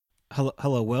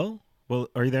Hello, Will. Will,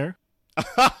 are you there?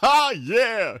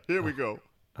 Yeah, here we go.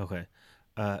 Okay.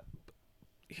 Uh,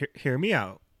 hear me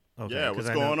out. Okay, Yeah, because what's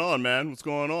I know going on, man? What's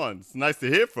going on? It's nice to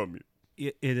hear from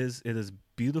you. it is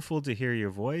beautiful to hear your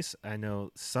voice. I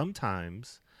know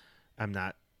sometimes I'm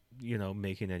not,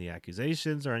 making any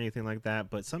accusations or anything like that,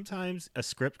 but sometimes a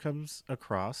script comes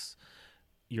across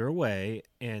your way,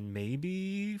 and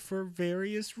maybe for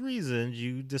various reasons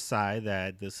you decide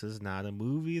that this is not a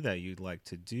movie that you'd like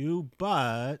to do,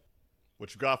 but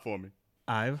What you got for me?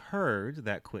 I've heard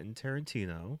that Quentin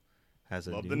Tarantino has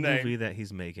a Love the new name. movie that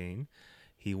he's making.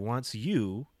 He wants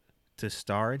you to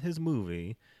star in his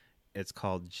movie. It's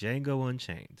called Django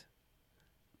Unchained.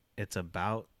 It's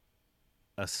about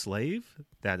a slave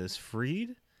that is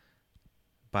freed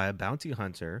by a bounty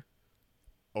hunter.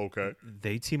 Okay.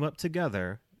 They team up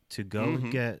together to go and Mm-hmm.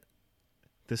 get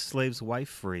the slave's wife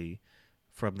free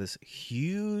from this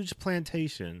huge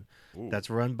plantation Ooh. that's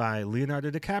run by Leonardo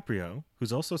DiCaprio,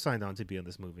 who's also signed on to be in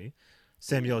this movie.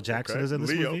 Samuel Ooh, Jackson okay. is in this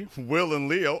Leo. movie. Will and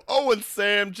Leo. Oh, and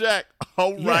Sam Jack.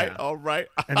 All right. Yeah. All right.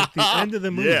 And at the end of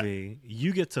the Yeah. movie,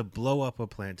 you get to blow up a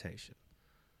plantation.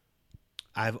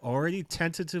 I've already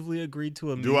tentatively agreed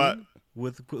to a Do I? meeting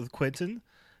with Quentin.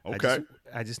 I just Okay.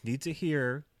 I just need to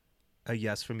hear a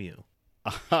yes from you.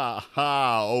 Ha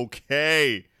ha.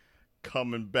 Okay.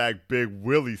 Coming back Big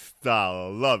Willie style. I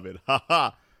love it. Ha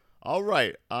ha. All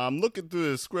right. I'm looking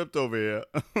through the script over here.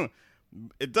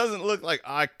 It doesn't look like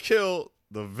I killed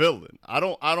the villain. I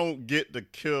don't get to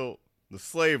kill the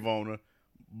slave owner,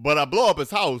 but I blow up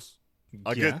his house.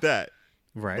 I Yeah. get that.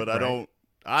 Right, But I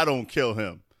right. don't kill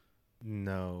him.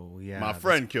 No, My yeah, that's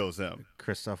friend kills him.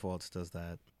 Christoph Waltz does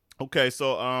that. Okay,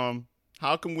 so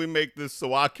how can we make this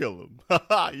so I kill him?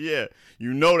 Yeah.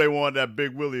 You know they want that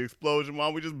Big Willie explosion. Why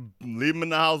don't we just leave him in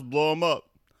the house, blow him up?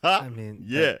 Ha! I mean,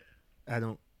 Yeah. I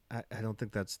don't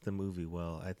think that's the movie.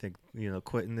 Well, I think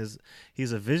Quentin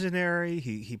he's a visionary.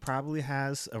 He probably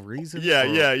has a reason Yeah, for.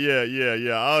 yeah, yeah, yeah,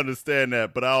 yeah. I understand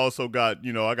that, but I also got,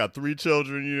 I got 3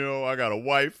 children. I got a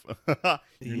wife.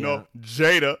 Yeah,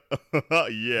 Jada.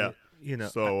 Yeah. y- you know I,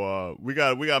 So we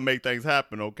gotta make things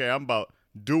happen. Okay, I'm about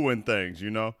doing things.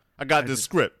 I got I this just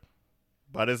script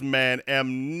by this man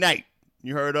M Night.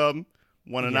 You heard of him?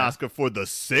 Won an yeah. Oscar for The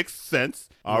Sixth Sense.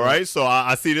 All Well, right, so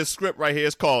I see this script right here.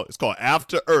 It's called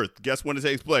After Earth. Guess when it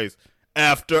takes place?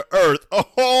 After Earth.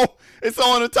 Oh, it's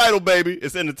on the title, baby.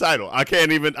 It's in the title. I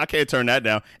can't turn that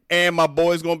down. And my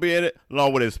boy's gonna be in it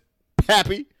along with his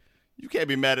pappy. You can't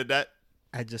be mad at that.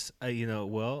 I just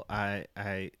well, I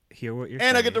hear what you're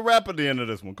And I get to saying. rap at the end of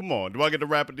this one. Come on, do I get to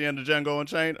rap at the end of Django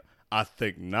Unchained? I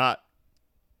think not.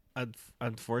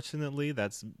 Unfortunately,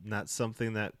 that's not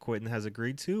something that Quentin has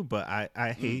agreed to. But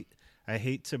Mm. I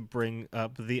hate to bring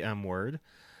up the M word.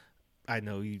 I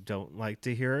know you don't like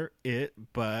to hear it,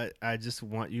 but I just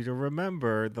want you to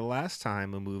remember the last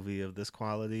time a movie of this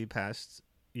quality passed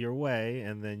your way,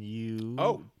 and then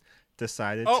Oh, you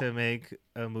decided oh, to make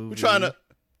a we trying movie. to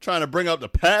trying to bring up the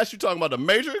past. You talking about the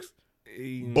Matrix,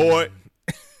 boy?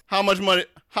 Mm, How much money?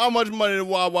 How much money did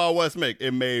Wild Wild West make?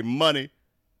 It made money.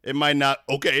 It might not.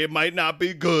 Okay, it might not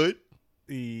be good.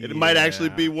 It might actually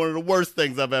be yeah, one of the worst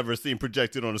things I've ever seen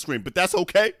projected on the screen. But that's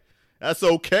okay. That's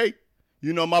okay.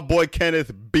 My boy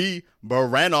Kenneth B.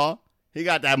 Branagh. He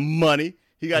got that money.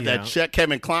 He got that yeah. check.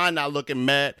 Kevin Kline not looking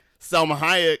mad. Selma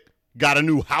Hayek got a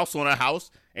new house on her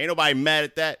house. Ain't nobody mad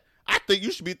at that. I think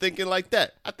you should be thinking like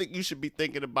that. I think you should be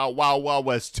thinking about Wild Wild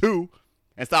West 2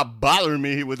 and stop bothering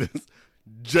me with this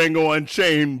Django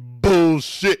Unchained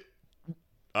bullshit.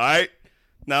 All right?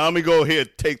 Now let me go here and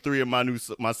take 3 of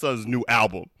my son's new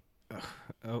album.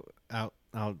 Oh,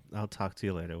 I'll talk to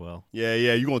you later. Will. Yeah,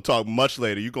 yeah, you're going to talk much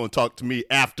later. You're going to talk to me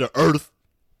after Earth.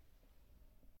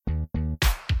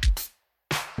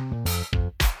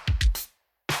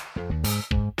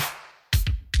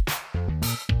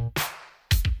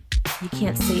 You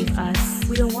can't save us.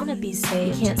 We don't want to be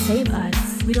saved. You can't save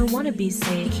us. We don't want to be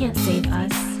saved. You can't save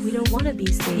us. We don't want to be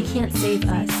saved. You can't save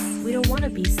us. We don't want to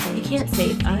be saved. You can't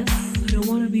save us. We don't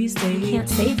want to be saved. You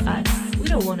can't save us. We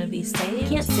don't want to be saved. You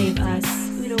can't save us.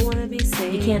 We don't want to be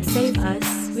saved. You can't save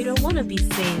us. We don't want to be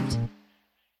saved.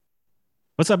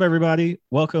 What's up, everybody?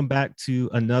 Welcome back to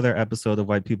another episode of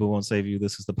White People Won't Save You.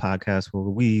 This is the podcast where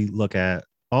we look at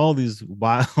all these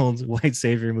wild white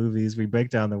savior movies. We break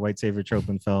down the white savior trope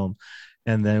in film,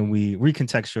 and then we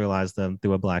recontextualize them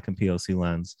through a Black and POC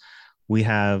lens. We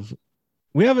have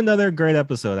another great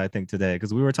episode, I think, today,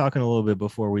 because we were talking a little bit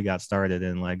before we got started,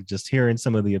 and like just hearing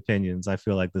some of the opinions, I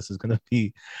feel like this is going to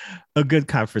be a good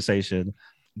conversation.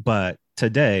 But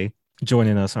today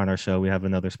Joining us on our show, we have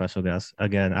another special guest.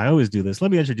 Again, I always do this. Let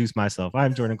me introduce myself.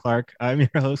 I'm Jordan Clark. I'm your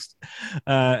host.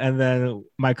 And then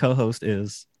my co host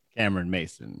is Cameron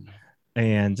Mason.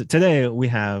 And today we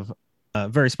have a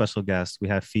very special guest. We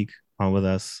have Feek on with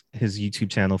us. His YouTube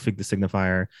channel, Feek the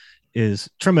Signifier, is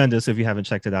tremendous. If you haven't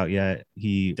checked it out yet,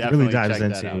 he Definitely really dives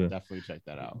check that into out. Definitely check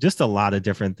that out. just a lot of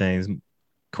different things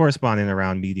corresponding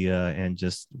around media and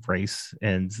just race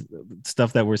and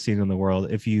stuff that we're seeing in the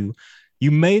world. If you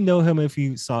may know him if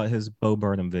you saw his Bo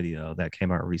Burnham video that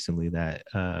came out recently that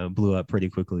blew up pretty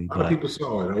quickly. A lot of people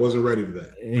saw it. I wasn't ready for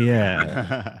that.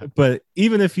 Yeah. But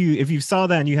even if you saw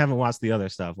that and you haven't watched the other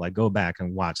stuff, like go back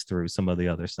and watch through some of the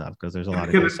other stuff because there's a lot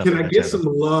of good stuff. Can I get some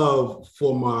love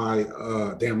for my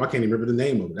damn, I can't even remember the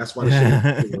name of it. That's why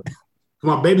for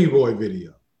my baby boy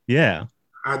video. Yeah.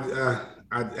 I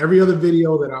every other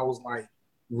video that I was like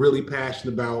really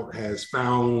passionate about has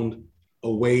found a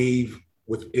wave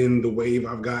within the wave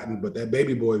I've gotten, but that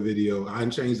baby boy video, I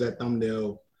changed that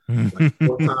thumbnail like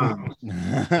 4 times.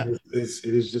 It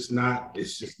is just not.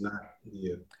 It's just not.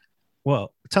 Yeah.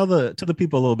 Well, tell the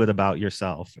people a little bit about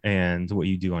yourself and what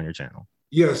you do on your channel.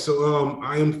 Yeah. So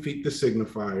I am Feek the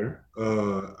Signifier.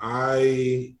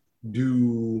 I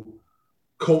do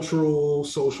cultural,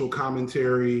 social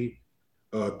commentary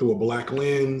through a Black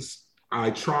lens.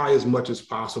 I try as much as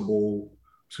possible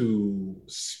to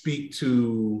speak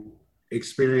to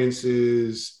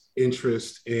experiences,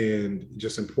 interests, and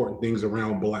just important things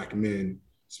around Black men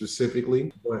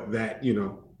specifically, but that, you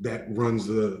know, that runs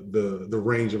the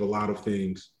range of a lot of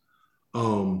things.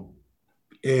 And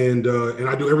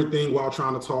I do everything while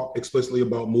trying to talk explicitly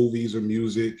about movies or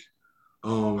music.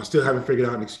 I still haven't figured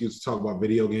out an excuse to talk about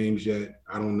video games yet.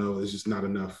 I don't know. It's just not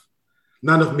enough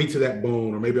meat to that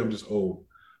bone, or maybe I'm just old.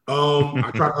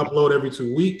 I try to upload every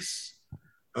 2 weeks.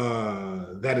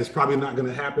 That is probably not going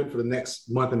to happen for the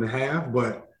next month and a half,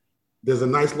 but there's a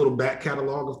nice little back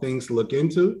catalog of things to look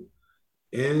into.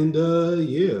 And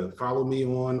yeah, follow me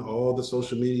on all the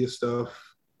social media stuff,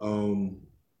 and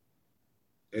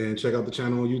check out the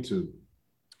channel on YouTube.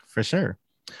 For sure.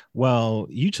 Well,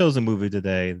 you chose a movie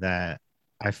today that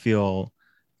I feel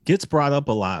gets brought up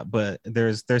a lot, but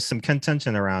there's some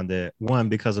contention around it. One,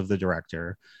 because of the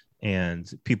director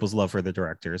and people's love for the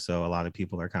director. So a lot of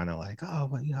people are kind of like, oh,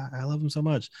 but yeah, I love him so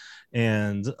much.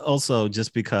 And also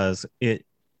just because it,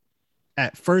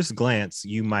 at first glance,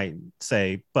 you might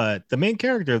say, but the main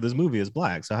character of this movie is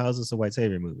Black. So how is this a white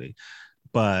savior movie?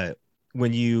 But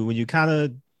when you kind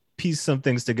of piece some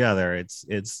things together,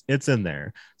 it's in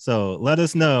there. So let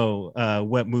us know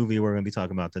what movie we're going to be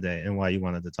talking about today and why you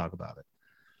wanted to talk about it.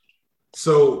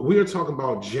 So we are talking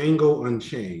about Django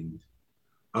Unchained.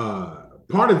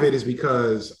 Part of it is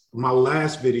because my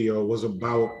last video was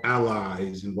about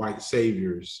allies and white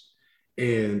saviors.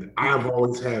 And I've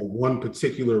always had one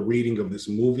particular reading of this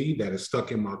movie that is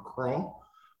stuck in my craw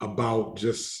about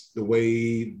just the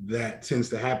way that tends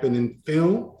to happen in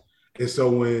film. And so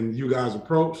when you guys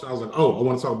approached, I was like, oh, I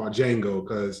want to talk about Django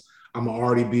because I'm going to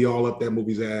already be all up that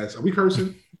movie's ass. Are we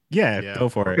cursing? Yeah, go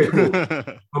for it. Okay,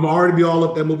 cool. I'm already be all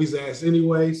up that movie's ass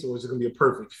anyway, so it's going to be a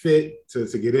perfect fit to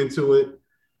get into it.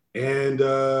 And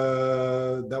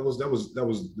that was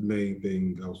the main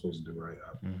thing I was supposed to do, right?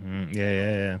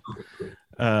 Mm-hmm.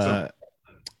 Yeah.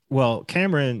 Well,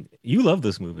 Cameron, you love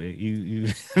this movie. You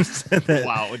said that.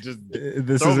 Wow, just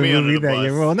this is a movie that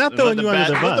you're well, not throwing you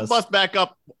under the bus. Let the bus back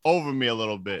up over me a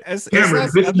little bit. Cameron,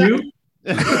 is this you?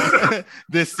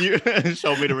 This year,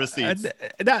 show me the receipts.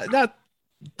 Not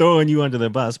throwing you under the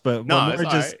bus, but no, more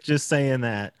just saying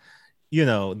that, you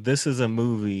know, this is a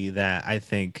movie that I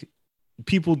think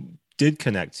people did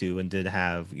connect to and did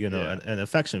have, you know, an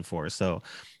affection for. So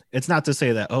it's not to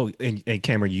say that, oh, and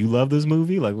Cameron, you love this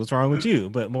movie, like what's wrong with you?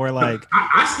 But more like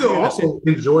I still also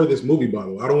enjoy this movie, by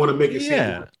the way. I don't want to make it seem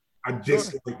like I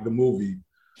just like the movie.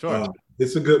 Sure.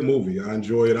 It's a good movie. I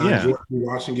enjoy it. I enjoy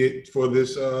watching it for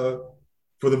this for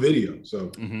the video.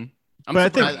 So I'm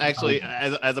surprised, actually,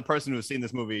 as a person who's seen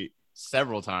this movie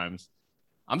several times,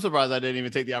 I'm surprised I didn't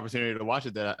even take the opportunity to watch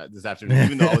it this afternoon,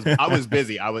 even though I was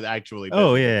busy. I was actually busy.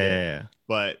 Oh, yeah.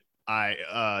 But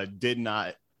I did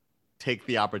not take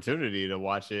the opportunity to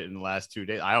watch it in the last 2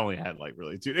 days. I only had like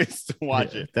really 2 days to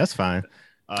watch it. That's fine.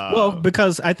 Well,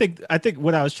 because I think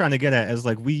what I was trying to get at is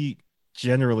like we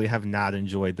generally have not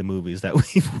enjoyed the movies that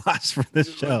we've watched for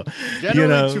this show.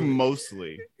 Generally, too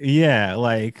mostly. Yeah,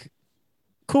 like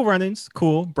Cool Runnings,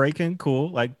 cool. Breaking, cool.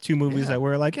 Like 2 movies that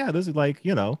were like, yeah, this is like,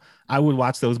 you know, I would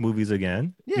watch those movies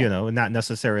again. You know, not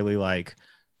necessarily like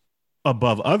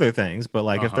above other things, but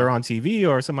like if they're on TV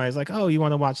or somebody's like, oh, you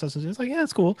want to watch this, it's like, yeah,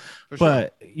 it's cool. For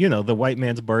But you know, the white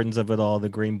man's burdens of it all, the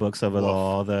green books of it Woof.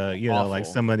 all, the you know, like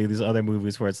Awful. so many of these other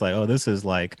movies where it's like, oh, this is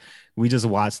like we just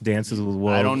watched Dances with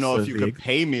Wolves. I don't know so if you could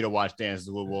pay me to watch Dances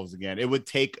with Wolves again. It would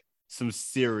take some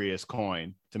serious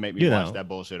coin to make me watch that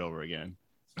bullshit over again.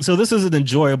 So this is an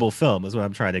enjoyable film, is what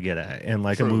I'm trying to get at, and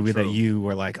like True, a movie that you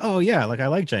were like, oh yeah, like I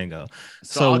like Django.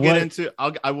 So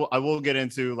I will get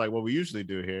into like what we usually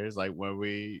do here is like when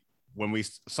we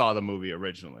saw the movie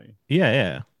originally.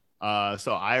 Yeah.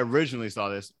 So I originally saw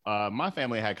this. My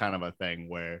family had kind of a thing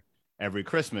where every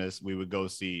Christmas we would go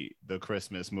see the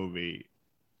Christmas movie,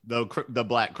 the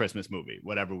Black Christmas movie,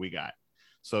 whatever we got.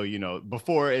 So, you know,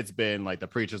 before it's been like The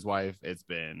Preacher's Wife, it's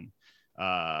been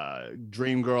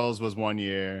Dreamgirls was one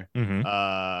year.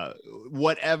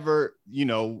 Whatever, you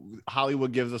know,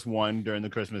 Hollywood gives us one during the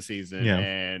Christmas season. Yeah.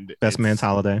 And Best Man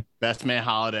Holiday.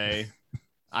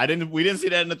 We didn't see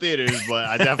that in the theaters, but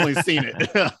I definitely seen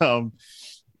it.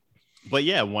 But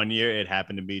yeah, one year it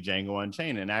happened to be Django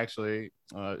Unchained. And actually,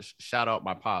 shout out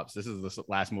my pops. This is the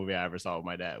last movie I ever saw with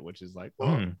my dad, which is like,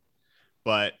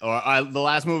 but the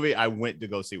last movie I went to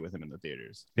go see with him in the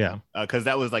theaters. Yeah. Because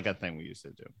that was like a thing we used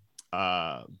to do.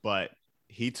 But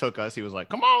he took us. He was like,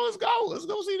 "Come on, let's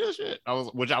go see this shit." I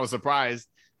was surprised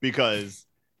because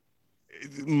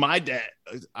my dad.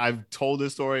 I've told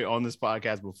this story on this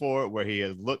podcast before, where he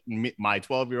has looked my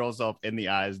 12-year-old self in the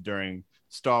eyes during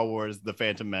Star Wars: The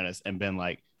Phantom Menace and been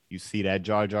like, "You see that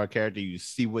Jar Jar character? You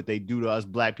see what they do to us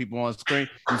black people on screen?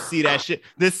 You see that shit?"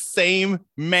 This same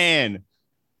man,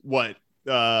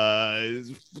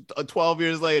 12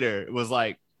 years later, it was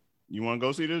like, "You want to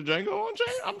go see this Django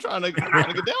Unchained? I'm trying to get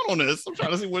down on this. I'm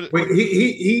trying to see what." Wait,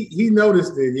 he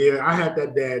noticed it. Yeah, I had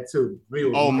that dad too.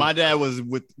 My dad was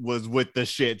with the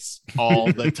shits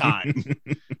all the time.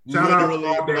 Shout out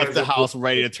Literally left the house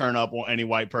ready to turn up on any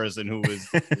white person who was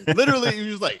literally. He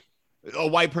was like, a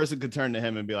white person could turn to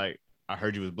him and be like, "I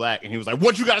heard you was black," and he was like,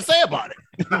 "What you got to say about it?"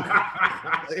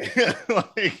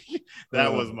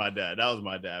 That was my dad.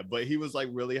 But he was like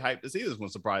really hyped to see this one,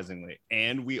 surprisingly,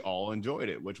 and we all enjoyed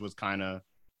it, which was kind of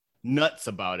nuts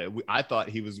about it. I thought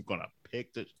he was gonna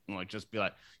pick the just be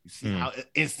like, "You see how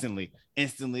instantly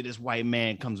this white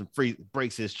man comes and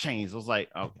breaks his chains." I was like,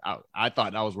 oh, I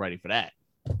thought I was ready for that.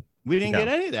 We didn't get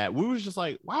any of that. We was just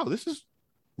like, wow, this is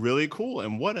really cool,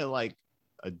 and what a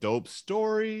dope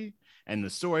story. And the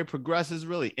story progresses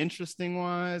really interesting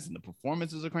wise, and the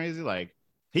performances are crazy. Like,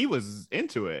 he was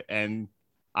into it, and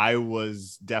I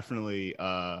was definitely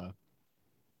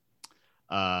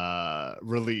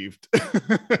relieved.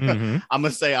 I'm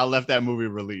gonna say I left that movie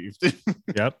relieved.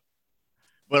 Yep.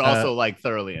 But also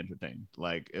thoroughly entertained.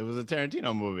 Like, it was a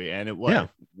Tarantino movie, and it was.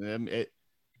 Yeah.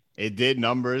 It did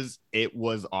numbers. It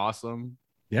was awesome.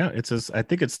 Yeah, I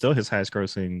think it's still his highest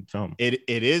grossing film. It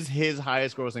is his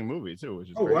highest grossing movie too, which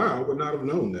is crazy. Wow, I would not have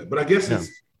known that. But I guess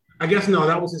no,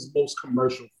 that was his most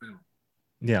commercial film.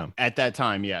 Yeah. At that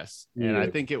time, yes. Yeah. And I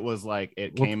think it was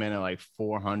came in at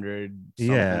 400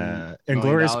 something. Yeah. And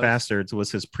Glorious Bastards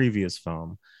was his previous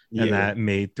film. And that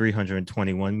made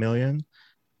 321 million.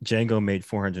 Django made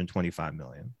 425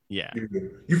 million. Yeah.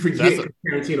 You forget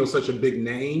Tarantino's such a big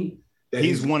name that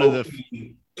he's one of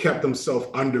the kept himself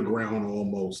underground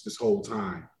almost this whole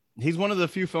time. He's one of the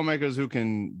few filmmakers who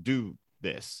can do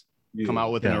this. Come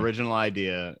out with an original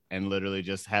idea and literally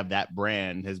just have that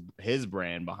brand, his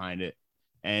brand behind it,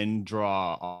 and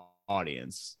draw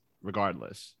audience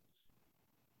regardless.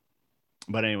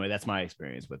 But anyway, that's my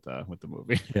experience with the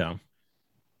movie. Yeah.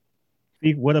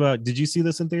 What about, did you see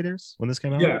this in theaters when this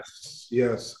came out?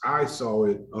 Yes, I saw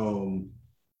it.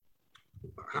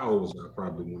 How old was I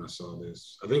probably when I saw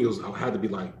this? I think I had to be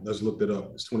let's look it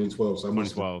up. It's 2012, so I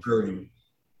must have been 30.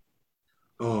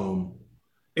 I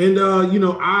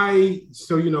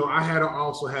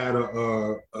also had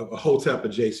a hotep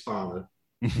of Jake's father.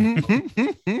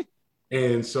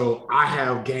 And so I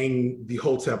have gained the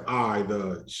hotep eye,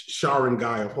 the Sharon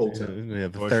guy of hotep. Yeah,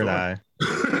 the third eye.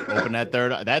 Open that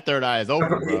third eye. That third eye is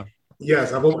open, bro.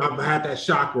 Yes, I've had that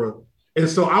chakra. And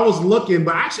so I was looking,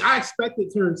 but actually I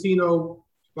expected Tarantino.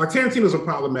 Tarantino's a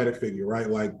problematic figure, right?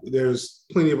 There's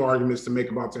plenty of arguments to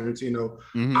make about Tarantino.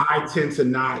 I tend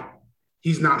to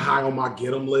he's not high on my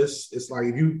get him list. It's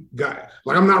if you got,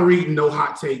 I'm not reading no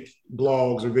hot take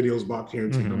blogs or videos about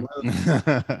Tarantino.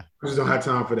 I just don't have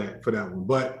time for that one.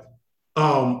 But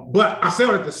I say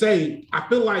all that to say, I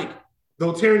feel like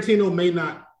though Tarantino may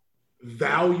not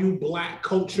value Black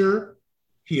culture,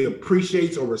 he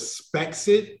appreciates or respects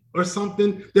it or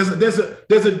something. There's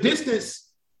a distance.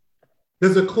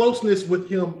 There's a closeness with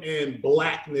him and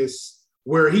Blackness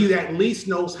where he at least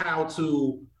knows how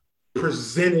to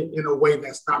present it in a way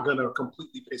that's not going to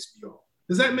completely piss me off.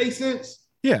 Does that make sense?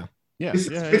 Yeah. It's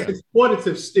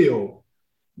exploitative still,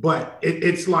 but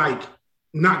it's like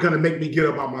not going to make me get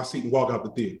up out my seat and walk out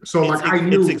the theater. So I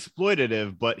knew it's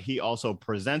exploitative, but he also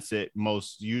presents it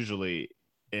most usually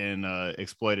in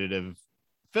exploitative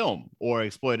film or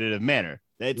exploitative manner.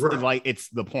 It's like it's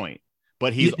the point,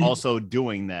 but he's also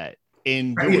doing that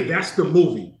that's the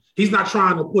movie. He's not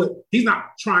trying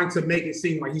to make it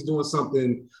seem like he's doing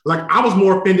something. Like, I was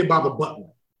more offended by the butler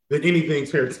than anything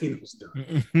Tarantino's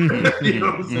done. You know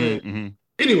what I'm saying? Mm-hmm.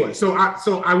 Anyway, so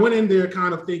I went in there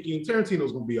kind of thinking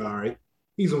Tarantino's gonna be all right.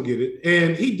 He's gonna get it,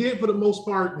 and he did for the most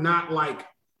part. Not like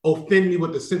offend me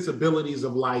with the sensibilities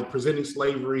of like presenting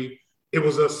slavery. It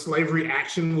was a slavery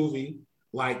action movie.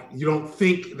 Like, you don't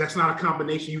think that's not a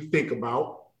combination you think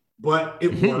about, but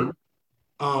it worked.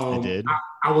 It did.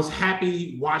 I was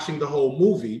happy watching the whole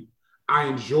movie. I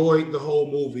enjoyed the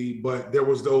whole movie, but there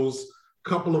was those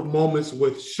couple of moments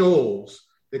with Shoals,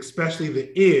 especially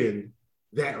the end,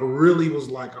 that really was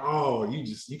like, oh,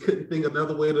 you couldn't think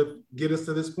another way to get us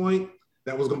to this point.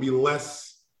 That was going to be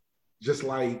less just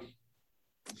like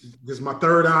just my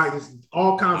third eye, just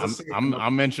all kinds of.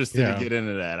 I'm interested to get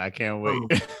into that. I can't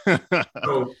wait.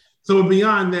 So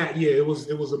beyond that, yeah,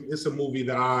 it's a movie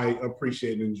that I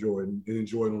appreciate and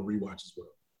enjoy on rewatch as well.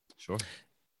 Sure.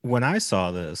 When I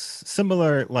saw this,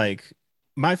 similar, like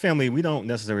my family, we don't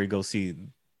necessarily go see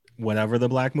whatever the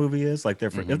black movie is. Like,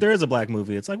 if there is a black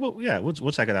movie, it's like, well, yeah,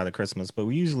 we'll check it out at Christmas. But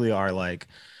we usually are like,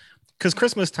 because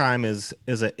Christmas time is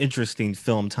an interesting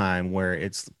film time where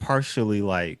it's partially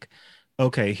like,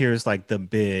 okay, here's like the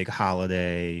big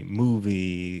holiday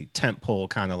movie tentpole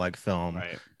kind of like film,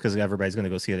 because everybody's going to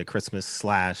go see it at Christmas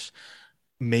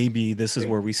 / maybe this is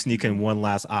where we sneak in one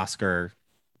last Oscar,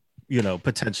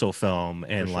 potential film.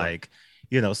 And like,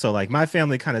 so like my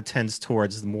family kind of tends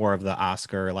towards more of the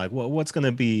Oscar, like what's going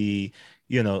to be,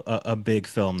 a big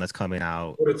film that's coming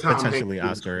out, potentially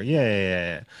Oscar.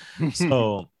 Yeah.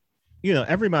 So,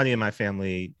 everybody in my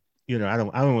family, I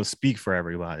don't want to speak for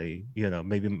everybody,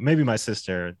 maybe my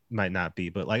sister might not be,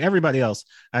 but like everybody else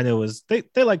I know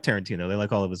they like Tarantino. They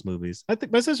like all of his movies. I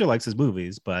think my sister likes his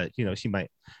movies, but she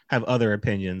might have other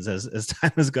opinions as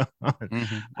time has gone on.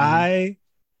 I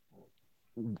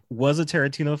was a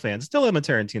Tarantino fan, still am a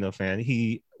Tarantino fan.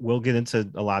 He will get into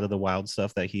a lot of the wild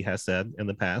stuff that he has said in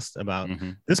the past about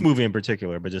this movie in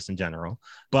particular, but just in general.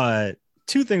 But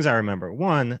two things I remember.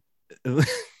 One,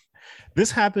 this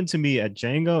happened to me at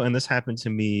Django, and this happened to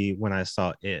me when I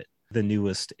saw It, the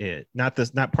newest It. Not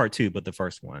part 2, but the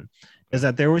first one. Is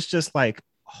that there was just like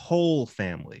whole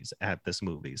families at this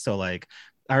movie. So like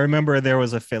I remember there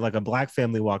was a black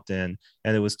family walked in,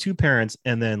 and it was 2 parents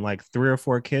and then like 3 or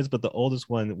 4 kids, but the oldest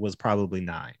one was probably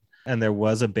 9. And there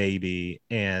was a baby,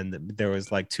 and there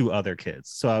was like 2 other kids.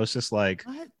 So I was just like,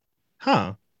 what?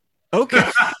 Huh? Okay.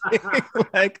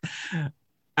 Like,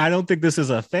 I don't think this is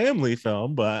a family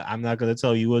film, but I'm not going to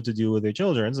tell you what to do with your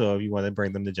children. So if you want to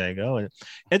bring them to Django, and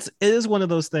it is one of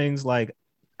those things, like,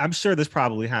 I'm sure this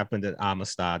probably happened at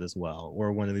Amistad as well,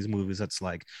 or one of these movies that's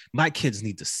like, my kids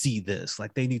need to see this.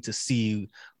 Like, they need to see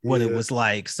what it was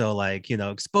like. So like,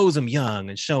 expose them young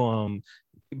and show them.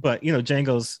 But,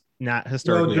 Django's not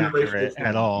historically accurate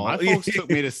at all. My folks took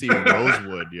me to see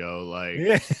Rosewood, yo.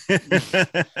 Like,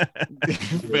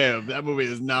 fam, that movie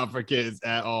is not for kids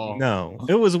at all. No,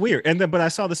 it was weird. But I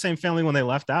saw the same family when they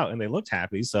left out, and they looked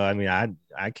happy. So I mean,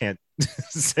 I can't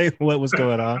say what was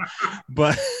going on,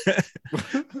 but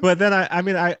then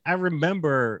I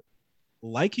remember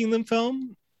liking the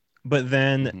film, but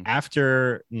then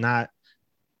after not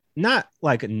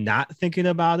thinking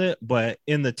about it, but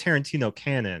in the Tarantino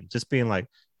canon, just being like,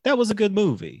 that was a good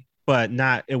movie, but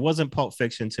it wasn't Pulp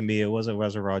Fiction to me. It wasn't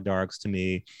Reservoir Dogs to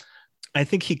me. I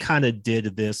think he kind of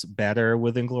did this better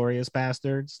with Inglourious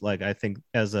Bastards. Like, I think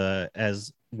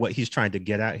as what he's trying to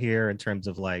get at here in terms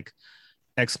of like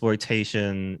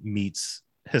exploitation meets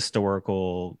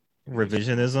historical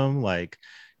revisionism. Like,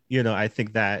 I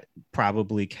think that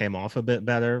probably came off a bit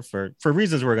better for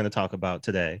reasons we're going to talk about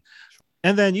today.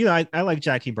 And then, I like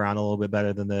Jackie Brown a little bit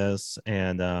better than this.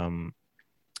 And,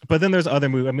 but then there's other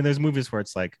movies. I mean, there's movies where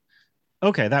it's like,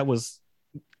 okay, that was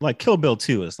like Kill Bill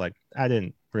 2 is like, I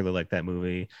didn't really like that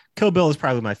movie. Kill Bill is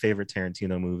probably my favorite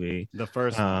Tarantino movie. The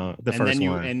first one.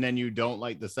 And then you don't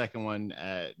like the second one,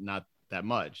 not that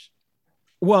much.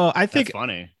 Well, I think that's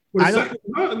funny. I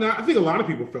think a lot of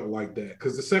people felt like that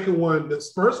because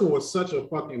the first one was such a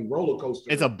fucking roller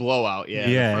coaster. It's a blowout.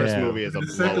 Yeah. The first movie is a blowout.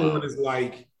 The second one is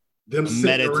like them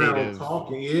sitting around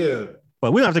talking. Yeah.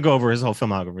 But we don't have to go over his whole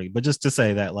filmography, but just to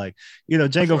say that, like,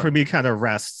 Django for me kind of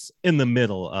rests in the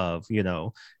middle of,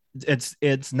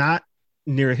 it's not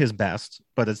near his best,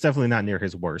 but it's definitely not near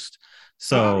his worst.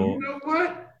 So you know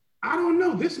what? I don't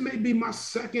know. This may be my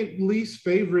second least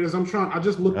favorite. I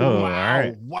just looked at all my.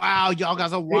 right. Wow, y'all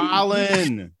guys are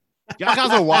wildin'. Y'all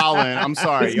guys are wildin'. I'm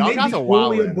sorry. Y'all guys are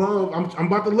wildin'. Above. I'm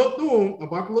about to look through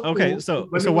them. Okay, so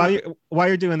while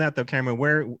you're doing that though, Cameron,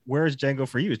 where is Django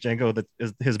for you? Is Django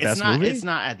his best movie? It's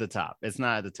not at the top. It's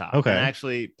not at the top. Okay. And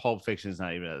actually, Pulp Fiction is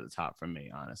not even at the top for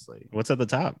me, honestly. What's at the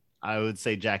top? I would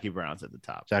say Jackie Brown's at the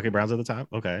top. Jackie Brown's at the top.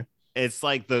 Okay. It's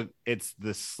like it's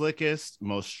the slickest,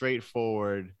 most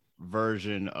straightforward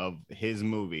version of his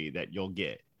movie that you'll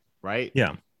get, right?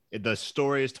 Yeah. The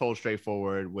story is told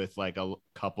straightforward with like a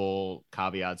couple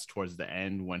caveats towards the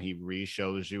end when he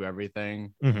re-shows you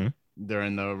everything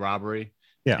during the robbery.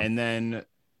 Yeah. And then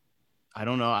I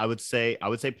don't know, I would say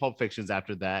Pulp Fiction's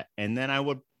after that, and then I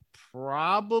would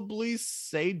probably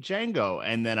say Django,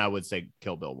 and then I would say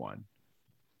Kill Bill 1.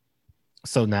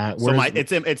 So not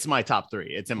it's my top 3.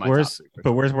 It's in my top 3.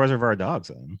 But where's Reservoir Dogs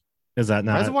then? Is that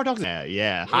not Reservoir Dogs?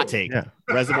 Yeah. Hot take. Yeah.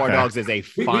 Reservoir Dogs is a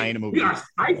fine movie.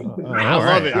 I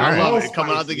love it. I love it.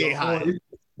 Coming out the gate hot.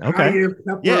 Okay.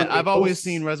 Yeah, I've always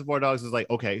seen Reservoir Dogs as like,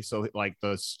 okay, so like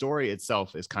the story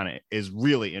itself is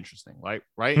really interesting, right?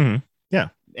 Mm-hmm. Yeah.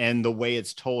 And the way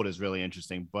it's told is really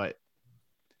interesting, but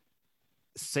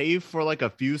save for like a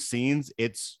few scenes,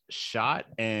 it's shot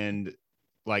and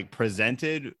like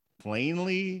presented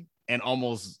plainly and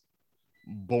almost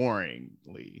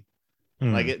boringly.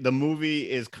 Like the movie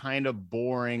is kind of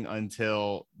boring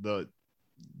until the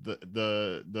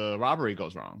robbery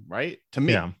goes wrong, right? To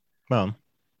me. Yeah. Well,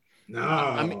 no.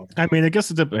 I mean, I guess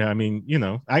it's I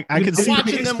could see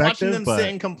watching them sit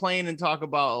and complain and talk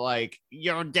about like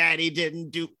your daddy didn't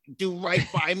do right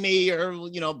by me or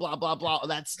blah blah blah.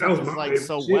 That stuff is like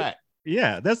so wet.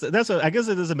 Yeah, that's I guess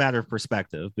it is a matter of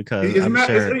perspective because it's a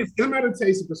matter of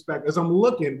taste and perspective. As I'm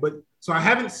looking, but so I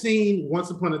haven't seen Once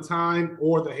Upon a Time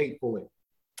or The Hateful Eight.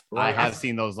 Right? I have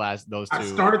seen those two. I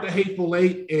started The Hateful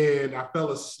Eight and I fell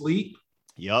asleep.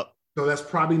 Yep. So that's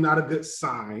probably not a good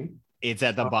sign. It's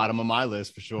at the bottom of my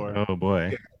list for sure. Oh boy.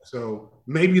 Yeah, so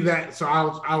maybe that. So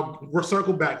I'll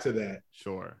circle back to that.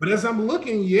 Sure. But as I'm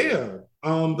looking, the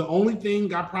only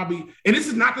thing and this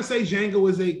is not to say Django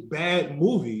is a bad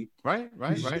movie. Right.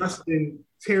 Just in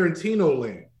Tarantino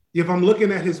land. If I'm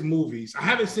looking at his movies, I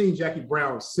haven't seen Jackie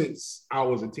Brown since I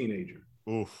was a teenager.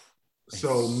 Oof.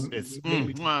 So it's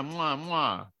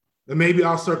maybe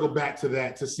I'll circle back to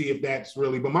that to see if that's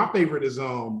really. But my favorite is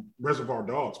Reservoir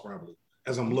Dogs, probably,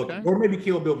 as I'm looking, or maybe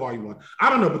Kill Bill Volume 1. I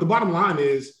don't know, but the bottom line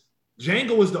is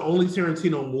Django is the only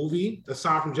Tarantino movie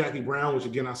aside from Jackie Brown, which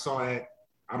again I saw at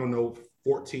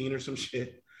 14 or some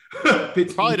shit.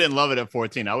 Probably didn't love it at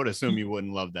 14. I would assume you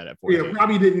wouldn't love that at 14. Yeah, it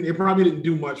probably didn't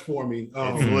do much for me.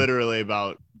 It's literally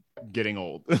about getting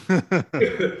old. But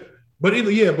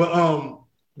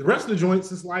the rest of the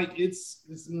joints is like it's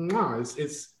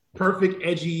perfect,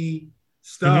 edgy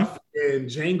stuff, and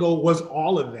Django was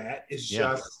all of that. It's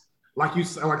just like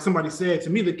somebody said to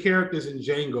me, the characters in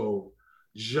Django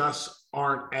just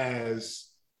aren't as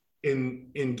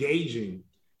engaging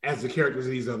as the characters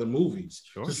in these other movies.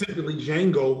 Sure. Specifically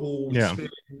Django, who spent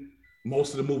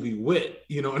most of the movie with,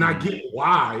 and I get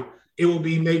why it will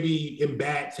be maybe in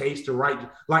bad taste to write.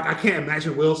 Like I can't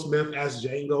imagine Will Smith as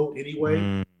Django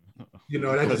anyway.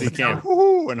 Because he can't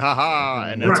and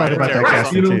haha and then write a terrible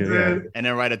song, and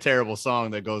then write a terrible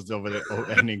song that goes over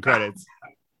the ending credits.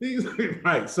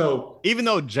 Right. So even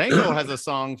though Django has a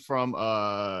song from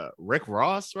Rick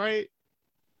Ross, right?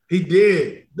 He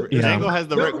did. Django has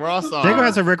the Rick Ross song. Django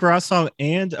has a Rick Ross song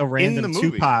and a random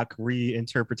Tupac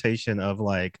reinterpretation of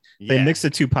they mixed a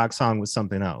Tupac song with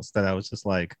something else that I was just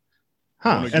like,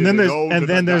 huh. And then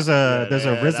there's a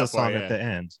RZA song at the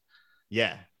end.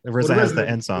 Yeah. RZA has the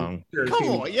end song. Come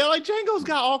on, like Django's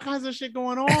got all kinds of shit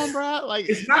going on, bro. Like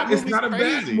it's not a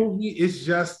bad movie. It's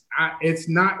just it's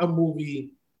not a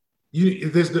movie.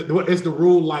 It's the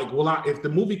rule. Like, if the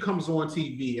movie comes on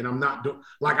TV and I'm not doing,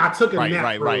 like, I took a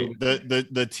nap. Right.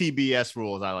 The TBS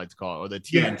rules I like to call it, or the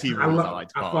TNT rules I like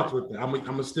to call it. I fucked with that.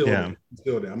 I'm still there.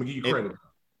 I'm gonna give you credit.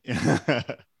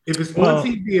 If it's on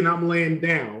TV and I'm laying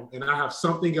down and I have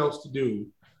something else to do,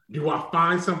 do I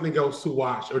find something else to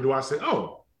watch, or do I say,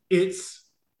 oh? And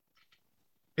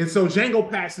so Django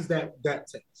passes that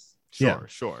test.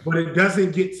 Sure. But it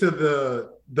doesn't get to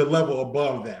the level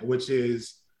above that, which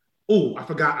is, I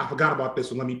forgot about this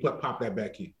one. Let me pop that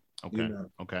back in. Okay.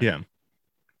 Okay. Yeah.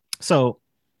 So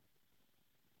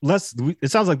it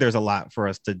sounds like there's a lot for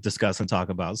us to discuss and talk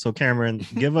about. So Cameron,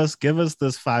 give us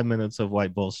this 5 minutes of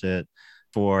white bullshit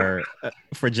for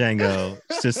Django,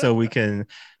 just so we can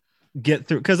get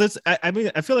through, because I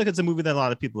mean, I feel like it's a movie that a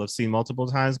lot of people have seen multiple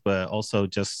times, but also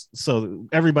just so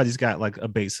everybody's got like a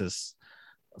basis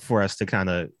for us to kind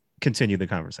of continue the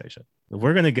conversation.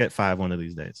 We're gonna get 5 one of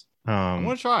these days. I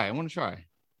want to try.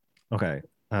 Okay.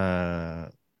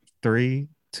 3,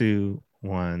 2,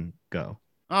 1, go.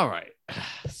 All right.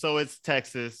 So it's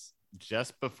Texas,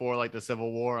 just before like the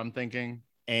Civil War, I'm thinking,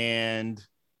 and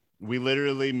we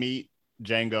literally meet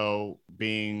Django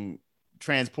being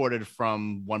transported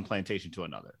from one plantation to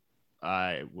another,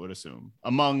 I would assume,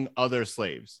 among other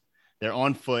slaves. They're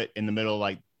on foot in the middle of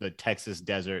like the Texas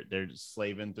desert. They're just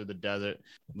slaving through the desert,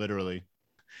 literally.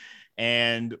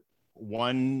 And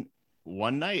one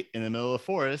night in the middle of the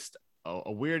forest,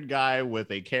 a weird guy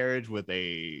with a carriage with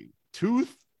a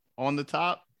tooth on the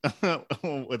top,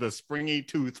 with a springy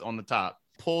tooth on the top,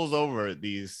 pulls over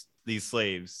these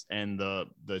slaves and the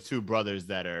two brothers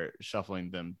that are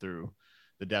shuffling them through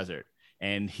the desert.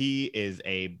 And he is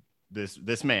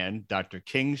this man, Dr.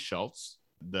 King Schultz,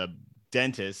 the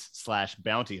dentist /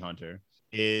 bounty hunter,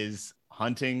 is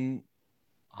hunting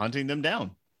them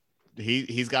down.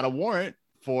 He's got a warrant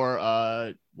for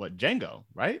Django,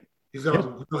 right?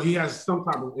 He has some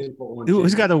type of info on.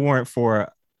 He's got a warrant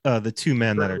for the 2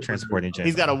 men that are transporting Django.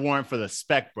 He's got a warrant for the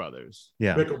Speck brothers.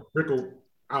 Yeah. Brickle,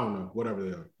 I don't know, whatever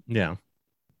they are. Yeah.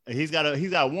 He's got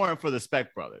a warrant for the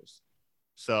Speck brothers.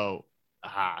 So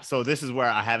this is where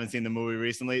I haven't seen the movie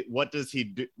recently. What does he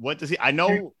do? I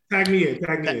know. Tag me in.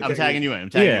 I'm tagging you in. I'm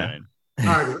tagging you in.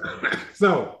 All right.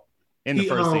 So in the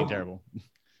first scene, terrible.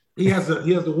 He has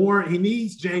the warrant. He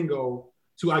needs Django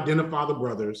to identify the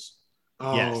brothers.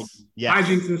 Yes.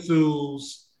 Hijinks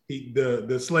ensues.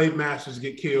 The slave masters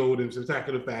get killed in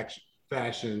spectacular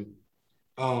fashion.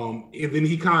 And then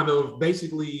he kind of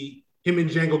basically, him and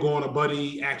Django go on a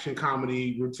buddy action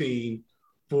comedy routine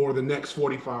for the next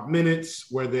 45 minutes,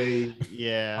 where they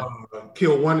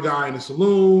kill one guy in a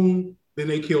saloon. Then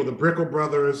they kill the Brickle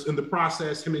brothers. In the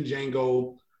process, him and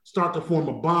Django start to form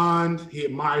a bond. He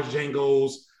admires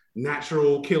Django's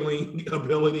natural killing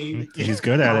ability. He's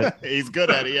good at it. He's good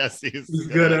at it. Yes, he's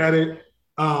good at it.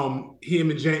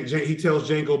 He tells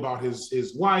Django about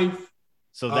his wife.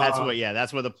 So that's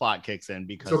that's where the plot kicks in,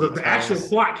 because the actual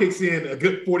plot kicks in a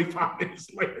good 45 minutes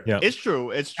later. Yeah, it's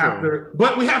true.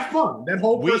 But we have fun. That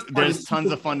whole there's tons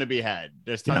of fun to be had.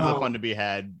 There's tons of fun to be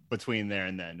had between there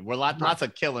and then. We're lots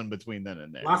of killing between then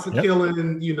and there. Lots of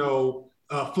killing.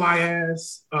 Fly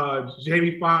ass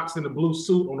Jamie Foxx in the blue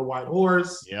suit on the white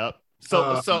horse. Yep.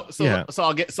 So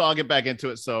I'll get back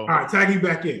into it. So all right, tag you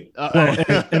back in.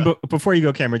 And before you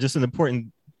go, Cameron, just an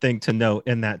important thing to note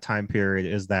in that time period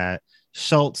is that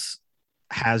Schultz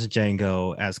has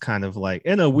Django as kind of like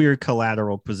in a weird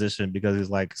collateral position, because he's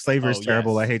like, slavery is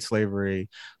terrible. I hate slavery,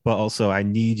 but also I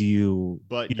need you,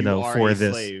 but you know, for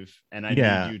this slave, and I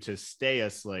need you to stay a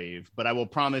slave, but I will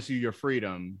promise you your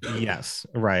freedom. Yes.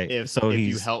 Right. If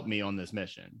you help me on this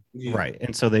mission. Yeah. Right.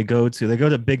 And so they go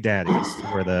to Big Daddy's,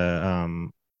 where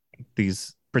the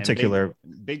these particular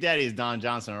Big Daddy is Don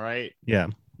Johnson, right? Yeah.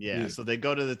 So they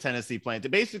go to the Tennessee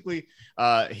plant. Basically,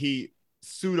 he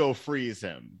pseudo frees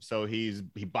him, so he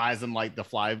buys him like the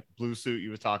fly blue suit you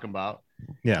were talking about.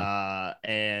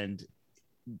 And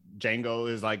Django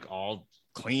is like all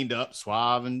cleaned up,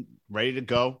 suave, and ready to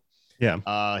go.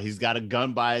 He's got a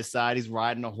gun by his side. He's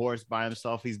riding a horse by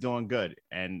himself. He's doing good.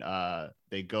 And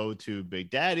they go to Big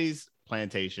Daddy's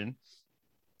plantation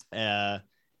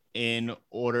in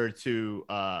order to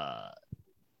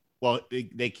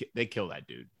they kill that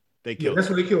dude. That's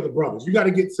when they kill the brothers. You got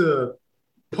to get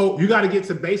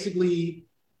to basically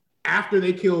after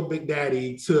they kill Big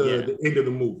Daddy to the end of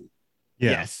the movie.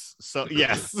 Yes. So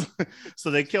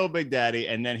they kill Big Daddy,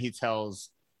 and then Django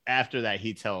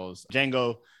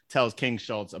tells King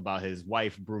Schultz about his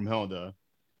wife Broomhilda,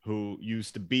 who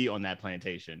used to be on that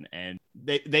plantation, and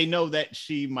they know that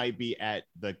she might be at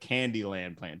the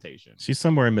Candyland plantation. She's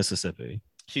somewhere in Mississippi.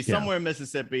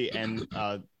 And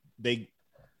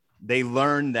they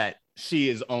learn that she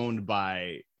is owned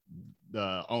by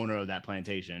the owner of that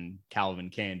plantation, Calvin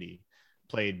Candy,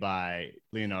 played by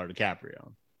Leonardo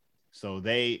DiCaprio. So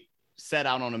they set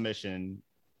out on a mission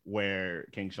where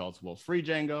King Schultz will free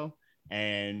Django,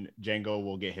 and Django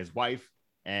will get his wife,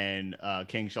 and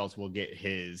King Schultz will get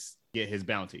his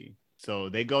bounty. So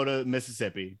they go to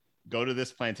Mississippi, go to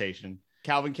this plantation.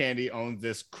 Calvin Candy owns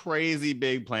this crazy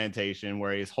big plantation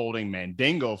where he's holding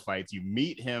Mandingo fights. You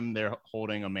meet him, they're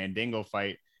holding a Mandingo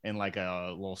fight in like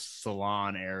a little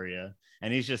salon area,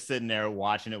 and he's just sitting there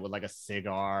watching it with like a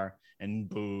cigar and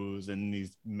booze, and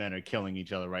these men are killing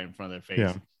each other right in front of their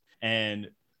face.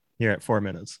 And you're at 4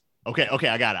 minutes. Okay,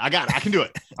 I got it. I can do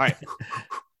it. All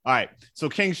right. So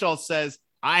King Schultz says,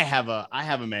 I have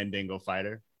a Mandingo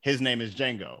fighter. His name is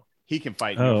Django. He can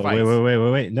fight in your Oh,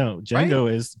 fights. wait. No,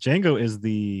 Django is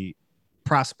the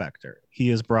prospector. He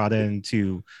is brought in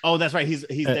to. Oh, that's right. He's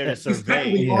there to He's survey.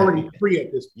 technically already free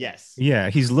at this point. Yes. Yeah,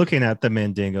 he's looking at the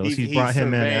Mandingos. He brought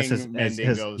him in as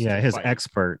his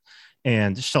expert.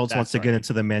 And Schultz wants to get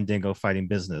into the Mandingo fighting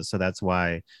business. So that's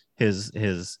why his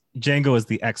Django is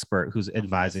the expert who's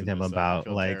advising him about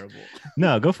like terrible.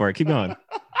 No, go for it. Keep going.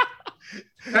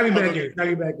 Tag me back in.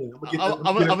 I'm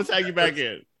gonna tag you back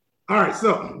in. All right,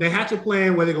 so they hatch a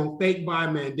plan where they're gonna fake buy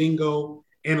Mandingo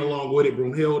and along with it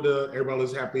Broomhilda. Everybody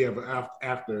was happy ever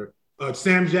after.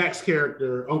 Sam Jack's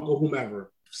character, Uncle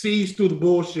whomever, sees through the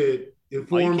bullshit.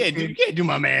 Informs you can't do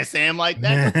my man Sam like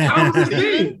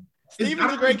that.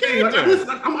 Steven's a great character.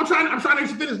 I'm trying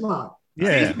to finish line.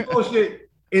 Yeah. Sees the bullshit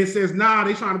and says, "Nah,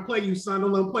 they trying to play you, son.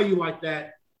 Don't let them play you like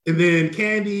that." And then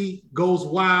Candy goes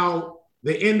wild.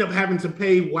 They end up having to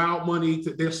pay wild money.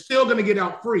 They're still going to get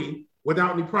out free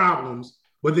without any problems.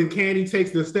 But then Candy takes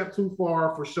it a step too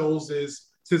far for Schultz's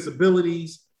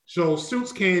sensibilities. Schultz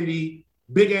shoots Candy.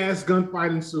 Big-ass gunfight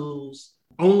ensues.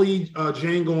 Only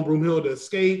Django and Broomhilda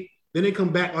escape. Then they come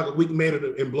back like a week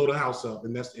later and blow the house up.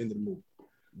 And that's the end of the movie.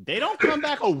 They don't come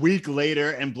back a week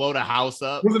later and blow the house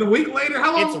up. Was it a week later?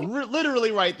 How long? It's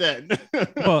literally right then.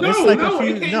 Well, it's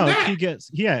like he gets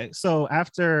So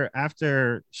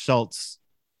after Schultz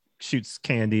shoots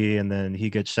Candy and then he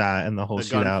gets shot and the whole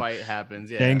shootout fight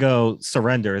happens. Yeah. Django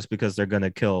surrenders because they're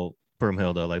gonna kill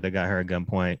Broomhilda. Like they got her at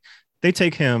gunpoint. They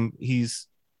take him. He's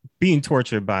being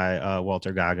tortured by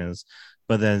Walter Goggins.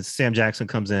 But then Sam Jackson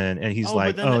comes in and he's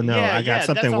like, "Oh no, I got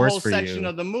something worse for you." That's a whole section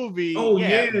of the movie. Oh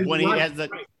when he has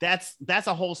that's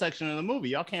a whole section of the movie.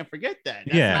 Y'all can't forget that.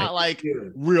 That's not like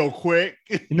real quick.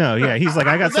 No, yeah, he's like,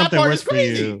 "I got something worse for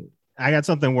you. I got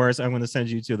something worse. I'm going to send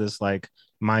you to this like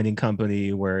mining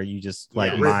company where you just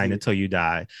like mine until you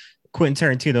die." Quentin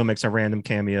Tarantino makes a random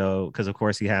cameo because, of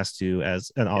course, he has to as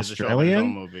an Australian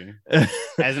movie.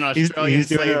 As an Australian, he's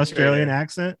doing an Australian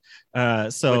accent.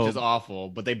 Which is awful,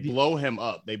 but they blow him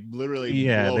up. They literally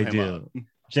blow him up.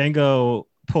 Django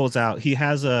pulls out. He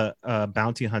has a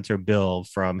bounty hunter bill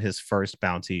from his first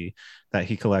bounty that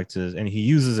he collected, and he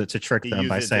uses it to trick them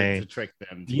by saying,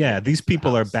 "These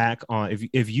people are back on.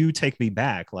 If you take me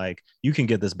back, like you can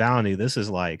get this bounty. This is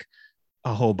like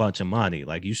a whole bunch of money.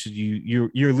 Like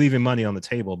you're leaving money on the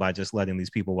table by just letting these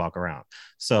people walk around."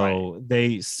 So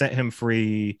they set him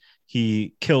free.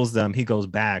 He kills them. He goes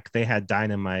back. They had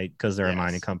dynamite because they're a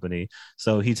mining company.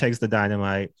 So he takes the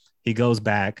dynamite. He goes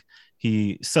back.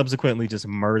 He subsequently just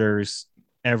murders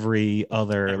every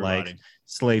other like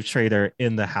slave trader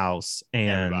in the house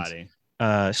and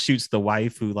shoots the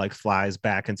wife who like flies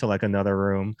back into like another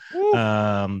room.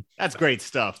 That's great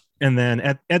stuff. And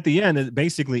then at the end, it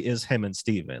basically is him and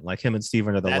Steven. Like him and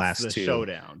Steven are the last two.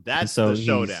 Showdown. That's the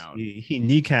showdown. He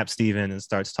kneecaps Steven and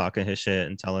starts talking his shit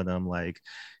and telling him like,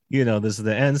 this is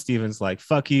the end. Steven's like,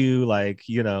 "Fuck you. Like,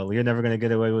 you're never going to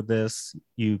get away with this."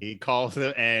 He calls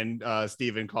him and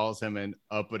Steven calls him an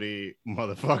uppity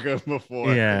motherfucker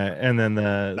before. Yeah. And then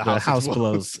the house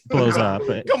blows up.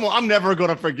 Come on. I'm never going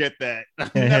to forget that. I'm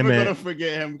never going to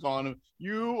forget him calling him,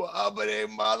 "You uppity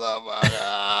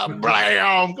motherfucker."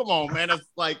 Blam. Come on, man. It's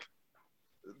like,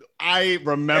 I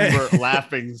remember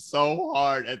laughing so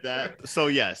hard at that. So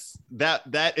yes,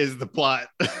 that is the plot.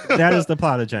 That is the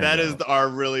plot of Django. That is our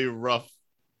really rough,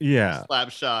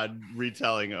 slapshod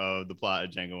retelling of the plot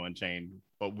of Django Unchained.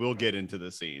 But we'll get into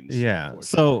the scenes. Yeah.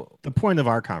 So the point of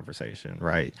our conversation,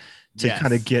 right, to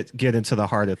kind of get into the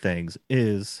heart of things,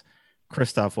 is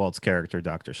Christoph Waltz's character,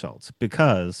 Dr. Schultz,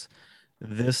 because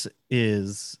this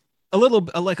is a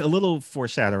little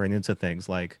foreshadowing into things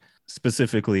like,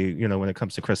 specifically, when it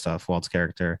comes to Christoph Waltz's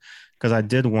character, because I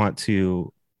did want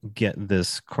to get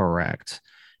this correct,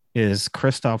 is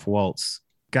Christoph Waltz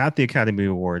got the Academy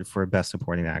Award for Best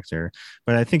Supporting Actor,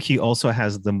 but I think he also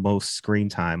has the most screen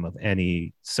time of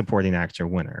any supporting actor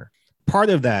winner. Part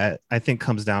of that, I think,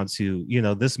 comes down to,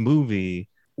 this movie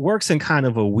works in kind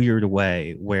of a weird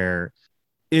way where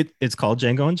it's called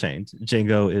Django Unchained.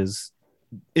 Django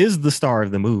is the star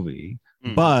of the movie,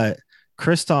 but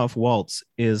Christoph Waltz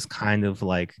is kind of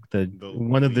like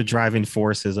one of the driving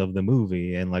forces of the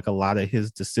movie, and like a lot of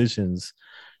his decisions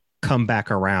come back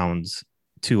around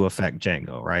to affect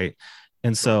Django, right?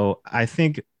 And so I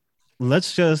think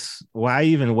why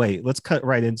even wait? Let's cut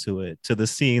right into it, to the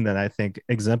scene that I think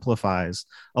exemplifies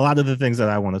a lot of the things that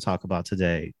I want to talk about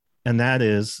today. And that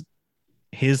is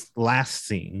his last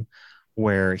scene,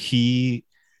 where he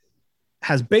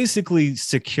has basically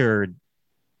secured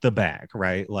the bag,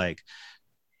 right? Like,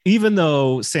 even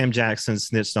though Sam Jackson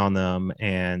snitched on them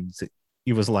and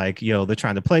he was like, yo, they're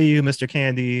trying to play you, Mr.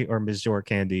 Candy or Ms. Jor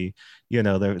Candy. You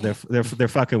know, they're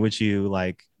fucking with you.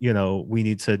 Like, you know, we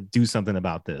need to do something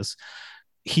about this.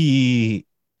 He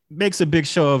makes a big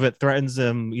show of it, threatens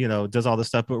him, you know, does all this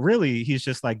stuff, but really he's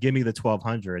just like, give me the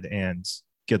 1200 and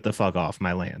get the fuck off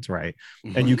my lands, right?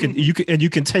 And you can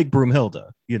take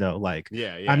Broomhilda, you know, like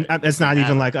it's not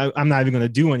even like I'm not even going to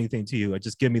do anything to you.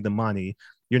 Just give me the money.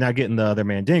 You're not getting the other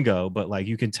Mandingo, but like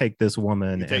you can take this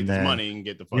woman take and this then money and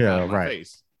get the fuck out of my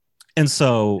face. And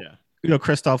so you know,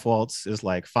 Christoph Waltz is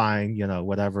like, fine, you know,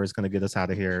 whatever is going to get us out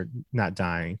of here, not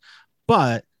dying.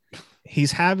 But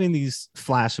he's having these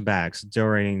flashbacks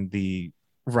during the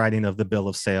writing of the bill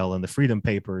of sale and the freedom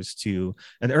papers to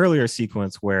an earlier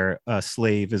sequence where a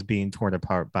slave is being torn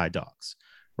apart by dogs,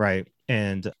 right?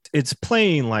 And it's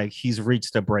playing like he's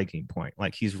reached a breaking point,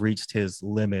 like he's reached his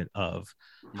limit of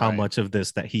how much of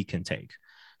this that he can take.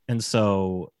 And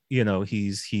so, you know,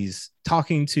 he's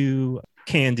talking to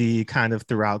Candy kind of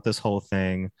throughout this whole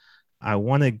thing. I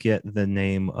want to get the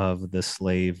name of the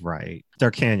slave right.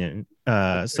 D'Artagnan.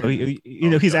 So you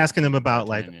know, he's asking him about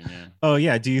like, oh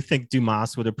yeah, do you think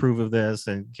Dumas would approve of this?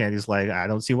 And Candy's like, I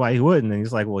don't see why he wouldn't. And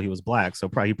he's like, well, he was black, so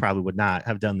he probably would not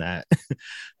have done that.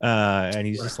 And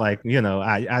he's just like, you know,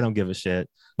 I don't give a shit.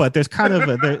 But there's kind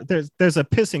of there's a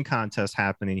pissing contest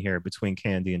happening here between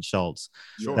Candy and Schultz.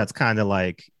 Sure. That's kind of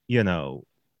like, you know,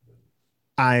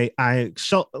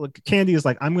 Candy is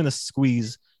like, I'm gonna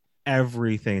squeeze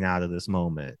everything out of this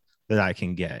moment that I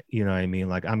can get, you know what I mean?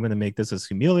 Like, I'm going to make this as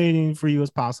humiliating for you as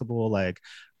possible. Like,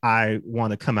 I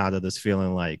want to come out of this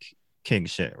feeling like king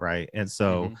shit, right? And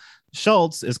so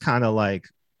Schultz is kind of like,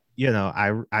 you know,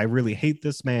 I really hate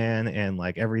this man and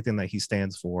like everything that he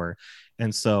stands for.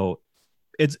 And so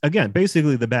it's, again,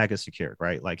 basically the bag is secured,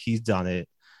 right? Like, he's done it.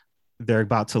 They're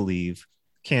about to leave.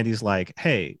 Candy's like,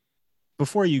 hey,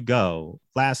 before you go,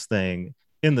 last thing,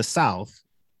 in the South,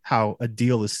 how a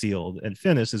deal is sealed and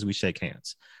finished is we shake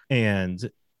hands. And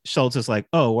Schultz is like,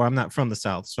 oh, well, I'm not from the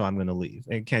South, so I'm going to leave.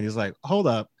 And Candy's like, hold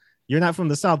up, you're not from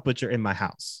the South, but you're in my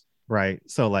house, right?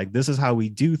 So like, this is how we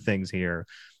do things here.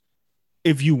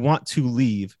 If you want to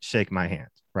leave, shake my hand,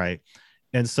 right?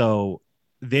 And so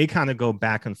they kind of go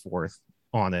back and forth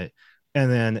on it.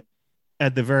 And then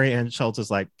at the very end, Schultz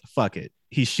is like, fuck it.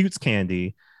 He shoots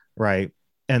Candy, right?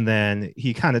 And then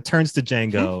he kind of turns to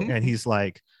Django and he's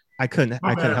like, I couldn't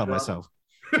help myself.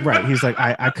 Right. He's like,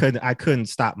 I couldn't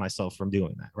stop myself from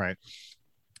doing that. Right.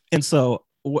 And so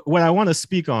what I want to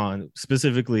speak on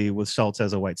specifically with Schultz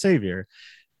as a white savior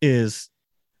is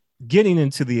getting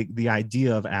into the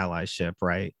idea of allyship.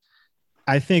 Right.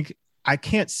 I think I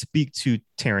can't speak to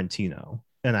Tarantino,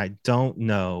 and I don't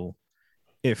know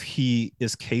if he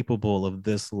is capable of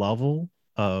this level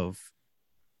of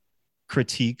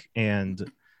critique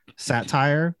and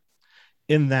satire,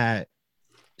 in that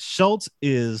Schultz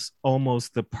is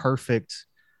almost the perfect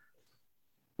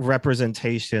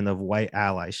representation of white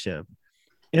allyship,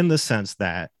 in the sense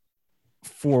that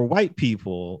for white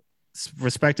people,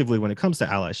 respectively, when it comes to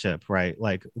allyship, right,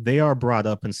 like they are brought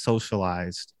up and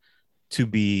socialized to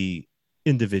be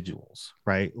individuals,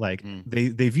 right? Like they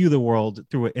view the world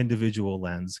through an individual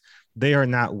lens. They are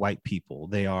not white people.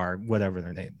 They are whatever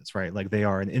their name is, right? Like they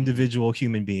are an individual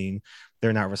human being.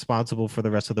 They're not responsible for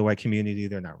the rest of the white community.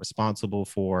 They're not responsible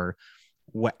for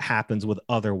what happens with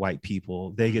other white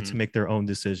people. They get to make their own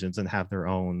decisions and have their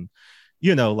own,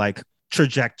 you know, like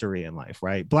trajectory in life,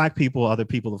 right? Black people, other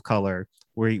people of color,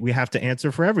 we have to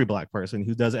answer for every Black person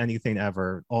who does anything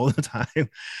ever all the time.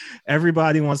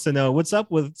 Everybody wants to know what's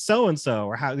up with so-and-so,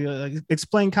 or how,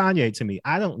 explain Kanye to me.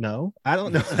 I don't know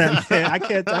that. I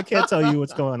can't tell you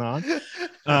what's going on.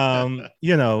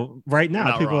 You know, right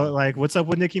now people are like, what's up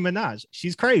with Nicki Minaj?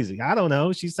 She's crazy. I don't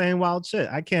know. She's saying wild shit.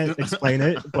 I can't explain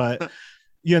it, but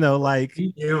you know, like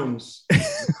DMs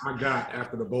I got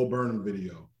after the Bo Burnham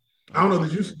video. I don't know.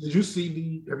 Have you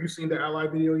seen the Ally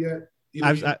video yet?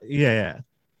 Yeah.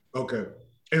 Okay.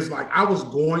 It's like I was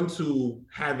going to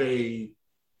have a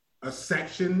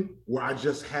section where I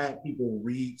just had people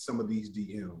read some of these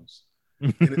DMs.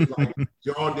 And it's like,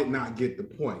 y'all did not get the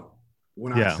point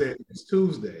when I said it's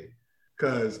Tuesday,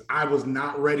 because I was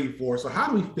not ready for, so how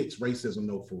do we fix racism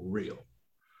though for real?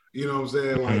 You know what I'm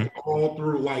saying? Like all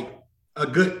through, like a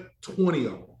good 20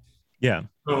 of them. Yeah.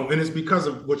 And it's because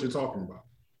of what you're talking about.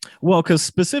 Well, because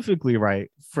specifically, right,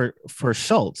 for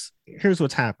Schultz, here's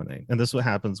what's happening. And this is what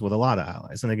happens with a lot of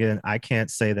allies. And again, I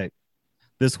can't say that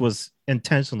this was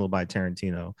intentional by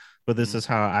Tarantino, but this is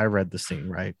how I read the scene,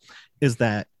 right? Is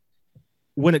that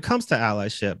when it comes to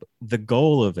allyship, the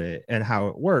goal of it and how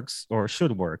it works or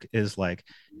should work is like,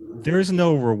 there's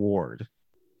no reward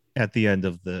at the end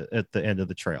of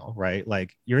the trail, right?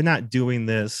 Like, you're not doing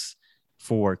this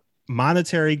for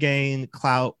monetary gain,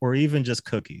 clout, or even just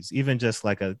cookies, even just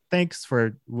like a thanks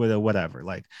for whatever.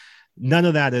 Like none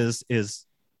of that is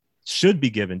should be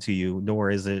given to you, nor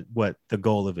is it what the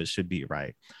goal of it should be,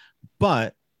 right?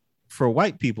 But for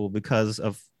white people, because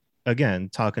of, again,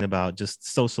 talking about just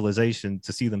socialization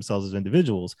to see themselves as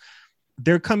individuals,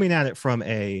 they're coming at it from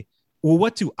a, well,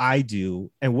 what do I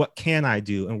do and what can I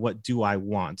do and what do I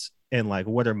want and like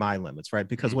what are my limits, right?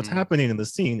 Because what's happening in the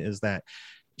scene is that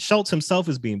Schultz himself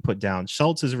is being put down.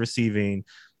 Schultz is receiving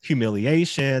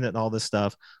humiliation and all this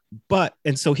stuff,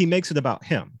 and so he makes it about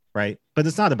him, right? But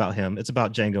it's not about him. It's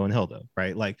about Django and Hilda,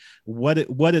 right? Like what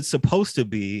it's supposed to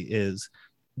be is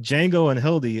Django and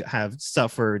Hilda have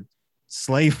suffered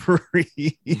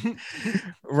slavery,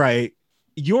 right?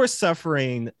 You're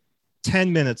suffering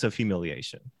 10 minutes of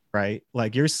humiliation, right?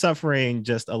 Like you're suffering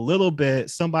just a little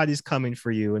bit. Somebody's coming for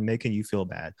you and making you feel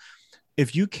bad.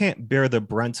 If you can't bear the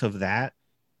brunt of that,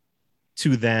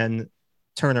 to then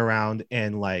turn around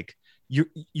and like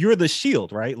you're the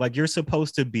shield, right? Like you're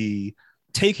supposed to be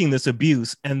taking this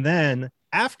abuse, and then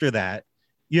after that,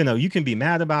 you know, you can be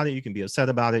mad about it, you can be upset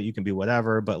about it, you can be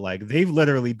whatever, but like they've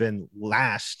literally been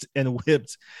lashed and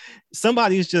whipped.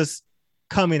 Somebody's just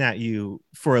coming at you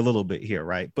for a little bit here,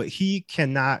 right? But he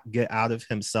cannot get out of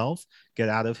himself, get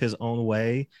out of his own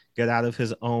way, get out of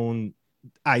his own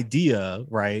idea,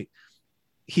 right?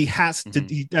 He has to,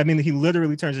 he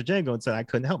literally turns to Django and said, I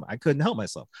couldn't help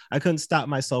myself. I couldn't stop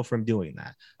myself from doing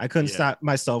that. I couldn't stop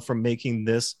myself from making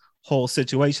this whole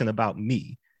situation about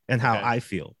me and how I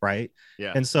feel, right?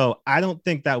 Yeah. And so I don't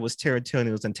think that was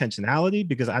Tarantino's intentionality,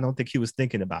 because I don't think he was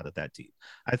thinking about it that deep.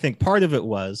 I think part of it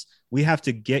was, we have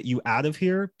to get you out of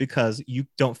here because you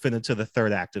don't fit into the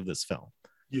third act of this film.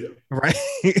 Yeah. Right?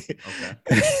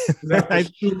 I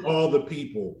shoot all the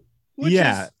people.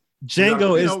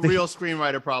 Django is the real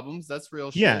screenwriter problems. That's real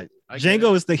shit. Yeah,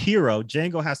 Django is the hero.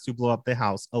 Django has to blow up the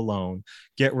house alone,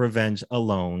 get revenge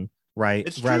alone, right?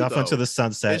 It's right true, off though. into the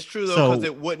sunset. It's true though, because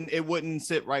it wouldn't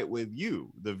sit right with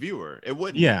you, the viewer. It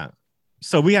wouldn't. Yeah.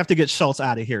 So we have to get Schultz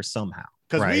out of here somehow.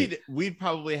 Because right? we'd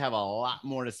probably have a lot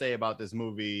more to say about this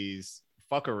movie's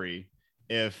fuckery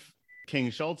if King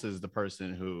Schultz is the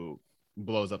person who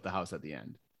blows up the house at the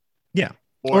end. Yeah.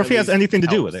 Or if he has anything to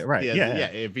do with it, right?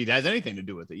 If he has anything to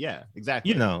do with it, yeah,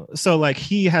 exactly. You know, so like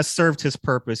he has served his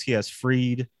purpose. He has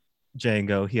freed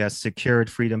Django. He has secured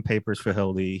freedom papers for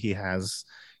Hildy. He has,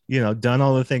 you know, done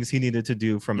all the things he needed to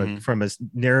do from a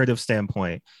narrative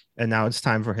standpoint, and now it's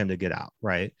time for him to get out,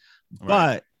 right?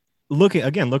 But looking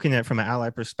at it from an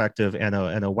ally perspective and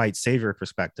a white savior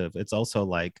perspective, it's also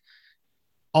like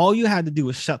all you had to do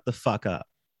was shut the fuck up,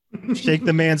 shake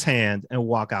the man's hand, and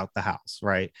walk out the house,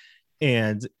 right?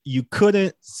 And you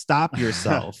couldn't stop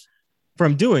yourself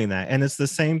from doing that. And it's the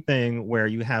same thing where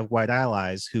you have white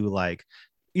allies who, like,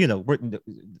 you know, we're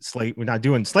not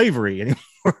doing slavery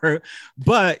anymore,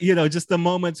 but, you know, just the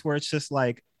moments where it's just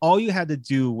like, all you had to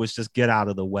do was just get out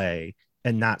of the way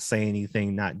and not say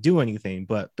anything, not do anything.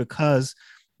 But because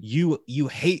you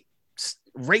hate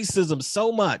racism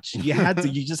so much, you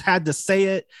just had to say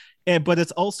it. But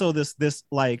it's also this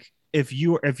like, if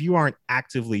you aren't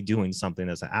actively doing something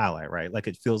as an ally, right? Like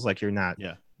it feels like you're not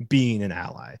being an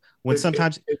ally, when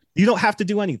sometimes you don't have to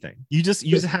do anything. You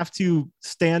just have to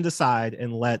stand aside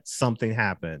and let something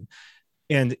happen.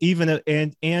 And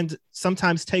and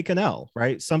sometimes take an L,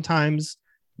 right? Sometimes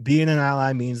being an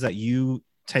ally means that you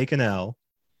take an L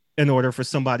in order for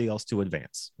somebody else to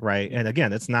advance, right? And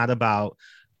again, it's not about,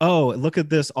 oh, look at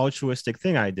this altruistic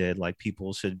thing I did, like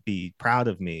people should be proud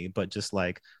of me, but just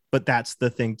like, but that's the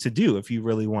thing to do if you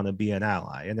really want to be an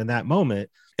ally. And in that moment,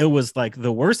 it was like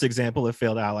the worst example of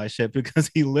failed allyship, because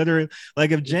he literally,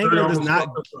 like, if Django does not,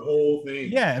 the whole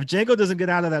thing. if Django doesn't get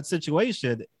out of that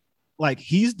situation, like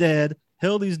he's dead,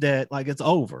 Hildy's dead, like it's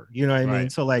over. You know what I mean?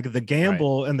 So like the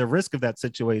gamble and the risk of that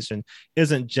situation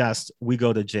isn't just we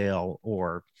go to jail,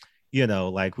 or, you know,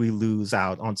 like we lose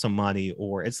out on some money,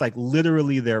 or it's like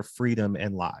literally their freedom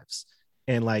and lives.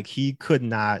 And like he could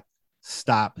not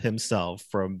stop himself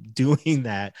from doing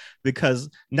that,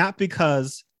 not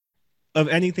because of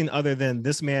anything other than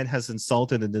this man has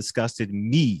insulted and disgusted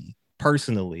me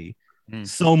personally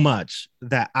so much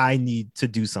that I need to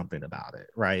do something about it,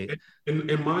 right?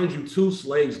 And mind you, 2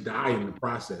 slaves die in the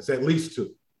process, at least 2.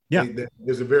 Yeah,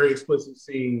 there's a very explicit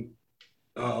scene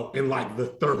in like the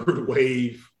third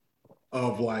wave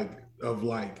of white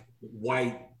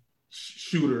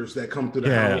shooters that come through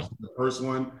the house. The first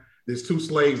one, there's 2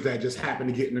 slaves that just happen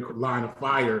to get in the line of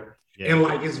fire, and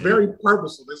like it's very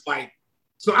purposeful. It's like,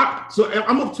 so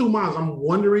I'm of 2 minds. I'm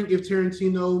wondering if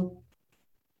Tarantino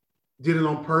did it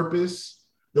on purpose.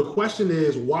 The question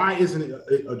is, why isn't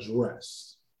it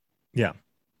addressed? Yeah.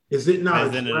 Is it not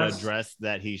Hasn't it addressed? addressed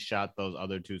that he shot those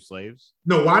other two slaves?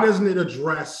 No, why doesn't it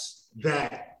address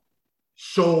that?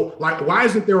 Show, like, why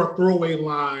isn't there a throwaway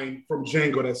line from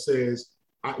Django that says,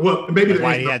 well, maybe Like there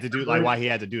why is he no, had to do like why he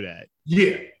had to do that?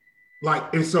 yeah,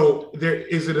 like, and so there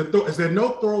is is there no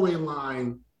throwaway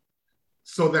line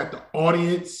so that the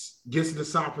audience gets to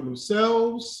decide for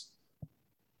themselves,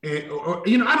 and or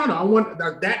I don't know. I want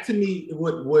that to me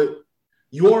would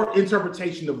your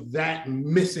interpretation of that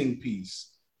missing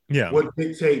piece would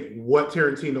dictate what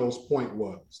Tarantino's point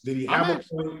was. Did he have a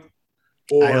point?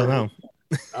 Or I don't know.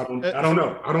 I don't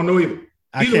know. I don't know either.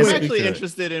 I'm actually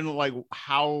interested in like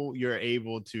how you're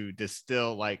able to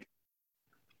distill like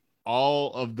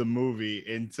all of the movie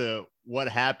into what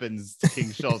happens to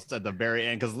King Schultz at the very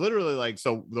end. Because literally, like,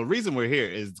 so the reason we're here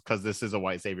is because this is a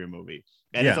white savior movie,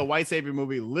 and it's a white savior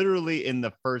movie. Literally in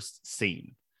the first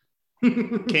scene,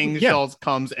 King Schultz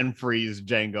comes and frees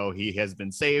Django. He has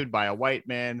been saved by a white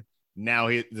man. Now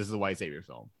this is a white savior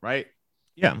film, right?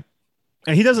 Yeah.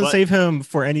 And he doesn't save him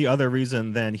for any other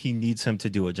reason than he needs him to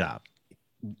do a job.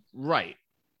 Right.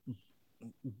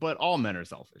 But all men are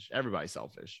selfish. Everybody's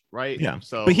selfish, right? Yeah.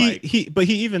 So but he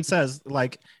even says,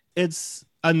 like, it's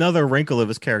another wrinkle of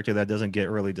his character that doesn't get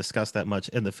really discussed that much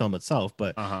in the film itself,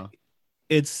 but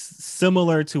it's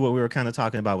similar to what we were kind of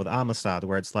talking about with Amistad,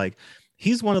 where it's like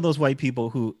he's one of those white people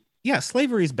who,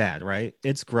 slavery is bad, right?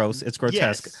 It's gross, it's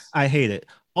grotesque. Yes. I hate it.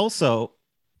 Also,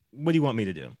 what do you want me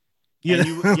to do?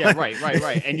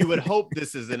 Right. And you would hope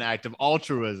this is an act of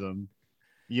altruism,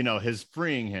 his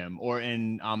freeing him, or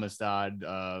in Amistad,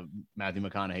 Matthew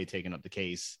McConaughey taking up the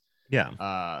case.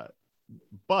 Yeah.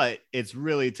 But it's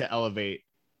really to elevate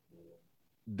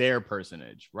their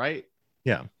personage, right?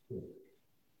 Yeah.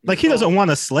 Like he doesn't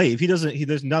want a slave.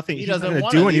 There's nothing. He doesn't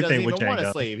want to do anything with Django. Want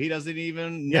a slave. He doesn't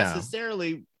even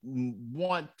necessarily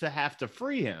want to have to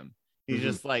free him. He's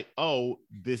just like, oh,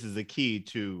 this is a key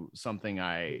to something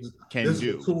I can do. This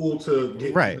is a tool to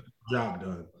get the job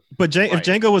done. But if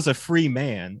Django was a free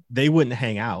man, they wouldn't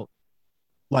hang out.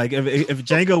 Like if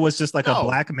Django was just like a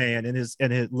black man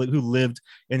who lived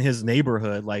in his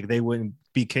neighborhood, like they wouldn't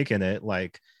be kicking it.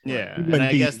 Like and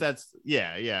I guess that's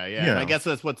And I guess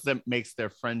that's what makes their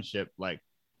friendship like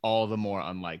all the more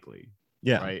unlikely.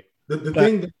 Yeah, right. The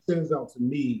thing that stands out to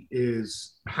me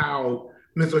is how.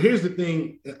 So here's the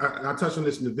thing. I touched on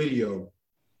this in the video.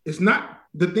 It's not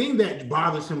the thing that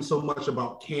bothers him so much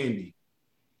about Candy.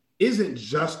 Isn't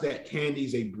just that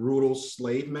Candy's a brutal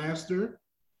slave master.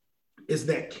 Is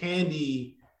that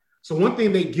Candy? So one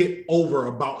thing they get over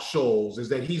about Schultz is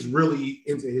that he's really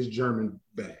into his German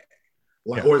bag,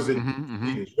 like, or is it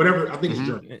whatever? I think it's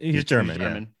German. He's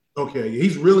German. Okay,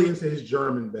 he's really into his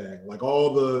German bag, like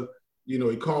all the.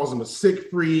 He calls him a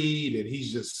Siegfried, and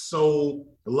he's just so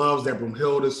loves that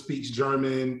Brunhilde speaks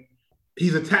German.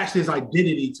 He's attached his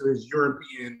identity to his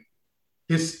European,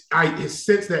 his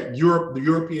sense that the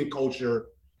European culture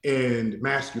and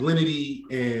masculinity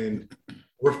and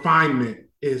refinement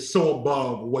is so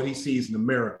above what he sees in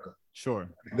America. Sure.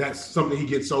 That's something he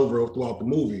gets over throughout the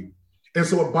movie. And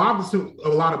so what bothers him a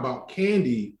lot about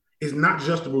Candy is not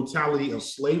just the brutality of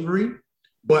slavery,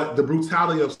 but the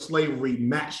brutality of slavery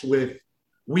matched with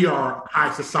we are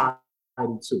high society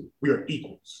too. We are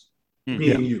equals,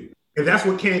 me and you. And that's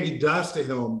what Candy does to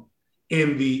him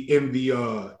in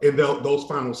those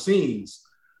final scenes.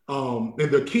 And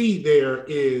the key there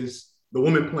is the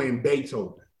woman playing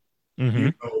Beethoven.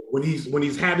 When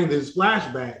he's having these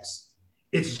flashbacks,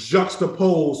 it's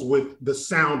juxtaposed with the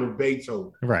sound of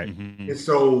Beethoven. Right. And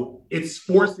so it's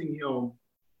forcing him,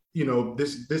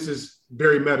 this is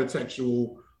very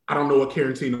metatextual. I don't know what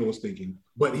Tarantino was thinking,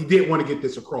 but he did want to get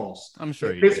this across. I'm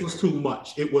sure this was too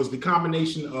much. It was the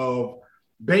combination of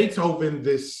Beethoven,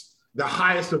 the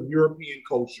highest of European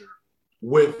culture,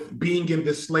 with being in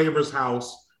this slaver's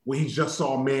house where he just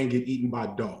saw a man get eaten by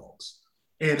dogs,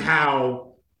 and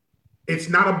how it's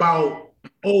not about,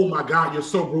 oh my God, you're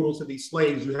so brutal to these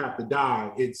slaves, you have to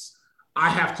die. It's, I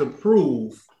have to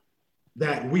prove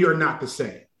that we are not the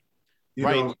same.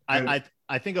 Right.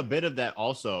 I think a bit of that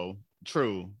also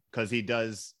true, because he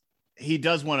does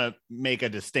want to make a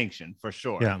distinction for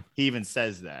sure. Yeah. He even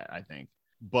says that, I think.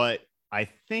 But I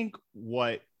think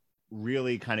what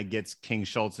really kind of gets King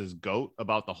Schultz's goat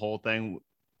about the whole thing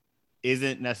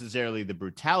isn't necessarily the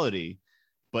brutality,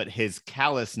 but his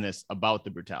callousness about the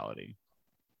brutality.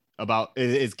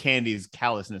 Is Candy's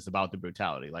callousness about the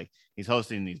brutality. Like, he's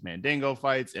hosting these Mandingo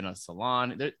fights in a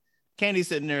salon. Candy's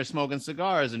sitting there smoking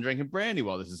cigars and drinking brandy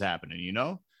while this is happening,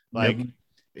 Like,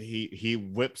 he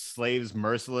whips slaves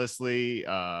mercilessly,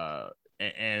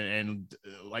 and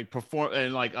like perform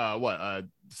and like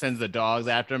sends the dogs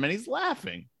after him, and he's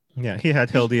laughing. Yeah, he had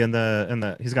Hildy in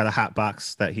the he's got a hot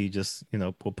box that he just,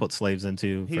 will put slaves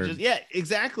into. Yeah,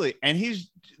 exactly. And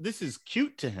this is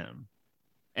cute to him.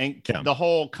 And Yeah. the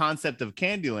whole concept of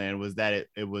Candyland was that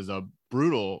it was a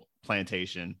brutal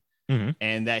plantation,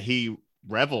 and that he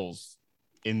revels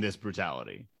in this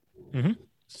brutality.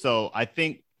 So I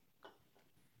think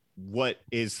what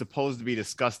is supposed to be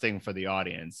disgusting for the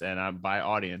audience, and by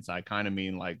audience, I kind of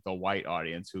mean like the white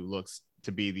audience who looks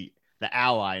to be the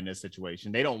ally in this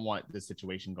situation. They don't want this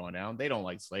situation going down. They don't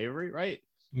like slavery, right?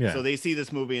 Yeah. So they see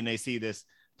this movie and they see this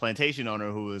plantation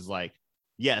owner who is like,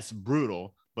 yes,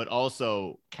 brutal, but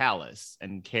also callous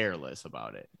and careless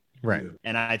about it. Right.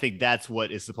 And I think that's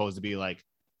what is supposed to be like,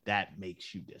 that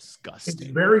makes you disgusting.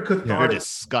 It's very cathartic. You're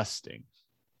disgusting.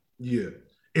 Yeah.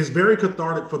 It's very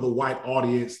cathartic for the white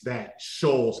audience that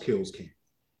Shoals kills Candy.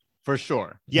 For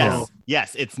sure. Yes.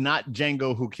 Yes. It's not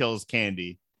Django who kills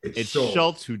Candy. It's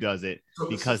Schultz who does it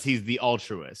because he's the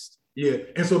altruist. Yeah.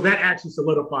 And so that actually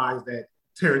solidifies that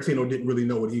Tarantino didn't really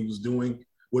know what he was doing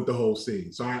with the whole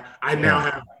scene. So I now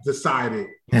have decided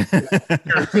that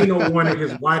Tarantino wanted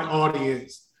his white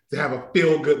audience to have a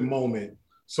feel-good moment.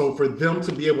 So for them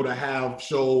to be able to have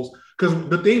shows, because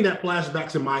the thing that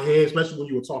flashbacks in my head, especially when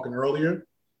you were talking earlier,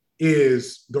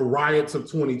 is the riots of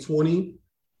 2020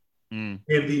 and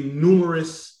the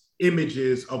numerous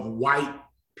images of white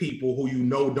people who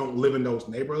don't live in those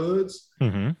neighborhoods,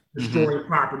 destroying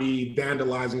property,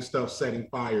 vandalizing stuff, setting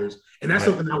fires. And that's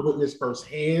something I witnessed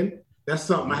firsthand. That's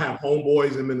something I have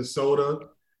homeboys in Minnesota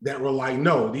that were like,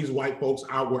 no, these white folks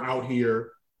were out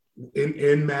here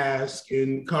in masks,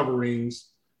 in coverings,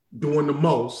 doing the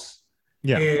most.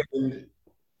 Yeah. And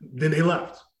then they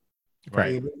left.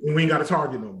 Right. And we ain't got a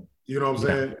target no more. You know what I'm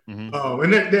saying?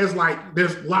 And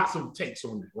there's lots of takes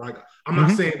on it, right? I'm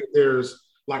not saying that there's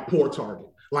like poor target.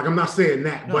 Like, I'm not saying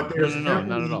that, but there's not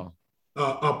at all.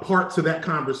 A part to that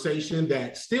conversation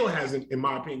that still hasn't, in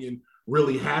my opinion,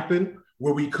 really happened,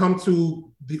 where we come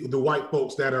to the white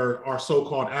folks that are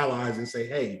so-called allies and say,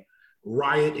 hey,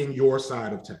 riot in your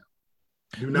side of town.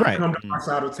 Do not come to our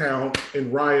side of town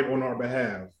and riot on our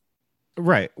behalf.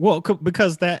 Right. Well,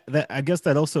 because that I guess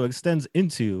that also extends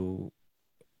into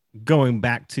going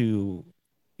back to,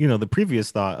 the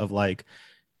previous thought of like,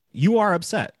 you are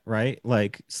upset, right?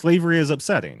 Like, slavery is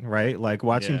upsetting, right? Like,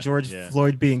 watching George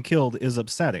Floyd being killed is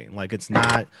upsetting. Like, it's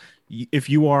not, if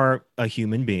you are a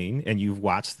human being and you've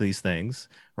watched these things,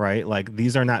 right? Like,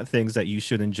 these are not things that you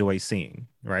should enjoy seeing,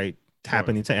 right?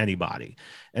 Happening to anybody.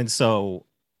 And so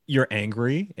you're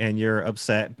angry and you're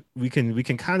upset. We can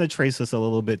kind of trace this a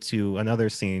little bit to another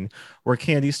scene where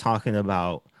Candy's talking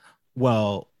about,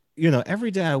 well,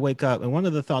 every day I wake up and one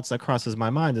of the thoughts that crosses my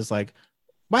mind is like,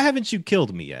 why haven't you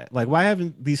killed me yet? Like, why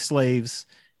haven't these slaves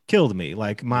killed me?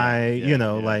 Like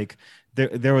like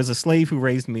there was a slave who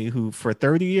raised me who for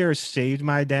 30 years shaved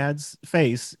my dad's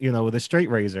face, with a straight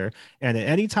razor. And at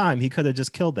any time he could have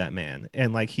just killed that man.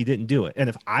 And like, he didn't do it. And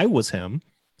if I was him,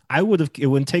 it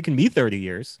wouldn't taken me 30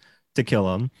 years to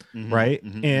kill him. Right.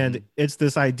 And it's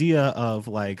this idea of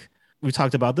like, we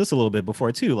talked about this a little bit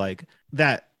before too, like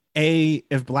that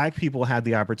if black people had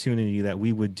the opportunity that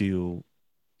we would do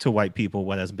to white people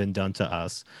what has been done to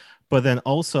us, but then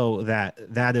also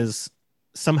that is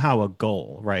somehow a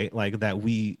goal, right? Like that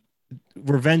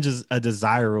revenge is a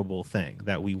desirable thing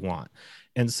that we want.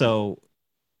 And so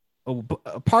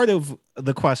a part of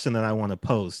the question that I want to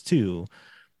pose too,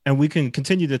 and we can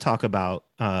continue to talk about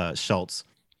Schultz,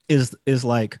 is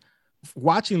like,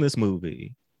 watching this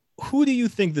movie, who do you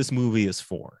think this movie is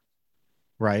for?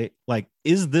 Right? Like,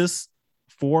 is this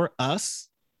for us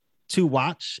to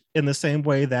watch in the same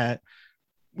way that,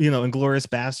 Inglourious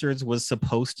Bastards was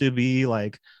supposed to be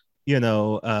like,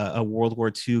 a World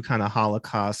War II kind of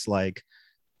Holocaust, like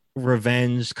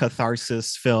revenge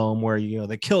catharsis film where,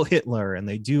 they kill Hitler and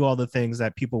they do all the things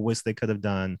that people wish they could have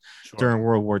done during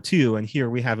World War II. And here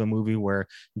we have a movie where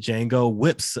Django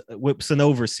whips an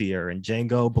overseer and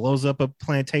Django blows up a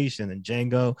plantation and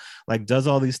Django like does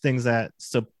all these things that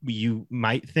you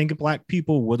might think black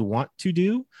people would want to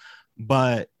do.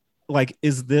 But like,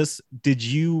 did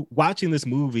you watching this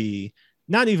movie,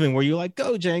 not even were you like,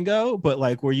 go Django, but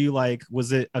like, were you like,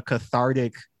 was it a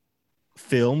cathartic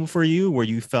film for you where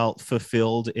you felt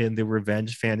fulfilled in the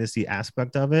revenge fantasy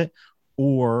aspect of it?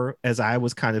 Or, as I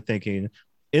was kind of thinking,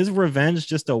 is revenge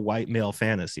just a white male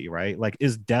fantasy, right? Like,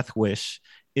 is Death Wish,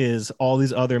 is all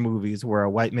these other movies where a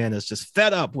white man is just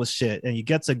fed up with shit and he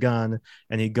gets a gun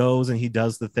and he goes and he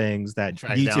does the things that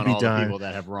need to be done people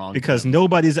that have wronged because him.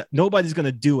 nobody's going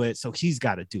to do it. So he's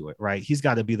got to do it, right? He's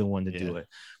got to be the one to do it.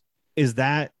 Is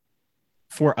that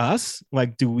for us?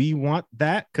 Like, do we want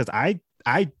that? Because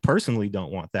I personally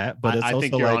don't want that, but it's I also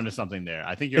think you're like, onto something there.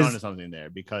 I think you're onto something there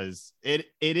because it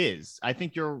is. I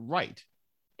think you're right.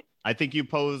 I think you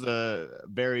pose a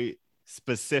very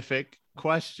specific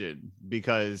question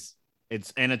because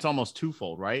it's almost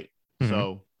twofold, right?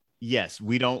 So yes,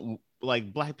 we don't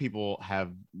like black people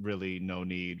have really no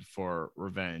need for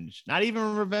revenge. Not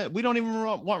even revenge. We don't even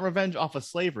want revenge off of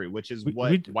slavery, which is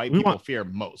what white people fear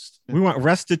most. We want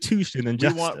restitution and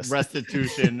justice. We want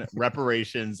restitution,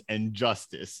 reparations, and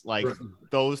justice. Like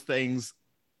those things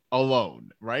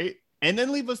alone, right? And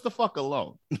then leave us the fuck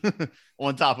alone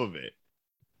on top of it.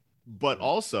 But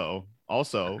also,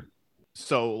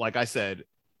 so like I said,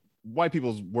 white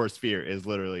people's worst fear is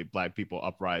literally black people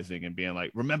uprising and being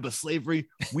like, remember slavery?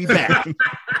 We back.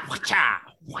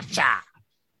 Wacha.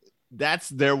 That's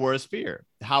their worst fear.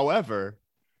 However,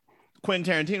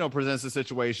 Quentin Tarantino presents a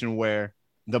situation where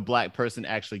the black person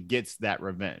actually gets that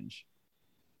revenge.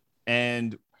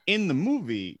 And in the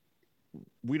movie,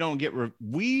 we don't get,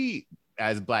 we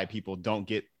as black people don't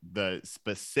get the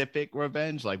specific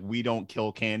revenge. Like we don't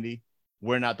kill Candy.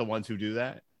 We're not the ones who do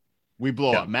that. We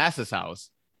blow up Mass's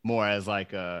house more as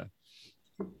like a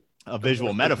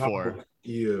visual metaphor.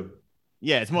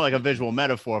 Yeah, it's more like a visual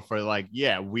metaphor for like,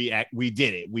 yeah, we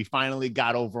did it. We finally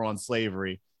got over on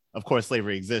slavery. Of course,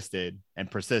 slavery existed and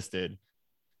persisted,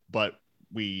 but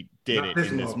we did it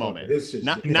in this moment.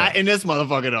 Not in this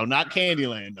motherfucker though. Not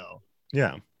Candyland though.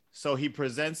 Yeah. So he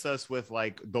presents us with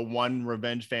like the one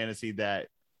revenge fantasy that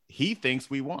he thinks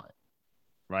we want,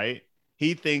 right?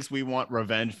 He thinks we want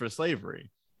revenge for slavery.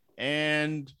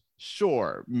 And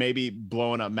sure, maybe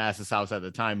blowing up Mass's house at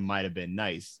the time might have been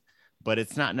nice, but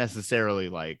it's not necessarily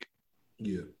like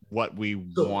what we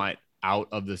want out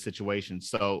of the situation.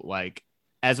 So like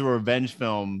as a revenge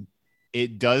film,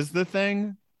 it does the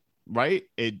thing, right?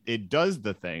 It does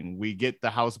the thing. We get the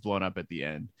house blown up at the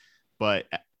end, but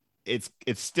it's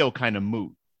still kind of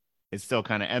moot. It's still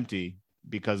kind of empty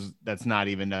because that's not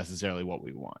even necessarily what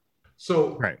we want.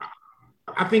 So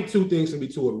I think two things can be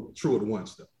true at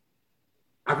once though.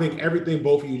 I think everything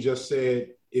both of you just said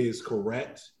is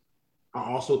correct. I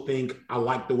also think I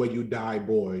Like the Way You Die,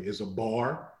 Boy is a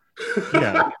bar.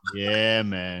 Yeah,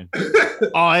 man.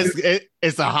 Oh,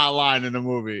 it's a hot line in the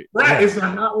movie. Right, it's a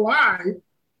hot line.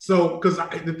 So, because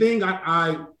the thing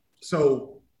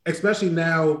so especially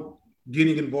now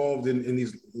getting involved in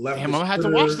these leftist. Damn, I'm gonna have to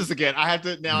watch this again. I have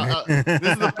to now. This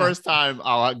is the first time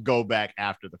I'll go back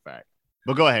after the fact.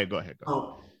 But go ahead.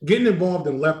 Getting involved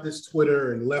in leftist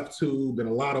Twitter and LeftTube and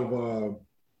a lot of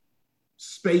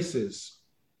spaces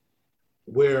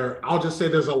where I'll just say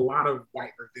there's a lot of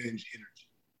white revenge energy.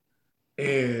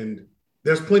 And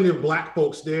there's plenty of black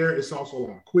folks there. It's also a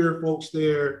lot of queer folks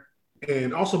there.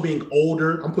 And also being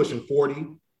older, I'm pushing 40.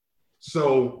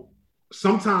 So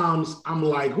sometimes I'm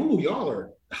like, ooh, y'all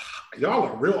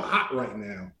are real hot right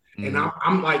now. And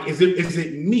I'm like, is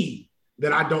it me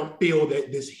that I don't feel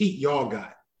that this heat y'all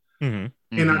got?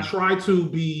 And I try to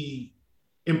be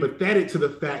empathetic to the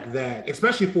fact that,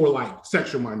 especially for like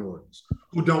sexual minorities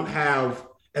who don't have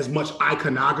as much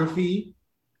iconography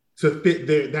to fit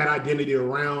that identity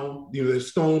around, the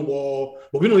Stonewall,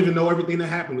 but we don't even know everything that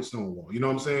happened with Stonewall. You know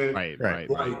what I'm saying?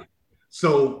 Right.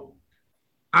 So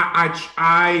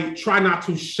I try not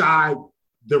to shy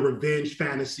the revenge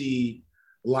fantasy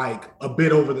like a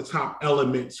bit over the top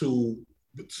element to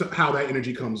how that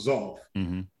energy comes off.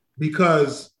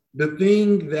 Because the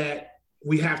thing that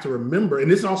we have to remember, and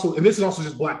this is also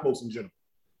just black folks in general,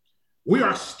 we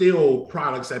are still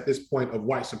products at this point of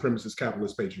white supremacist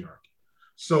capitalist patriarchy.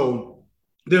 So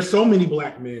there's so many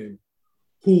black men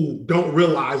who don't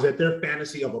realize that their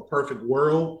fantasy of a perfect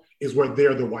world is where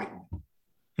they're the white one.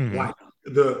 Like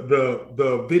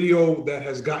the video that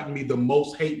has gotten me the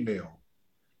most hate mail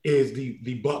is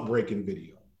the butt breaking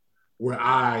video, where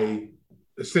I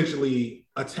essentially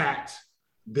attacked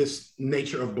this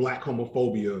nature of black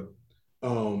homophobia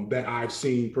that I've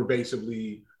seen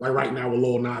pervasively, like right now with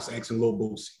Lil Nas X and Lil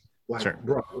Boosie. Like,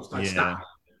 bro, it's like, stop.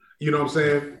 You know what I'm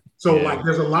saying? So like,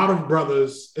 there's a lot of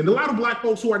brothers and a lot of black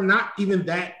folks who are not even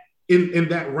that in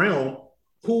that realm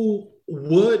who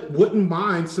wouldn't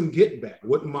mind some get back,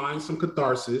 wouldn't mind some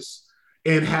catharsis,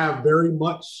 and have very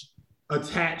much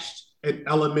attached an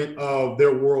element of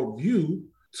their worldview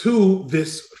to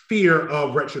this fear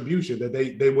of retribution, that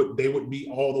they would be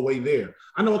all the way there.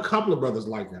 I know a couple of brothers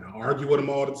like that. I argue with them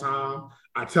all the time.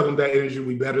 I tell them that energy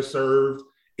we better served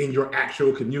in your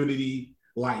actual community,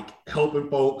 like helping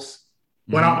folks.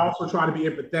 But I also try to be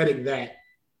empathetic that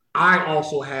I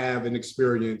also have an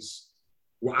experience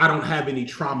where I don't have any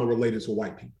trauma related to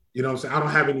white people. You know what I'm saying? I don't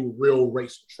have any real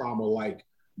racial trauma like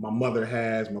my mother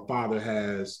has, my father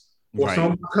has. or Right.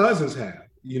 some of my cousins have.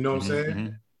 You know what I'm saying? Mm-hmm.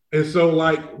 And so,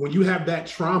 like, when you have that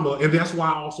trauma, and that's why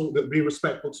I also be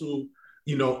respectful to,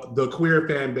 you know, the queer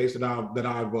fan base that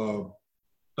I've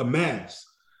amassed.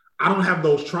 I don't have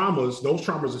those traumas. Those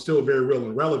traumas are still very real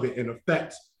and relevant and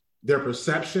affect their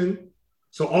perception.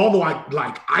 So, although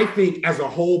I think as a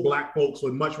whole, Black folks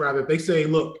would much rather, if they say,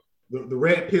 look, the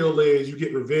red pill is you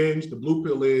get revenge, the blue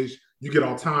pill is you get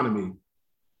autonomy.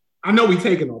 I know we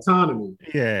taking autonomy.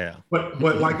 Yeah. But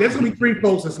like there's gonna be 3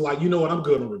 folks that's like, you know what, I'm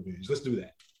good on revenge. Let's do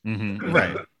that. Mm-hmm.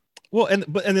 Right. Well, and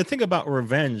the thing about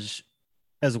revenge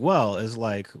as well is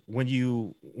like when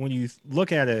you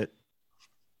look at it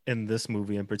in this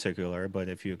movie in particular, but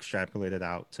if you extrapolate it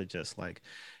out to just like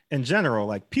in general,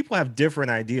 like people have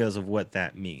different ideas of what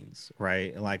that means,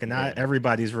 right? Like, and not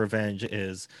everybody's revenge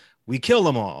is we kill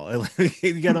them all and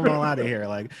get them all out of here.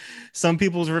 Like some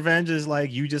people's revenge is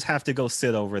like you just have to go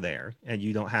sit over there and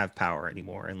you don't have power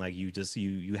anymore, and like you just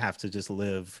you have to just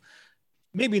live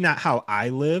maybe not how I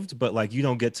lived, but like you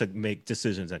don't get to make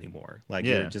decisions anymore. Like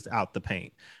you're just out the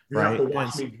paint. You have to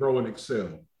watch me grow and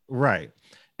excel. Right.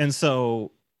 And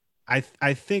so I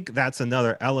think that's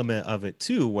another element of it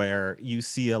too, where you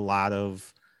see a lot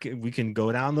of, we can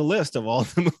go down the list of all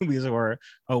the movies where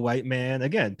a white man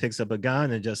again picks up a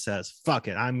gun and just says, fuck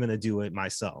it, I'm gonna do it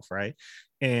myself, right?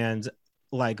 And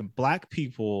like Black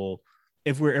people,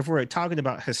 if we're talking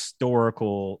about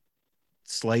historical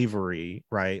slavery,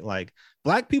 right? Like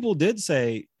Black people did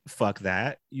say fuck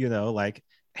that, you know, like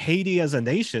Haiti as a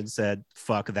nation said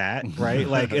fuck that, right?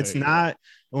 Like it's not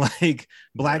like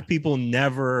Black people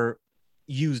never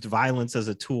used violence as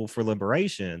a tool for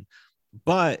liberation,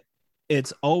 but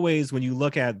it's always, when you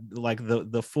look at like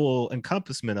the full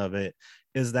encompassment of it,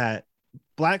 is that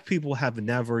Black people have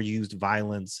never used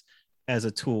violence as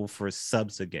a tool for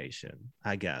subjugation,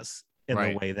 I guess, in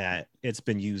the way that it's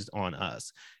been used on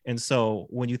us. And so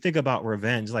when you think about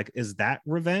revenge, like, is that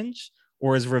revenge,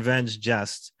 or is revenge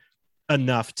just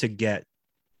enough to get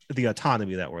the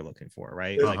autonomy that we're looking for,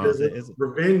 right? Like is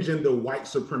revenge in the white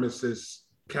supremacist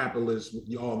capitalist,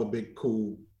 all the big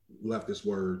cool leftist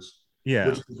words,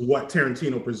 which is what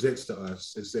Tarantino presents to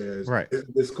us. It says,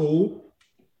 isn't this cool?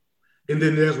 And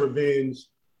then there's revenge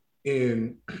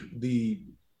in the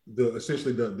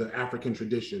essentially the African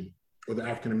tradition, or the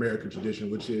African American tradition,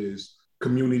 which is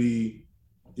community,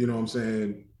 you know what I'm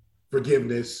saying,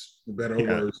 forgiveness, better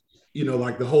words, you know,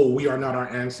 like the whole "we are not our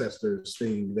ancestors"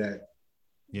 thing that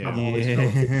I've always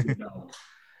felt, you know.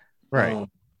 Right.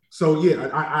 So yeah,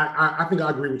 I think I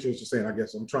agree with you what you're saying. I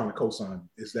guess I'm trying to co-sign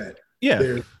is that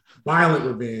there's violent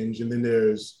revenge and then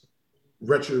there's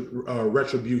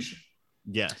retribution.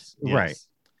 Yes. Right.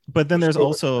 But then there's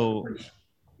also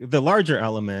the larger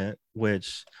element,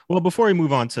 which, well, before we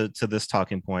move on to this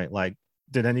talking point, like,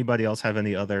 did anybody else have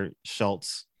any other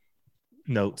Schultz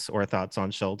notes or thoughts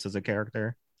on Schultz as a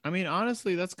character? I mean,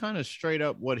 honestly, that's kind of straight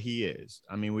up what he is.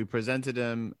 I mean, we presented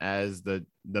him as the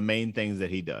main things that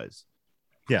he does.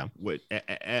 Yeah. With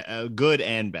good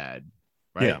and bad.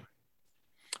 Right. Yeah.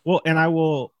 Well, and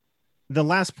the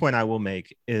last point I will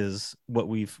make is what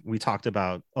we talked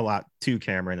about a lot too,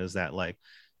 Cameron, is that like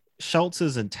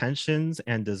Schultz's intentions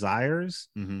and desires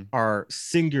are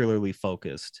singularly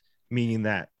focused, meaning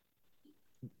that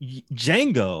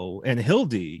Django and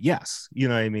Hildy, yes, you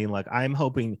know what I mean? Like, I'm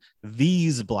hoping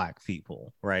these Black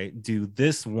people, right, do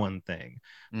this one thing,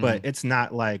 but it's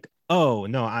not like, oh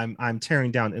no, I'm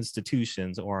tearing down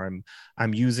institutions, or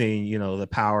I'm using, you know, the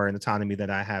power and autonomy that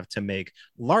I have to make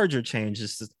larger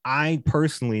changes. I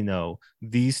personally know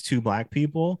these 2 Black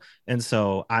people, and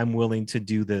so I'm willing to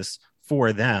do this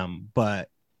for them. But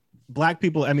Black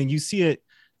people, I mean, you see it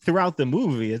throughout the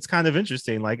movie. It's kind of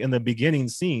interesting. Like in the beginning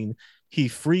scene, he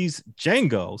frees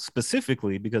Django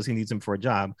specifically because he needs him for a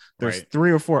job. There's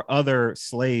 3 or 4 other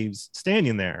slaves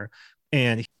standing there.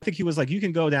 And I think he was like, you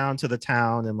can go down to the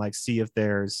town and like see if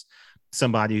there's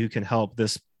somebody who can help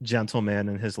this gentleman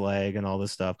and his leg and all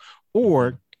this stuff.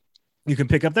 Or you can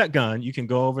pick up that gun, you can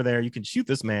go over there, you can shoot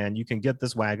this man, you can get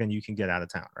this wagon, you can get out of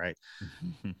town, right?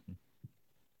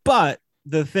 But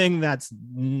the thing that's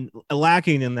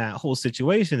lacking in that whole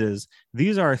situation is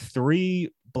these are 3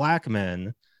 Black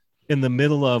men in the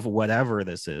middle of whatever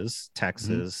this is,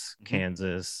 Texas,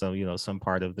 Kansas, so, you know, some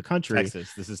part of the country.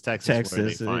 This is Texas where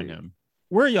they find him.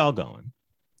 Where are y'all going?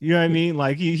 You know what I mean?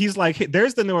 Like he's like,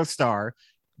 there's the North Star.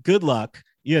 Good luck,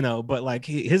 you know, but like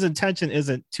his intention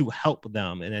isn't to help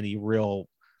them in any real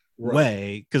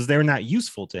way, because they're not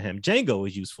useful to him. Django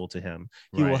is useful to him.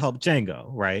 He will help Django,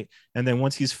 right? And then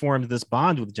once he's formed this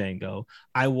bond with Django,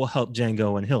 I will help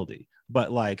Django and Hildy.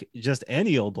 but like just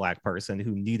any old black person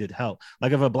who needed help.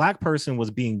 Like if a black person was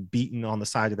being beaten on the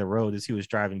side of the road as he was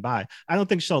driving by, I don't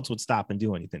think Schultz would stop and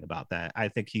do anything about that. I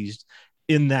think he's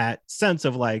in that sense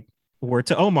of like, we're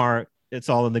to Omar, it's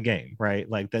all in the game, right?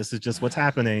 Like this is just what's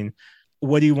happening.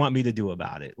 What do you want me to do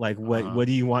about it? Like what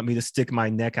do you want me to stick my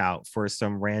neck out for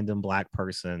some random black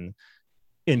person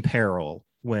in peril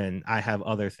when I have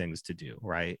other things to do,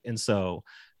 right? And so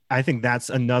I think that's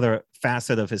another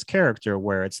facet of his character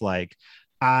where it's like,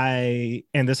 and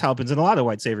this happens in a lot of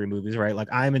white savior movies, right? Like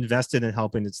I'm invested in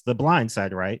helping. It's the blind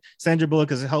side, right? Sandra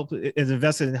Bullock is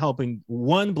invested in helping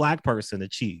one black person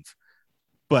achieve,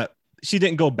 but she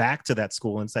didn't go back to that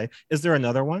school and say, is there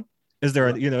another one? Is there,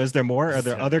 is there more? Are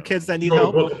there other kids that need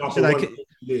help? Should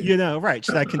I, right.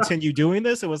 Should I continue doing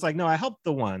this? It was like, no, I helped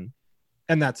the one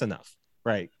and that's enough.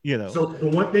 Right. So the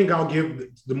one thing I'll give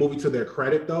the movie to their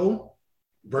credit though,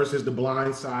 versus The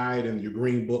Blind Side and your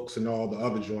Green Books and all the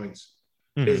other joints,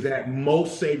 is that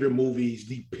most savior movies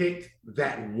depict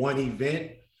that one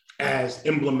event as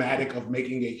emblematic of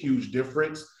making a huge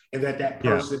difference, and that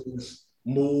person's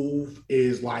move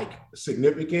is like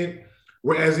significant.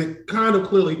 Whereas it kind of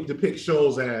clearly depicts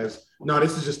shows as, no,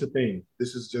 this is just the thing.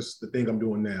 This is just the thing I'm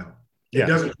doing now. It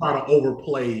doesn't try to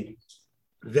overplay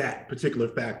that particular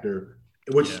factor,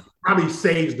 which probably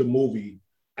saves the movie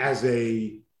as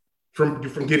from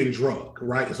getting drunk,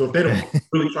 right? So if they don't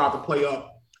really try to play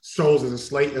up Souls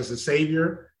as a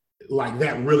savior, like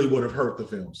that really would have hurt the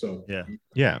film. So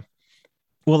yeah.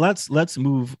 Well, let's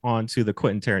move on to the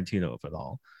Quentin Tarantino of it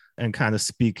all and kind of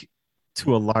speak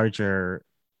to a larger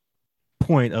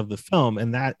point of the film,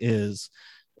 and that is,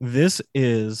 this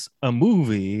is a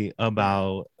movie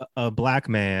about a black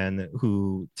man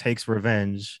who takes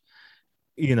revenge,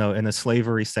 in a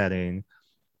slavery setting,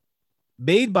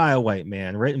 made by a white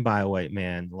man, written by a white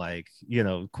man. Like,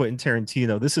 Quentin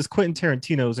Tarantino, this is Quentin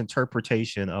Tarantino's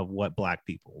interpretation of what black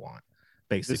people want,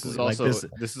 basically.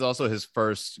 This is also his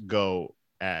first go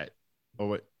at,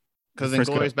 because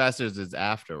Inglourious Basterds is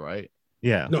after, right?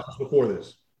 Yeah. No, it's before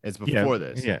this. It's before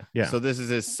this. Yeah. So this is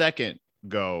his second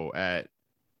go at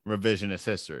revisionist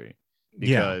history,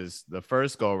 because the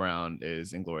first go around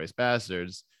is Inglourious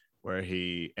Basterds, where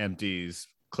he empties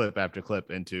clip after clip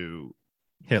into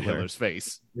Hitler's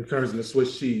face. It turns into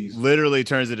Swiss cheese. Literally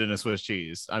turns it into Swiss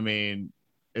cheese. I mean,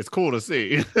 it's cool to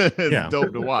see. It's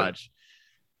dope to watch.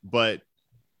 But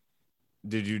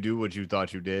did you do what you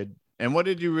thought you did? And what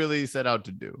did you really set out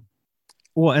to do?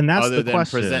 Well, and that's other the than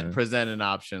question. Present an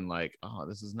option like, oh,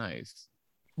 this is nice.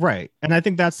 Right. And I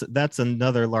think that's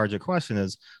another larger question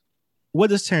is,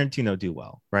 what does Tarantino do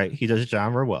well? Right. He does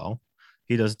genre well.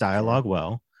 He does dialogue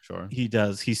well. Sure. He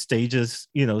stages,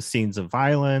 scenes of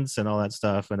violence and all that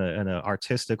stuff in an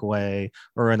artistic way,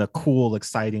 or in a cool,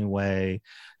 exciting way.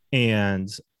 And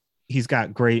he's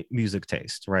got great music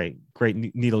taste, right? Great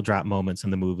needle drop moments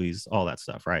in the movies, all that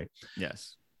stuff, right?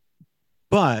 Yes.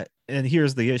 But, and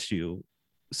here's the issue,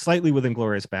 slightly with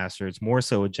Inglourious Basterds, more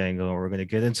so with Django, and we're going to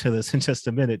get into this in just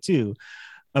a minute too,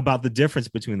 about the difference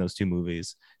between those two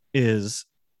movies, is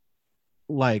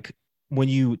like, when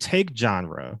you take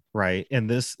genre, right, and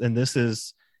this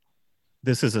is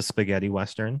a spaghetti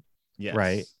western, yes,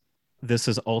 right? This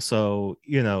is also,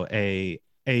 a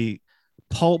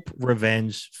pulp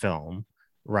revenge film,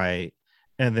 right?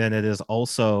 And then it is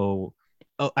also,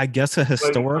 I guess, a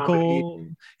historical.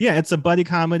 Yeah, it's a buddy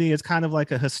comedy. It's kind of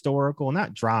like a historical,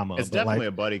 not drama. It's definitely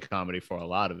a buddy comedy for a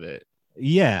lot of it.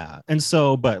 Yeah, and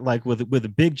so, but like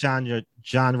with big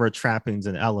genre trappings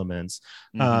and elements,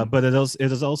 but it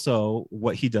is also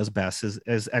what he does best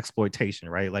is exploitation,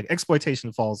 right? Like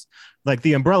exploitation falls, like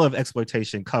the umbrella of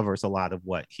exploitation covers a lot of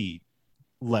what he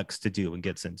likes to do and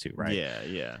gets into, right?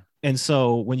 Yeah. And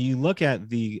so when you look at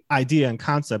the idea and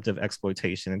concept of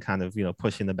exploitation and kind of,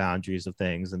 pushing the boundaries of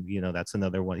things, and, that's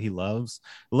another one he loves.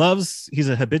 He's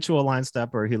a habitual line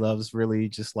stepper. He loves really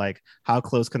just like, how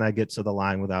close can I get to the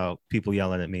line without people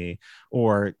yelling at me?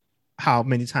 Or how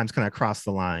many times can I cross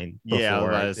the line? Yeah, I was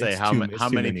about to say, how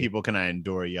many people can I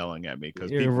endure yelling at me? Because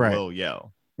people will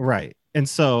yell. Right. And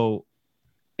so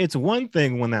it's one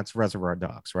thing when that's Reservoir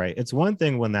Dogs, right? It's one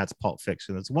thing when that's Pulp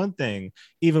Fiction. It's one thing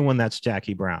even when that's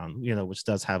Jackie Brown, which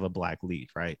does have a black lead,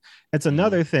 right? It's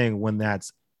another thing when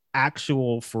that's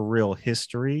actual for real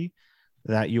history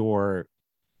that you're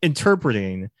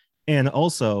interpreting. And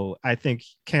also, I think,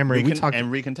 Cameron, we talked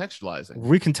and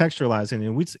recontextualizing,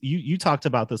 and you talked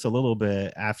about this a little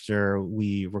bit after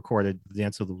we recorded the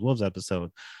Dance with the Wolves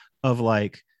episode, of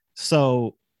like,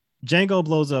 so Django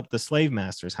blows up the slave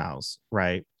master's house,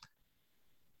 right?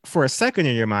 For a second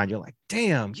in your mind, you're like,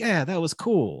 damn, yeah, that was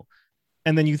cool.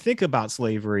 And then you think about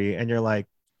slavery and you're like,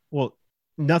 well,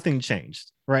 nothing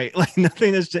changed, right? Like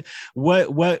nothing is just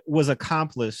what was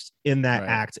accomplished in that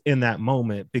act in that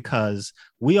moment, because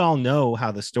we all know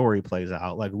how the story plays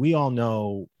out. Like we all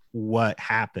know what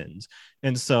happens.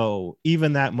 And so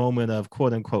even that moment of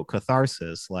quote unquote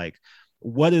catharsis, like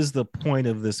what is the point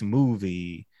of this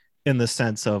movie in the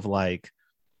sense of like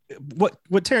what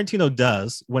Tarantino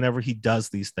does whenever he does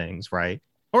these things, right?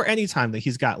 Or anytime that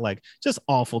he's got like just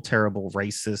awful, terrible,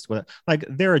 racist, like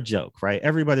they're a joke, right?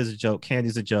 Everybody's a joke.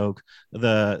 Candy's a joke.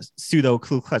 The pseudo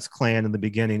Ku Klux Klan in the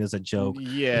beginning is a joke.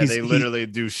 Yeah, they literally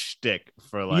do shtick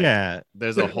for like,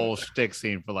 there's a whole shtick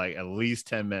scene for like at least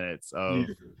 10 minutes of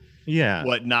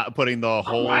what not putting the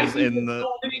holes in the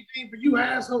anything for you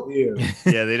asshole.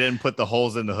 Yeah, they didn't put the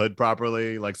holes in the hood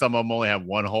properly. Like some of them only have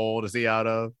one hole to see out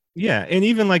of. Yeah, and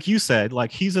even like you said,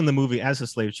 like he's in the movie as a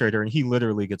slave trader and he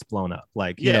literally gets blown up.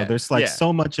 Like, you know, there's like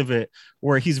so much of it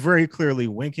where he's very clearly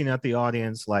winking at the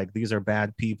audience like these are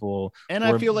bad people. And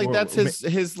I feel like that's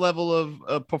his level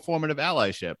of performative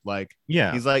allyship. Like,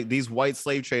 he's like, these white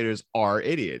slave traders are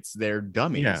idiots. They're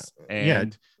dummies.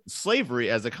 And slavery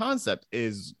as a concept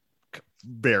is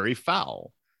very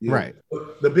foul. Right.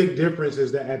 The big difference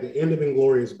is that at the end of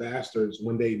Inglourious Bastards,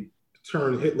 when they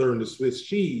turn Hitler into Swiss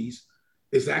cheese,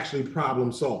 it's actually problem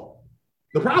solved.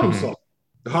 The problem solved.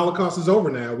 The Holocaust is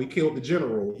over now. We killed the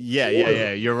general. Yeah.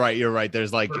 You're right.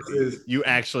 There's like you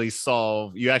actually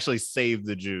saved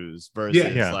the Jews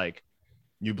versus like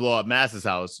you blow up Mass's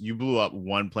house. You blew up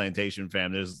one plantation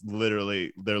fam.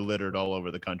 They're littered all over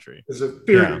the country. It's a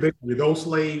fear victory. Those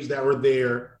slaves that were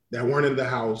there that weren't in the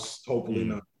house, hopefully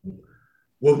not,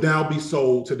 will now be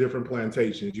sold to different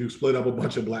plantations. You split up a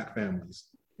bunch of black families.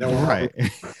 That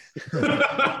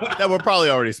were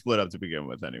probably already split up to begin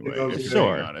with anyway.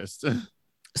 Sure. Honest.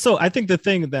 So I think the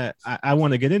thing that I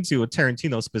want to get into with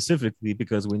Tarantino specifically,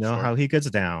 because we know how he gets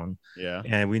down,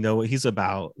 and we know what he's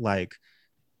about. Like,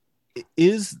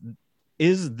 is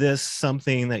this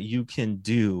something that you can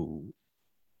do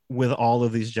with all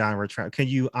of these genre tracks? Can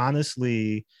you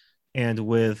honestly and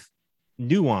with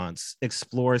nuance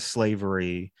explore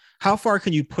slavery? How far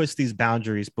can you push these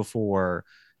boundaries before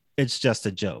it's just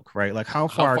a joke, right? Like how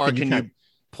far can you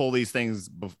pull these things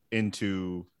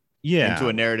into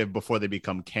a narrative before they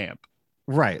become camp?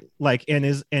 Right. Like, and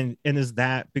is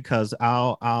that because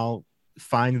I'll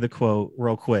find the quote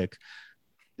real quick.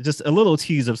 Just a little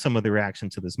tease of some of the reaction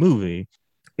to this movie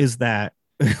is that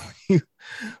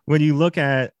when you look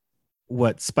at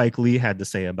what Spike Lee had to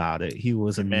say about it, he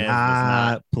was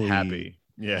not happy.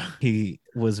 Yeah. He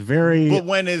was very. But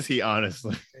when is he,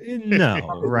 honestly? No,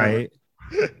 right.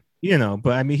 You know,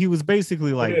 but I mean, he was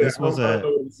basically like, this was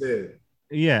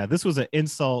this was an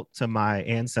insult to my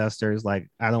ancestors. Like,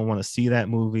 I don't want to see that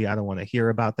movie. I don't want to hear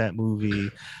about that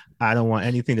movie. I don't want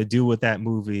anything to do with that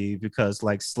movie because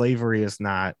like slavery is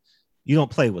not, you don't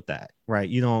play with that, right?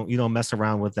 You don't mess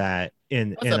around with that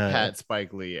in a Pat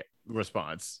Spike Lee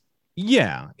response.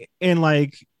 Yeah. And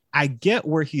like, I get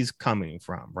where he's coming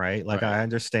from, right? Like, I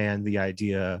understand the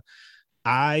idea.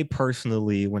 I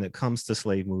personally, when it comes to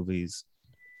slave movies,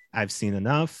 I've seen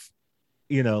enough,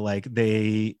 you know, like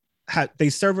they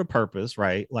serve a purpose,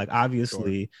 right? Like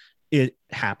obviously it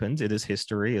happened. It is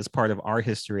history. It's part of our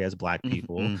history as Black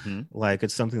people. Like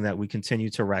it's something that we continue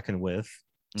to reckon with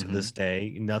to this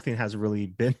day. Nothing has really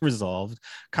been resolved.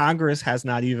 Congress has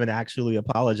not even actually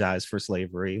apologized for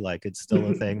slavery. Like it's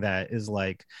still a thing that is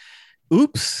like,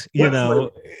 oops, you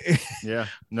know. Yeah,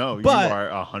 no, you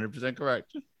are 100%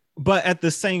 correct. But at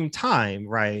the same time,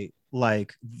 right?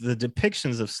 Like the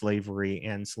depictions of slavery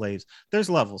and slaves, there's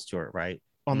levels to it, right?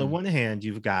 On the one hand,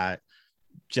 you've got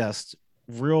just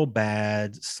real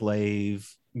bad slave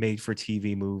made for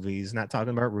TV movies, not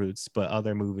talking about Roots, but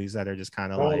other movies that are just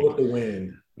kind of like with the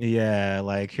wind. Yeah,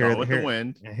 like here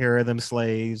are them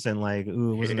slaves, and like,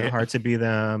 ooh, wasn't it hard to be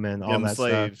them and all that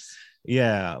slaves stuff.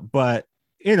 Yeah, but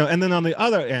you know, and then on the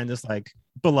other end, it's like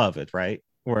Beloved, right?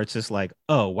 Where it's just like,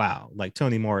 oh wow, like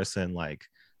Toni Morrison, like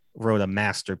wrote a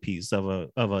masterpiece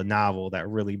of a novel that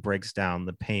really breaks down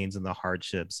the pains and the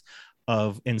hardships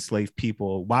of enslaved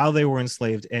people while they were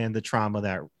enslaved and the trauma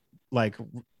that like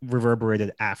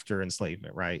reverberated after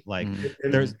enslavement, right? Like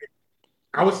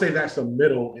I would say that's the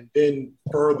middle, and then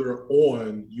further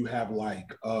on you have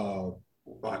like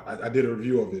I did a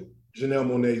review of it. Janelle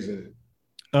Monáe's in it.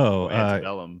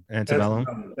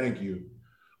 Antebellum. Thank you.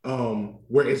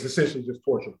 Where it's essentially just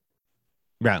torture.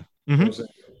 Yeah. You know what I'm saying?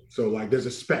 So like there's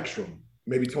a spectrum.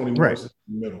 Maybe Toni Morrison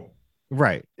in the middle.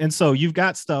 Right. And so you've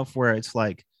got stuff where it's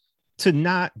like to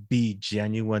not be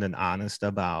genuine and honest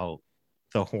about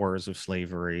the horrors of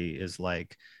slavery is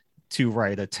like to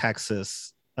write a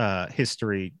Texas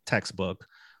history textbook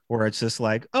where it's just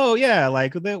like, oh yeah,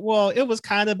 like well, it was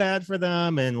kind of bad for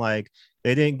them, and like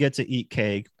they didn't get to eat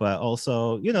cake, but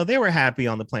also, they were happy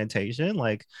on the plantation.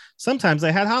 Like sometimes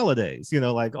they had holidays,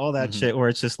 like all that shit, where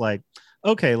it's just like,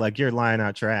 okay, like you're lying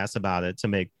out your ass about it to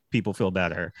make people feel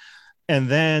better. And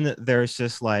then there's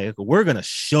just like, we're going to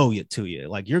show it to you.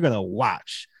 Like, you're going to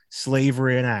watch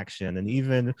slavery in action. And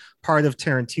even part of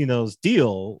Tarantino's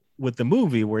deal with the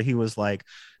movie, where he was like,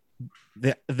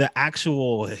 the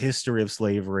actual history of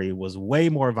slavery was way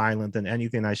more violent than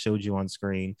anything I showed you on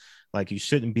screen. Like, you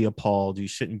shouldn't be appalled. You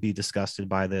shouldn't be disgusted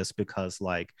by this, because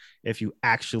like, if you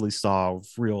actually saw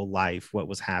real life, what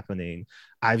was happening,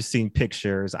 I've seen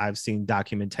pictures, I've seen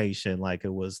documentation, like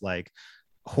it was like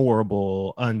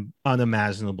horrible,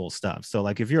 unimaginable stuff. So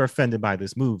like, if you're offended by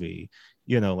this movie,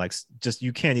 like just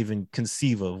you can't even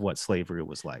conceive of what slavery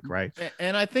was like, right?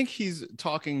 And I think he's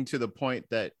talking to the point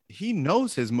that he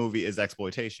knows his movie is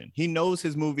exploitation. He knows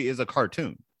his movie is a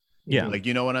cartoon. Yeah. Like,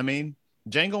 you know what I mean?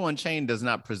 Django Unchained does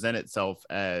not present itself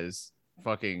as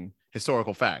fucking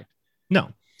historical fact.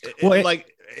 No.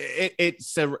 It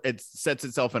sets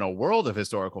itself in a world of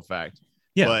historical fact.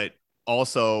 Yeah. But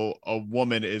also a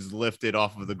woman is lifted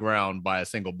off of the ground by a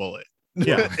single bullet.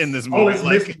 Yeah. In this All movie. it's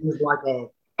Like, missing is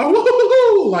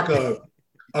like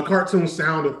a cartoon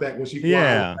sound effect when she flies.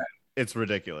 Yeah. It's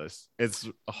ridiculous. It's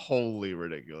wholly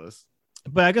ridiculous.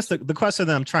 But I guess the question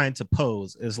that I'm trying to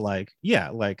pose is like, yeah,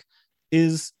 like,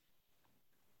 is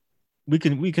we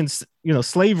can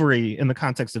slavery in the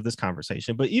context of this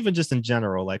conversation, but even just in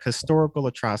general, like historical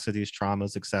atrocities,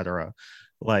 traumas, etc.,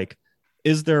 like,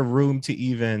 is there room to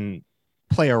even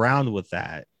play around with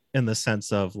that, in the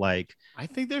sense of like, I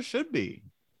think there should be.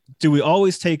 Do we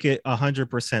always take it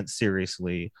 100%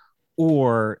 seriously,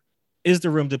 or is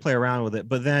there room to play around with it?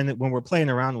 But then when we're playing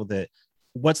around with it,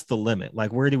 what's the limit?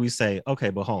 Like, where do we say, okay,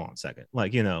 but hold on a second,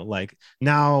 like, like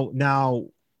now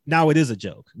it is a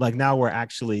joke. Like, now we're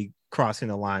actually crossing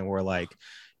the line where like,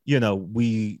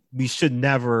 we should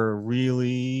never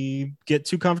really get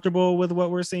too comfortable with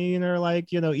what we're seeing, or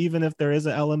like, even if there is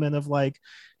an element of like,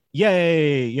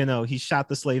 yay, he shot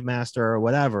the slave master or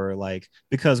whatever, like,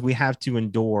 because we have to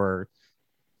endure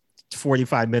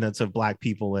 45 minutes of Black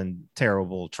people in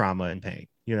terrible trauma and pain.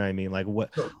 You know what I mean? Like,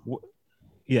 what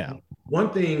yeah.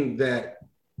 One thing that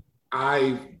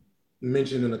I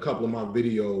mentioned in a couple of my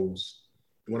videos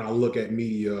when I look at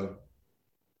media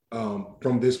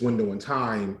from this window in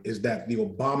time is that the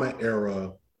Obama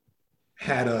era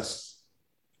had us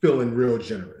feeling real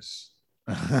generous.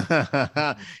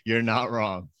 You're not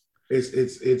wrong.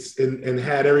 It's and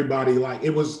had everybody like,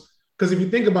 it was, because if you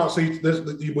think about, so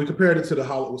we compared it to the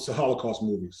Holocaust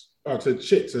movies, or to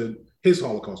his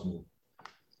Holocaust movie.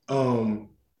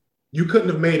 You couldn't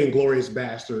have made Inglourious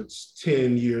Bastards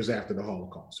 10 years after the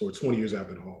Holocaust or 20 years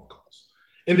after the Holocaust.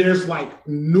 And there's like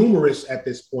numerous at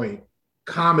this point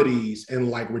comedies and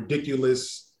like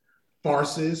ridiculous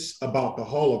farces about the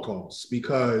Holocaust,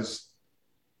 because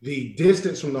the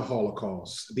distance from the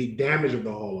Holocaust, the damage of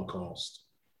the Holocaust.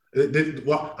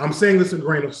 Well, I'm saying this with a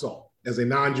grain of salt as a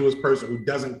non-Jewish person who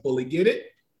doesn't fully get it,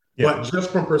 but just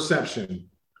from perception,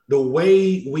 the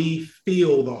way we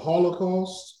feel the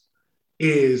Holocaust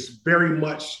is very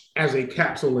much as a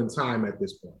capsule in time at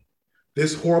this point.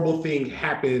 This horrible thing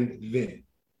happened then.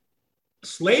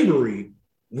 Slavery,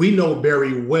 we know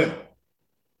very well,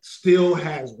 still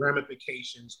has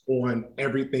ramifications on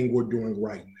everything we're doing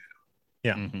right now.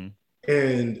 Yeah. Mm-hmm.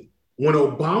 And when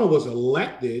Obama was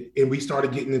elected and we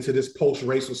started getting into this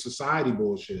post-racial society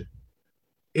bullshit,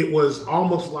 it was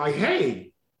almost like,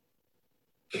 hey,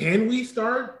 can we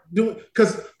start doing,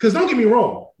 because don't get me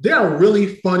wrong, there are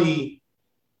really funny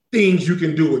things you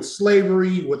can do with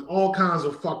slavery, with all kinds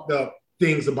of fucked up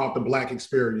things about the Black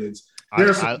experience.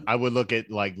 I would look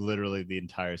at like literally the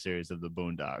entire series of the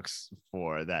Boondocks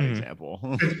for that example.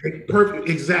 Perfect.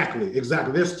 Exactly.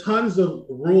 There's tons of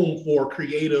room for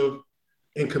creative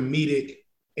and comedic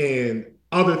and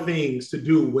other things to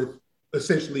do with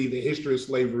essentially the history of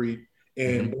slavery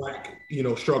and Black,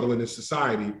 struggle in this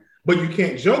society. But you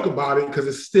can't joke about it because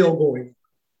it's still going on.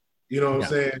 You know what I'm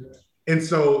saying? And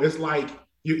so it's like,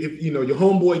 if your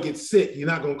homeboy gets sick, you're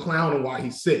not gonna clown him while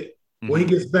he's sick. When he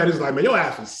gets better, it's like, man, your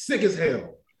ass was sick as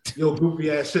hell. Your goofy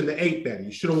ass shouldn't have ate that.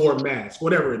 You should have wore a mask,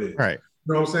 whatever it is. Right.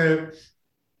 You know what I'm saying?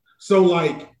 So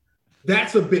like,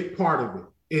 that's a big part of it,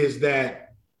 is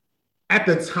that at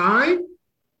the time,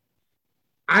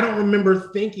 I don't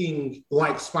remember thinking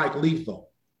like Spike Lee thought.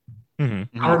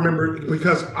 I remember,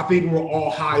 because I think we were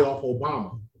all high off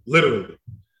Obama, literally.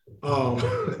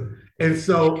 And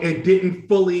so it didn't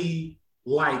fully,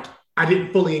 I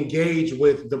didn't fully engage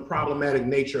with the problematic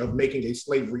nature of making a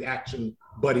slavery action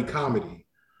buddy comedy,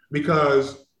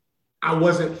 because I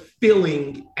wasn't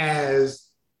feeling as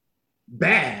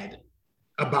bad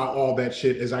about all that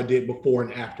shit as I did before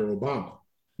and after Obama.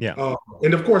 Yeah.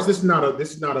 And of course, this is not a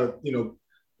this is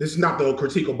not the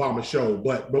critique Obama show,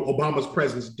 but Obama's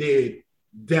presence did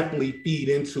definitely feed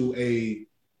into a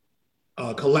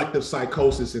collective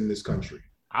psychosis in this country.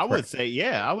 I would say,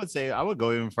 I would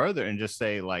go even further and just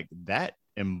say like that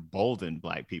emboldened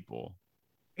Black people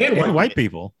and white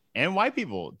people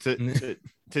to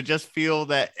just feel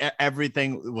that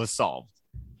everything was solved.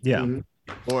 Yeah. Mm-hmm.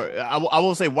 Or I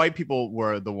will say white people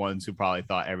were the ones who probably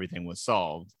thought everything was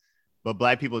solved, but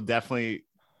Black people definitely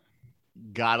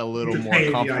got a little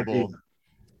more comfortable.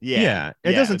 Yeah.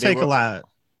 It doesn't take a lot.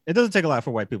 It doesn't take a lot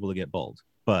for white people to get bold,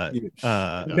 but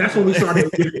that's when we started.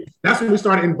 That's when we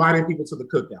started inviting people to the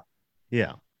cookout.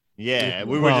 Yeah. Yeah.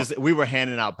 We were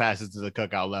handing out passes to the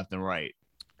cookout left and right.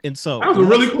 And so that was a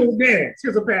really cool dance.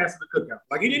 Here's a pass to the cookout.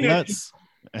 Like he didn't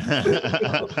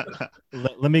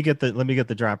let me get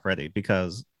the drop ready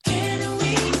because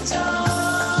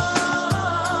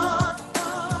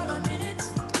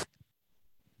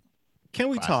can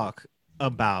we talk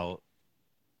about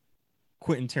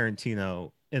Quentin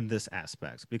Tarantino in this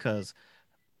aspect? Because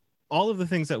all of the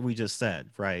things that we just said,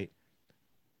 right?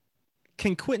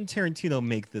 Can Quentin Tarantino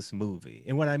make this movie?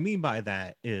 And what I mean by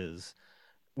that is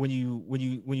when you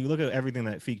look at everything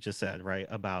that Feek just said, right?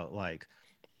 About like,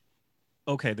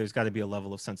 okay, there's got to be a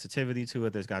level of sensitivity to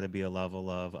it. There's got to be a level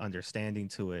of understanding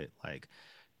to it. Like,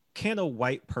 can a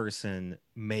white person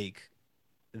make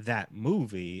that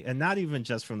movie? And not even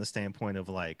just from the standpoint of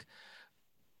like,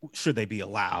 should they be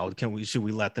allowed? Should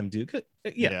we let them do?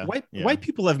 White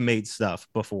people have made stuff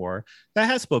before that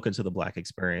has spoken to the Black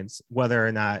experience, whether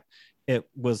or not it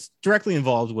was directly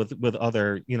involved with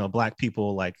other, Black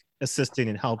people like assisting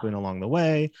and helping along the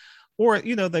way, or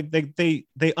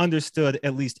they understood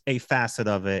at least a facet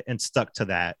of it and stuck to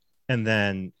that, and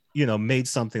then made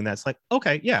something that's like,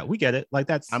 okay, yeah, we get it. Like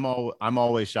that's I'm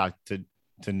always shocked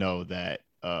to know that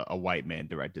a white man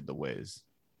directed The Wiz.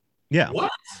 Yeah.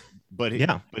 What? But you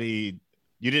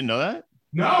didn't know that?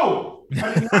 No,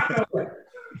 I did not know that.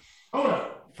 Hold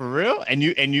up. For real? And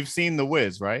you've seen The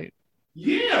Wiz, right?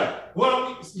 Yeah.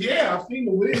 Well, yeah, I've seen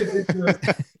The Wiz.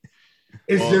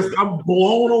 It's just I'm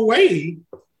blown away.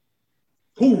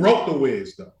 Who wrote The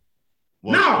Wiz though?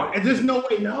 Well, no, there's no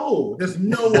way. No, there's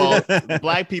no way. Well,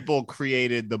 Black people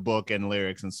created the book and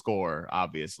lyrics and score,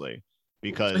 obviously,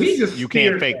 because you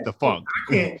can't fake the funk.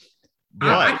 I can't.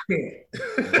 I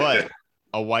can't. But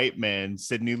a white man,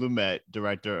 Sidney Lumet,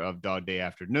 director of Dog Day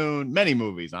Afternoon, many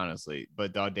movies, honestly,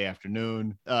 but Dog Day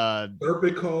Afternoon,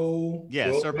 Serpico. Yeah,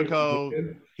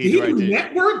 Serpico. He directed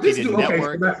Network. This dude,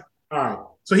 Network. Okay, so all right.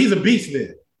 So he's a beast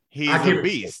then. He's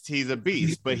a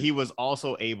beast, but he was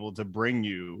also able to bring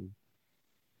you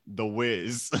The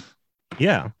Wiz.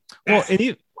 Yeah. Well,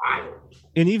 and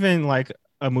even like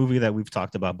a movie that we've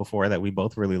talked about before that we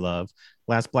both really love,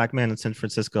 Last Black Man in San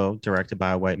Francisco, directed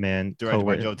by a white man, directed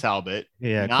by Joe Talbot.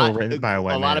 Yeah, co-written by a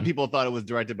white man. A lot of people thought it was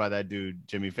directed by that dude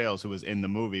Jimmy Fails, who was in the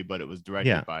movie, but it was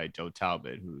directed by Joe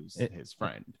Talbot, who's his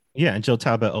friend. Yeah, and Joe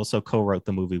Talbot also co-wrote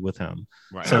the movie with him.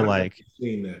 Right. So like,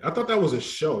 seen that. I thought that was a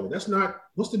show. That's not.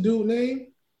 What's the dude name?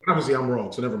 Obviously, I'm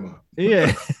wrong, so never mind.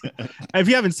 Yeah, if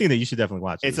you haven't seen it, you should definitely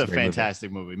watch it. It's a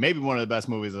fantastic movie. Maybe one of the best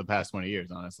movies of the past 20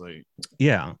 years, honestly.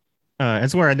 Yeah.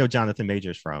 It's where I know Jonathan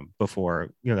Majors from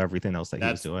before, everything else that he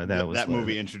was doing. That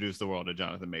movie introduced the world to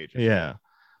Jonathan Majors. Yeah.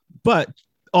 But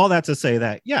all that to say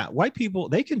that, yeah, white people,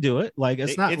 they can do it. Like,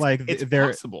 it's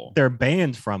they're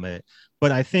banned from it.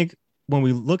 But I think when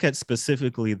we look at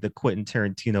specifically the Quentin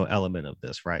Tarantino element of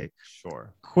this, right?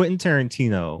 Sure. Quentin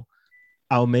Tarantino,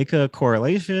 I'll make a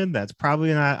correlation that's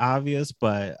probably not obvious,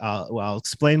 but I'll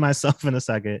explain myself in a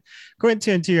second.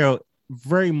 Quentin Tarantino,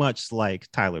 very much like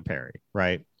Tyler Perry,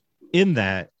 right? In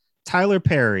that Tyler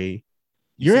Perry,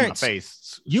 you're in my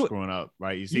face screwing up,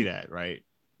 right? You see that, right?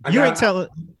 You ain't telling.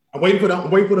 I'm waiting for the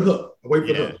hook.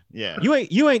 Yeah.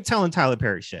 You ain't telling Tyler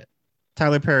Perry shit.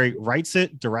 Tyler Perry writes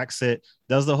it, directs it,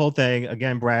 does the whole thing.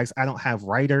 Again, brags, I don't have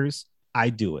writers. I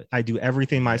do it. I do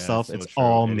everything myself. It's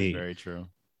all me. Very true.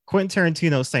 Quentin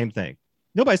Tarantino, same thing.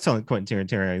 Nobody's telling Quentin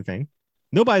Tarantino anything.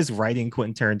 Nobody's writing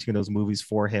Quentin Tarantino's movies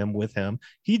for him, with him.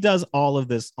 He does all of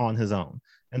this on his own.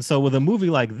 And so with a movie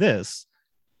like this,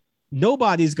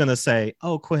 nobody's going to say,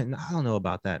 oh, Quentin, I don't know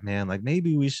about that, man. Like,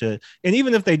 maybe we should. And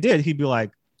even if they did, he'd be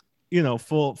like,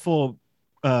 full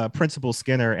Principal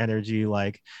Skinner energy.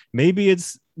 Like, maybe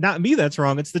it's not me that's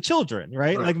wrong. It's the children,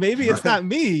 right? Like, maybe it's not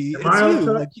me. It's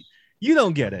you. Like, You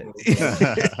don't get it.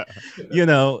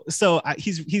 So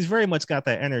he's very much got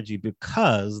that energy,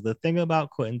 because the thing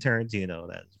about Quentin Tarantino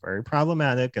that's very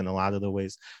problematic in a lot of the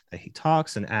ways that he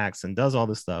talks and acts and does all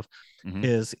this stuff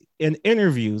is in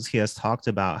interviews, he has talked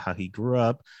about how he grew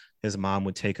up. His mom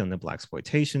would take him to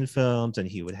blaxploitation films, and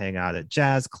he would hang out at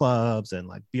jazz clubs and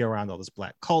like be around all this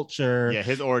black culture. Yeah,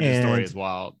 his origin story is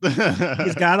wild.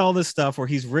 He's got all this stuff where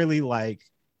he's really like,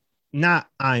 not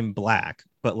I'm black,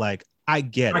 but like I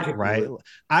get it, right?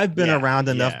 I've been around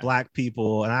enough black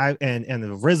people, and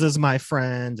the RZA's my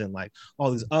friend, and like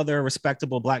all these other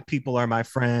respectable black people are my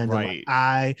friend, right?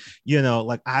 And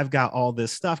like I've got all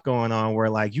this stuff going on where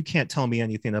like you can't tell me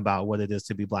anything about what it is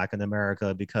to be black in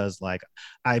America, because like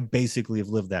I basically have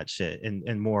lived that shit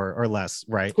and more or less,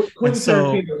 right? Quentin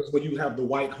Tarantino is when you have the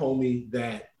white homie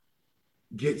that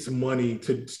gets money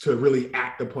to really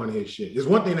act upon his shit. It's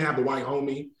one thing to have the white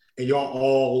homie and y'all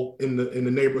all in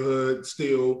the neighborhood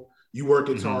still. You work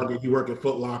at Target, you work at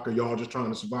Foot Locker, y'all just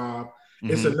trying to survive.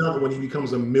 It's another when he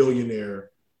becomes a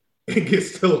millionaire and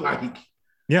gets to like,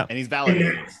 and he's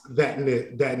validated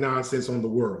that nonsense on the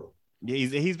world. Yeah,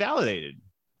 he's validated.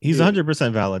 He's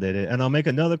 100% validated. And I'll make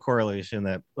another correlation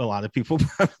that a lot of people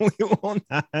probably will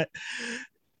not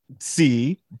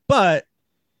see, but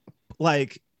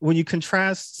like when you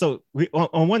contrast, so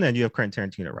on one end you have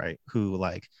Quentin Tarantino, right, who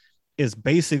like is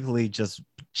basically just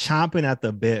chomping at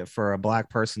the bit for a black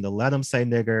person to let him say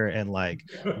nigger and like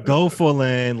go full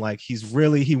in. Like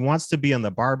he wants to be in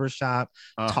the barbershop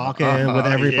talking with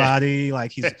everybody.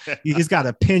 Like he's got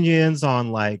opinions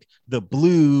on like the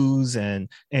blues and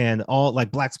all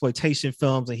like blaxploitation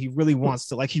films, and he really wants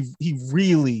to, like he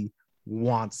really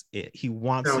wants it. He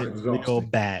wants it real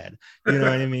bad. You know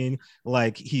what I mean?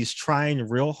 Like he's trying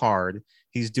real hard.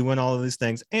 He's doing all of these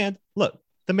things. And look,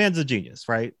 the man's a genius,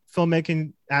 right?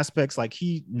 Filmmaking aspects, like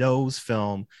he knows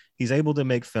film. He's able to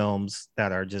make films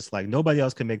that are just like nobody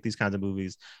else can make these kinds of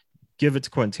movies. Give it to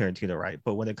Quentin Tarantino, right?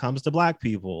 But when it comes to black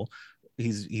people,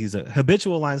 he's a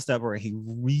habitual line stepper, and he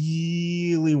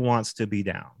really wants to be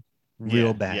down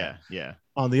real bad. Yeah.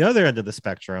 On the other end of the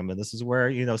spectrum, and this is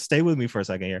where, stay with me for a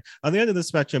second here. On the end of the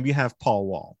spectrum, you have Paul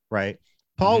Wall, right?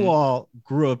 Paul Wall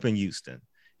grew up in Houston.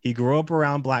 He grew up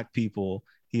around black people.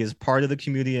 He is part of the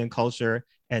community and culture,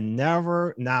 and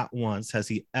never, not once, has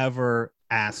he ever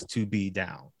asked to be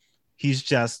down. He's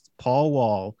just Paul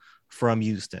Wall from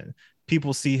Houston.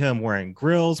 People see him wearing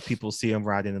grills. People see him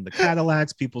riding in the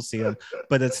Cadillacs. People see him,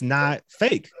 but it's not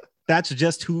fake. That's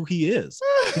just who he is.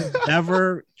 He's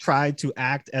never tried to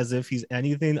act as if he's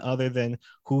anything other than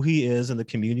who he is in the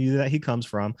community that he comes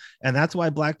from. And that's why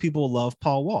black people love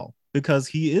Paul Wall, because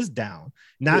he is down,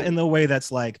 not in the way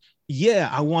that's like, yeah,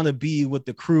 I want to be with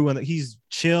the crew, and he's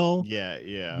chill.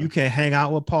 Yeah. You can hang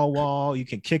out with Paul Wall. You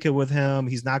can kick it with him.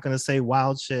 He's not going to say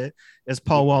wild shit. Is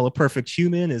Paul Wall a perfect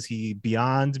human? Is he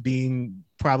beyond being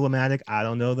problematic? I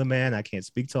don't know the man. I can't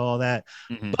speak to all that.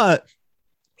 But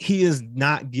he is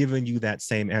not giving you that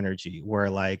same energy where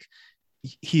like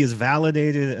he is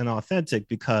validated and authentic,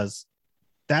 because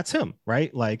that's him,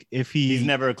 right? Like if he's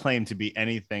never claimed to be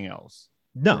anything else.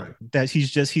 No, that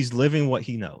he's living what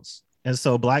he knows. And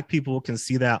so black people can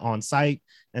see that on site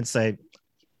and say,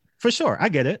 for sure, I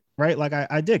get it, right? Like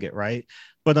I dig it, right?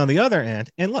 But on the other end,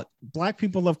 and look, black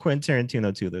people love Quentin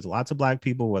Tarantino too. There's lots of black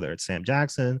people, whether it's Sam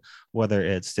Jackson, whether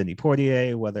it's Sidney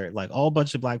Poitier, whether like all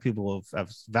bunch of black people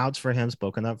have vouched for him,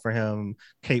 spoken up for him,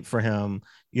 caped for him.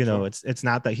 It's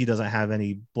not that he doesn't have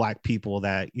any black people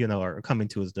that, are coming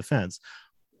to his defense.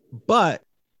 But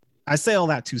I say all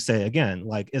that to say, again,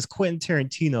 like, is Quentin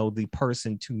Tarantino the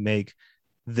person to make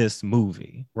this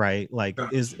movie, right? Like,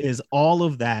 is all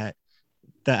of that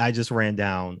I just ran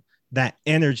down, that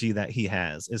energy that he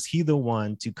has, is he the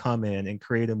one to come in and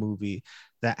create a movie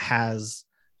that has,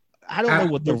 I don't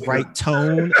know what the right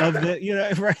tone of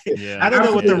it, right? Yeah, I don't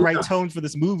know what the right tone for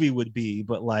this movie would be,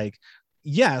 but like,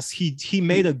 yes, he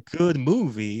made a good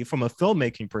movie from a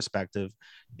filmmaking perspective.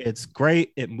 It's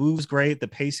great. It moves great. The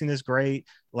pacing is great.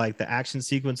 Like the action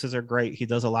sequences are great. He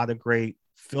does a lot of great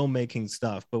filmmaking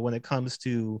stuff. But when it comes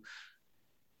to,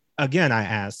 again, I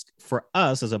ask, for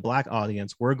us as a black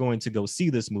audience, we're going to go see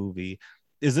this movie.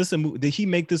 Is this did he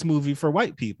make this movie for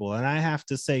white people? And I have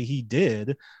to say he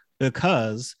did,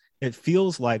 because it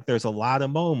feels like there's a lot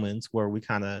of moments where we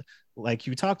kind of, like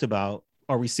you talked about,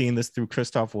 are we seeing this through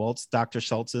Christoph Waltz, Dr.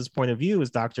 Schultz's point of view?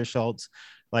 Is Dr. Schultz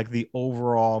like the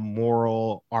overall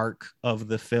moral arc of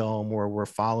the film, where we're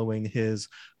following his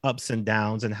ups and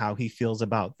downs and how he feels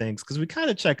about things? Because we kind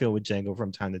of check in with Django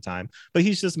from time to time, but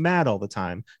he's just mad all the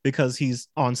time because he's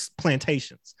on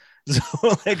plantations.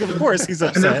 So, like, of course he's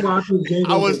upset. And that's why I think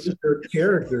Django was a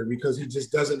character, because he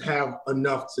just doesn't have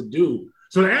enough to do.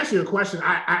 So to answer your question,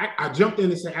 I jumped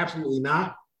in and said absolutely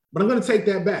not, but I'm going to take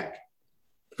that back.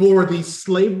 For the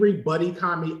slavery buddy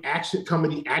comedy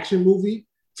action movie,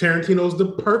 Tarantino's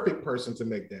the perfect person to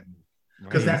make that movie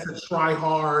because that's a try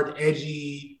hard,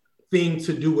 edgy thing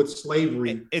to do with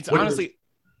slavery. It's honestly,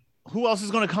 who else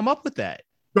is going to come up with that?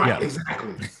 Right,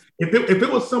 exactly. If it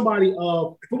was somebody,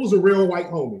 if it was a real white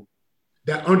homie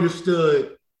that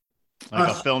understood,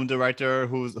 like a film director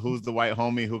who's the white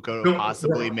homie who could have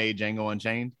possibly made Django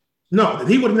Unchained. No,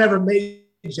 he would have never made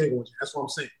Django Unchained. That's what I'm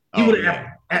saying. He would have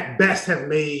at best have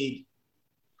made.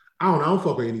 I don't know. I don't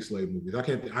fuck with any slave movies. I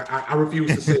can't. I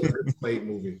refuse to say a slave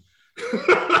movie.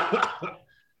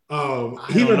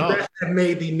 He would best have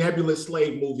made the nebulous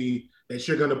slave movie that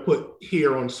you're gonna put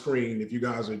here on screen if you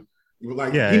guys are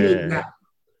like. That.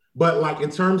 But like in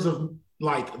terms of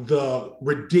like the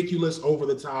ridiculous, over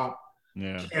the top,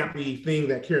 campy thing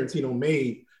that Tarantino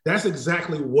made, that's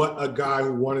exactly what a guy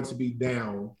who wanted to be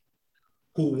down,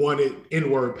 who wanted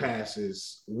N-word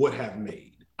passes, would have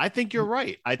made. I think you're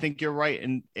right. I think you're right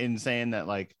in saying that,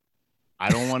 like, I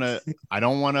don't want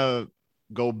to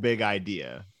go big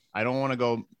idea. I don't want to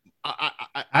go.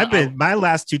 My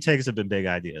last two takes have been big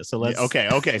ideas. So let's.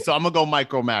 Okay. So I'm gonna go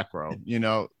micro macro. You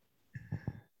know,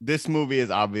 this movie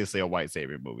is obviously a white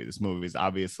savior movie. This movie is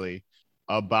obviously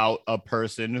about a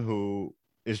person who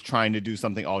is trying to do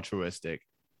something altruistic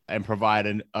and provide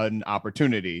an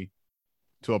opportunity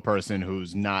to a person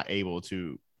who's not able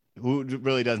to, who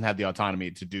really doesn't have the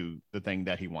autonomy to do the thing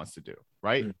that he wants to do,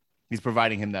 right? Mm-hmm. He's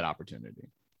providing him that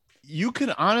opportunity. You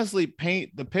could honestly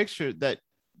paint the picture that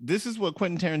this is what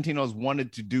Quentin Tarantino's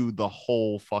wanted to do the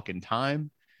whole fucking time,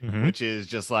 which is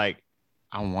just like,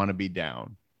 I want to be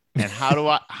down. And how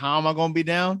am I going to be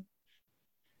down?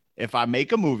 If I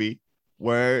make a movie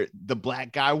where the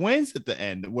black guy wins at the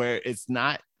end, where it's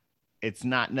not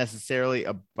necessarily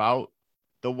about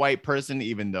the white person,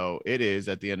 even though it is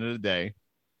at the end of the day,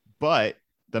 but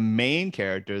the main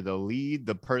character, the lead,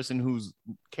 the person whose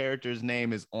character's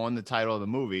name is on the title of the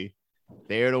movie,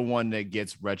 they're the one that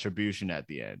gets retribution at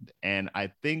the end. And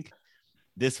I think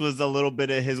this was a little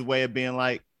bit of his way of being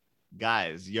like,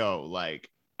 guys, yo, like,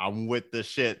 I'm with the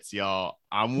shits, y'all.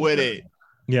 I'm with it.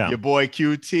 Yeah. Your boy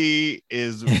QT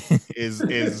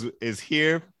is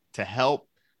here to help.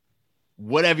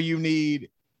 Whatever you need,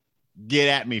 get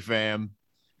at me, fam.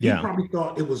 He probably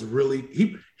thought it was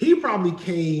really, he probably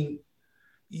came,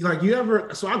 like,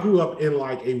 so I grew up in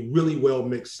like a really well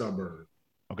mixed suburb.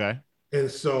 Okay.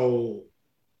 And so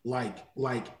like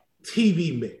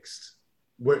TV mixed,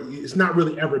 where it's not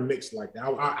really ever mixed like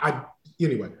that.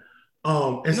 Anyway.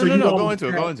 And so go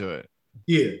into it.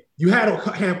 Yeah. You had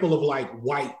a handful of like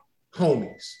white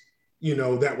homies,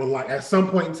 that were like at some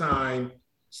point in time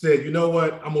said, you know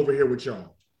what, I'm over here with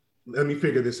y'all. Let me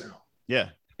figure this out. Yeah.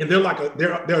 And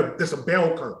there's a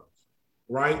bell curve,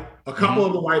 right? A couple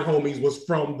of the white homies was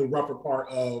from the rougher part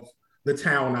of the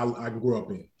town I grew up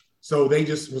in. So they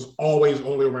just was always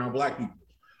only around black people.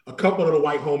 A couple of the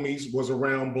white homies was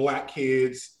around black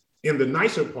kids in the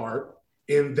nicer part,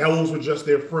 and those were just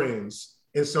their friends.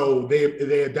 And so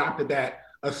they adopted that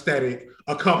aesthetic.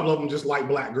 A couple of them just like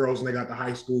black girls when they got to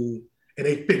high school, and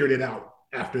they figured it out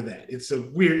after that. It's a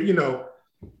weird,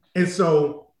 And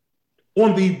so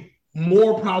on the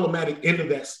more problematic end of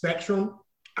that spectrum,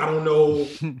 I don't know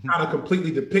how to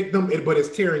completely depict them, but it's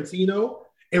Tarantino.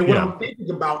 And what I'm thinking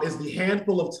about is the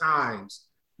handful of times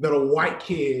that a white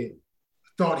kid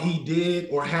thought he did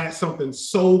or had something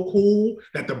so cool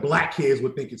that the black kids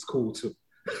would think it's cool too.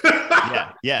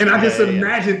 And I just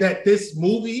imagine that this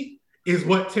movie is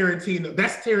what that's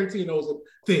Tarantino's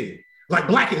thing. Like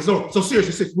black kids. So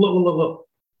seriously, look.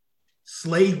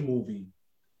 Slave movie,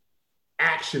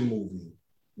 action movie,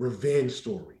 revenge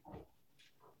story.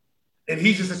 And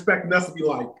he's just expecting us to be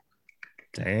like,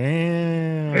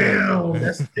 damn,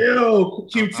 that's ill,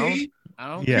 QT.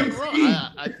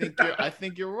 I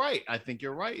think you're right. I think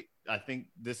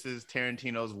this is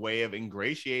Tarantino's way of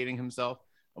ingratiating himself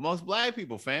amongst black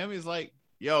people, fam. He's like,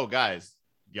 yo, guys,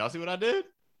 y'all see what I did?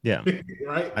 Yeah.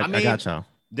 Right? I got y'all.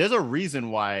 There's a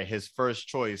reason why his first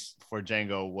choice for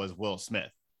Django was Will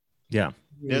Smith. Yeah.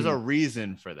 There's a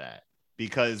reason for that.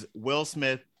 Because Will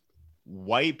Smith,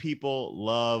 white people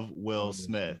love Will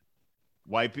Smith.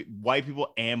 White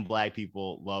people and black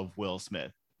people love Will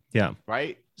Smith. Yeah.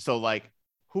 Right? So, like,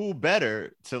 who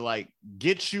better to, like,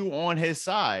 get you on his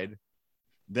side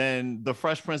than the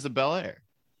Fresh Prince of Bel-Air?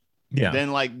 Yeah.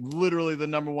 Than, like, literally the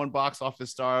number one box office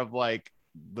star of, like,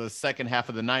 the second half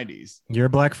of the 90s. Your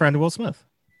black friend, Will Smith.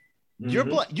 Your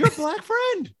black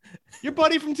friend. Your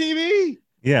buddy from TV.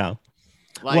 Yeah.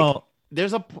 Like, well,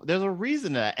 there's a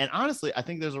reason to that. And honestly, I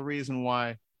think there's a reason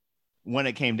why when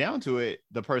it came down to it,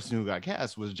 the person who got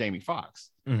cast was Jamie Foxx.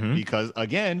 Mhm. Because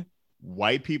again,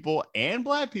 white people and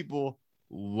black people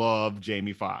love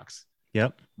Jamie Foxx.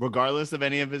 Yep. Regardless of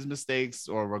any of his mistakes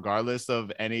or regardless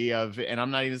of any of, and I'm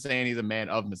not even saying he's a man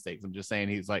of mistakes. I'm just saying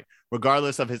he's like,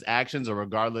 regardless of his actions or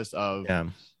regardless of,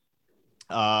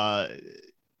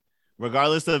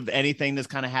 regardless of anything that's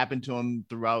kind of happened to him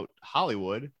throughout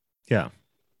Hollywood. Yeah.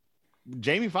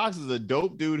 Jamie Foxx is a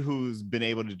dope dude who's been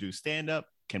able to do stand-up,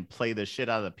 can play the shit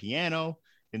out of the piano,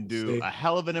 can do a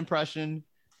hell of an impression.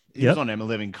 He was on them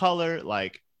Living Color.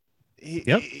 Like,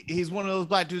 he's one of those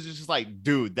black dudes who's just like,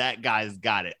 dude, that guy's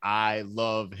got it. I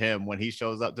love him. When he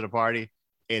shows up to the party,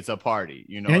 it's a party.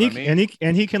 You know what I mean?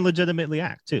 And he can legitimately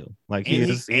act too. Like he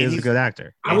is a good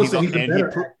actor. I would say he's a better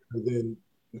actor than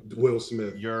Will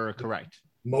Smith. You're correct.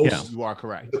 You are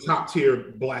correct. The top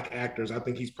tier black actors, I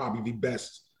think he's probably the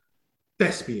best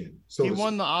thespian. So he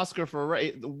won the Oscar for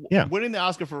Ray. Winning the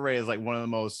Oscar for Ray is like one of the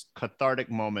most cathartic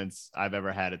moments I've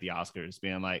ever had at the Oscars.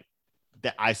 Being like,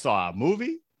 that I saw a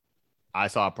movie, I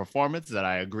saw a performance that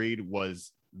I agreed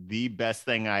was the best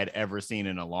thing I had ever seen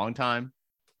in a long time,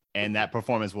 and that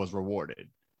performance was rewarded.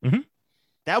 Mm-hmm.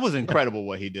 That was incredible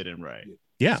what he did in Ray.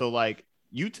 Yeah. So like,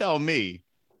 you tell me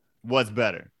what's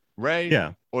better,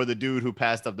 Ray, or the dude who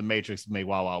passed up the Matrix and made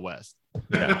Wild Wild West?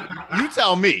 You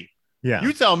tell me. Yeah.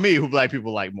 You tell me who black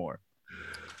people like more.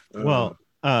 Well,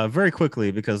 very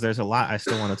quickly, because there's a lot I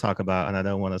still want to talk about, and I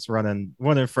don't want us running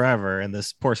forever in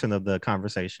this portion of the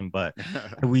conversation, but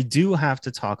we do have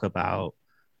to talk about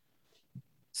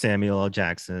Samuel L.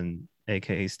 Jackson,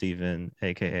 aka Steven,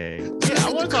 aka I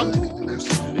want to talk.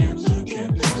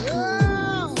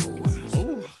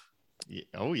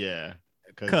 Oh yeah,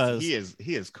 because he is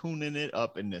cooning it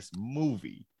up in this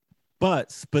movie.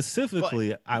 But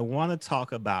specifically, I want to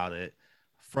talk about it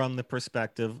from the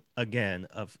perspective, again,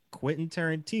 of Quentin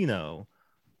Tarantino,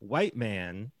 white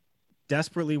man,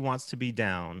 desperately wants to be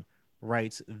down,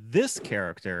 writes this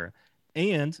character,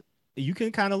 and you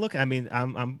can kind of look. I mean,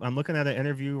 I'm looking at an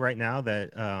interview right now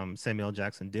that Samuel L.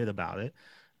 Jackson did about it.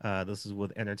 This is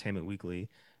with Entertainment Weekly,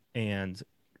 and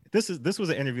this was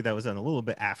an interview that was done a little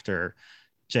bit after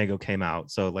Django came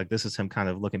out. So like, this is him kind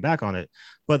of looking back on it.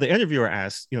 But the interviewer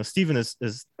asked, Steven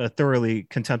is a thoroughly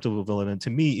contemptible villain, and to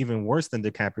me, even worse than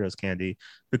DiCaprio's Candy,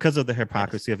 because of the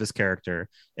hypocrisy of his character.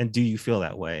 And do you feel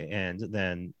that way? And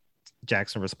then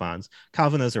Jackson responds,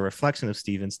 Calvin is a reflection of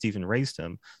Steven. Steven raised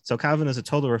him. So Calvin is a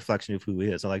total reflection of who he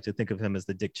is. I like to think of him as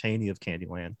the Dick Cheney of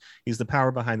Candyland. He's the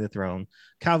power behind the throne.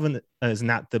 Calvin is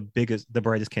not the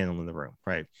brightest candle in the room,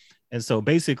 right? And so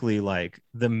basically, like,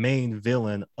 the main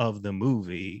villain of the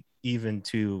movie, even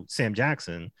to Sam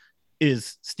Jackson,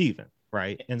 is Steven,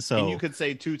 right? And so, and you could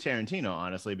say to Tarantino,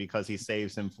 honestly, because he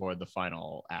saves him for the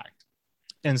final act.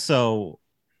 And so,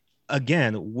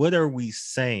 again, what are we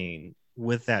saying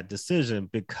with that decision?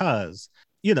 Because,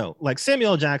 like,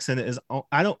 Samuel L. Jackson is,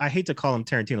 I hate to call him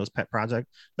Tarantino's pet project,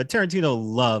 but Tarantino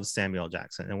loves Samuel L.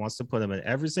 Jackson and wants to put him in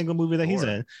every single movie that he's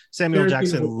in. Samuel L.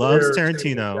 Jackson loves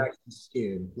Tarantino.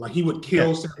 Skin. Like, he would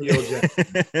kill Samuel L.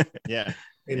 Jackson.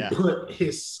 And put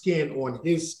his skin on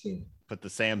his skin. Put the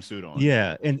Sam suit on.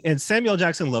 Yeah. And Samuel L.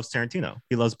 Jackson loves Tarantino.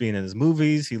 He loves being in his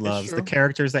movies. He loves the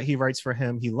characters that he writes for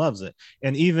him. He loves it.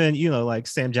 And even, like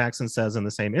Sam Jackson says in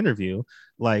the same interview,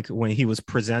 like, when he was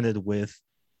presented with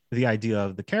the idea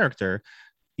of the character,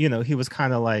 he was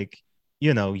kind of like,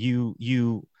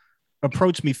 you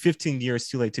approached me 15 years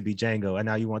too late to be Django, and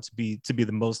now you want to be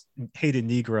the most hated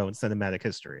Negro in cinematic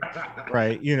history,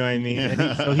 right? You know what I mean?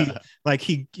 And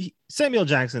Samuel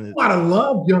Jackson is, I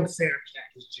love young Sam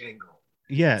Jackson Django.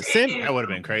 Yeah, that would have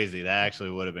been crazy. That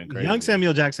actually would have been crazy. Young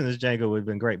Samuel Jackson as Django would have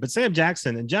been great, but Sam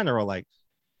Jackson in general, like,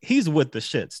 he's with the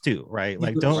shits too, right?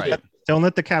 Like, don't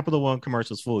let the Capital One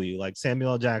commercials fool you. Like,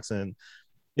 Samuel L. Jackson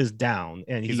is down,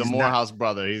 and he's a Morehouse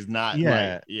brother. He's not. He's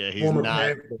not.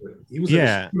 He was.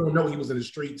 He was in the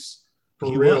streets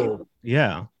for real.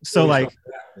 So like,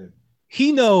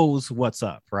 he knows what's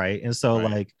up, right? And so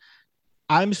like,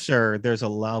 I'm sure there's a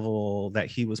level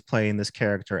that he was playing this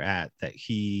character at that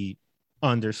he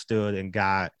understood and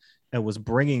got and was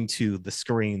bringing to the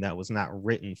screen that was not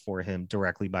written for him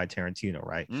directly by Tarantino,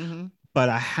 right? Mm-hmm. But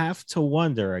I have to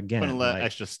wonder again, putting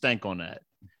extra stank on that.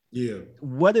 Yeah.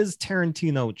 What is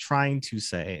Tarantino trying to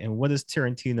say, and what is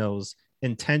Tarantino's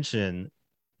intention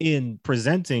in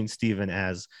presenting Steven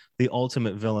as the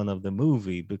ultimate villain of the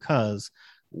movie? Because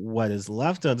what is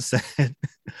left unsaid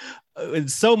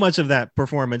so much of that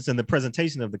performance and the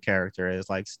presentation of the character is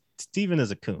like Steven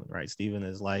is a coon, right? Steven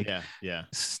is like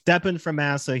stepping for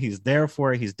massa. He's there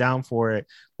for it. He's down for it.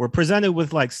 We're presented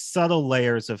with like subtle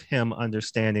layers of him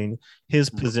understanding his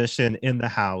position in the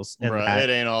house. And it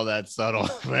ain't all that subtle,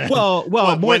 man. Well,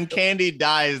 when Candy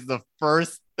dies, the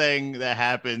first thing that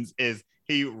happens is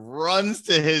he runs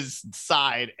to his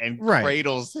side and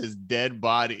cradles his dead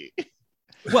body.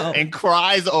 Well, and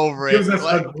cries over it. Gives us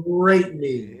a great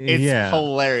meme. It's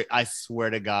hilarious. I swear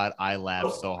to God, I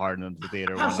laughed so hard in the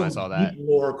theater when I saw that.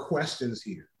 More questions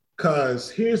here,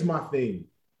 because here's my thing.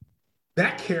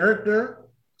 That character.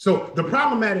 So the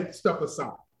problematic stuff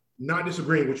aside, not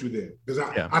disagreeing with you there, because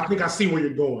I think I see where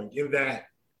you're going. In that,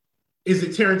 is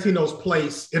it Tarantino's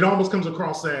place? It almost comes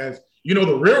across as,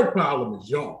 the real problem is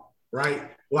y'all, right?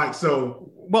 Like,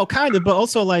 so. Well, kind of, but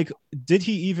also like, did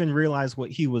he even realize what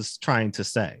he was trying to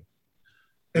say?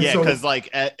 Because like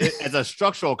as a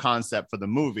structural concept for the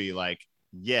movie, like,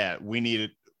 we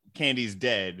needed Candy's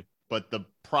dead, but the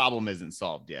problem isn't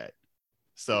solved yet.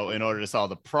 So in order to solve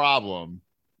the problem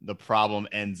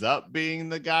ends up being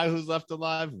the guy who's left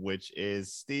alive, which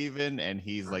is Steven, and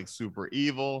he's like super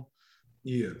evil.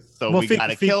 Yeah. So we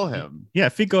gotta kill him. Yeah,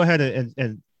 Feet, go ahead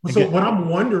and what I'm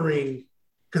wondering,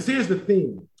 because here's the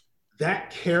thing,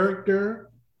 that character,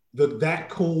 that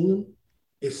coon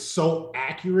is so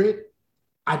accurate.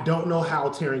 I don't know how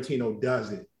Tarantino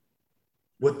does it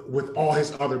with all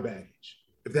his other baggage,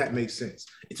 if that makes sense.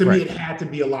 To me, it had to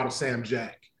be a lot of Sam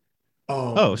Jack.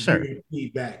 Giving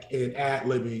feedback and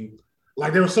ad-libbing.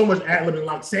 Like, there was so much ad-libbing.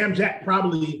 Like, Sam Jack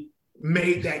probably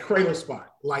made that cradle spot.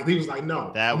 Like, he was like,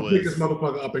 no, pick this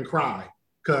motherfucker up and cry.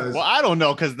 Well, I don't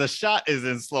know, because the shot is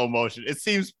in slow motion. It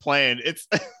seems planned. It's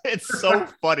so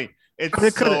funny.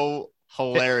 It's so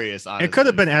hilarious. Honestly. It could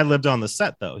have been ad-libbed on the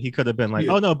set, though. He could have been like,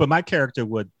 oh no, but my character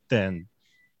would then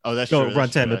run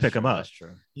to him and pick him up. That's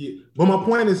true. Yeah. But my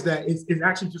point is that it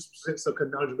actually just presents a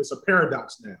conundrum. It's a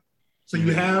paradox now. So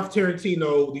you have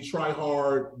Tarantino, the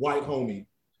try-hard white homie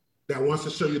that wants to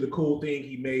show you the cool thing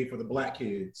he made for the black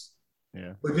kids.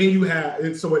 Yeah. But then you have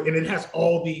it has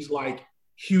all these like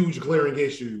huge glaring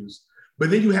issues. But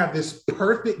then you have this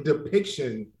perfect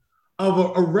depiction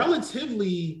of a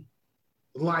relatively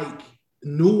like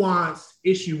nuanced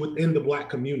issue within the black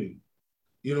community.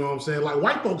 You know what I'm saying? Like,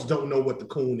 white folks don't know what the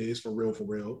coon is for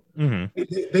real. Mm-hmm.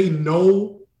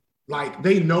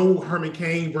 They know Herman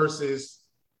Cain versus,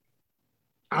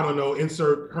 I don't know,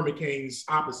 insert Herman Cain's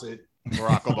opposite.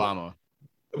 Barack Obama.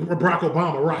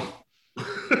 Right.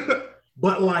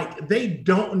 But like, they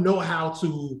don't know how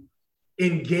to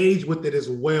engage with it as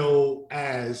well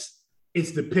as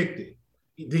it's depicted.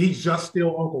 Did he just steal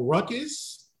Uncle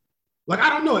Ruckus? Like, I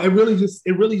don't know. It really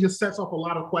just sets off a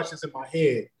lot of questions in my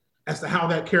head as to how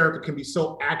that character can be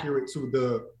so accurate to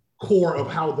the core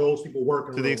of how those people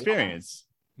work. To the experience.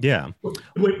 Yeah. But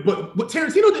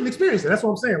Tarantino didn't experience it. That's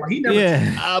what I'm saying. Like, he never.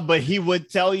 Yeah. But he would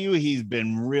tell you he's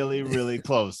been really, really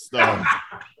close. So.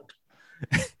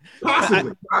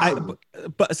 Possibly.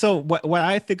 But so what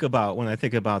I think about when I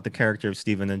think about the character of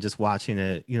Steven and just watching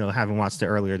it, having watched it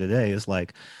earlier today, is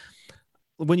like,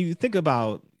 when you think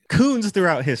about coons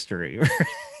throughout history,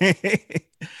 right?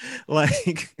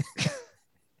 Like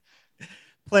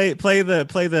play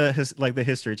the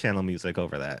History Channel music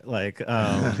over that, like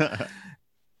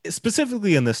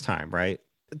specifically in this time, right?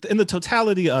 In the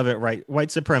totality of it, right? White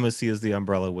supremacy is the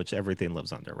umbrella which everything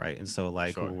lives under, right? And so,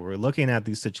 like, when we're looking at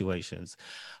these situations,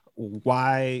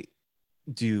 why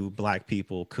do black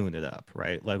people coon it up,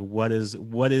 right? Like, what is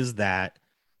that?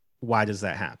 Why does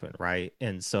that happen, right?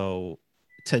 And so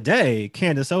today,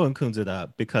 Candace Owen coons it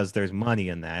up because there's money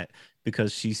in that,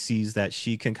 because she sees that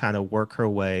she can kind of work her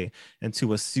way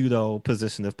into a pseudo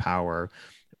position of power,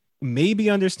 maybe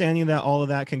understanding that all of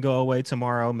that can go away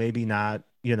tomorrow, maybe not.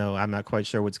 I'm not quite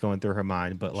sure what's going through her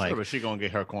mind, but like, but she gonna get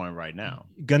her coin right now.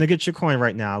 Gonna get your coin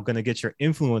right now. Gonna get your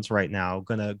influence right now.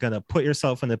 Gonna put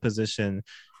yourself in a position.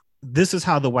 This is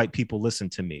how the white people listen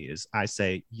to me. Is I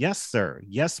say, yes, sir.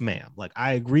 Yes, ma'am. Like,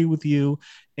 I agree with you.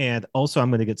 And also I'm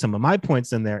going to get some of my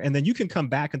points in there. And then you can come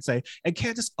back and say, and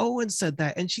Candace Owen said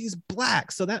that, and she's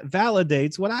black. So that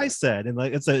validates what I said. And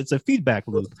like, it's a feedback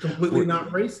loop. It's completely not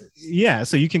racist. Yeah.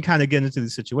 So you can kind of get into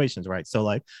these situations, right? So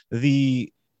like,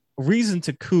 the reason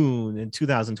to coon in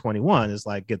 2021 is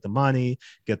like, get the money,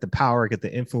 get the power, get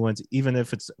the influence, even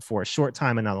if it's for a short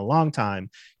time and not a long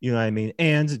time, you know what I mean?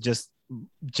 And just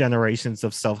generations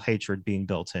of self-hatred being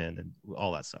built in and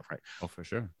all that stuff, right? Oh, for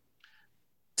sure.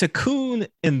 To coon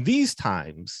in these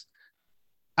times,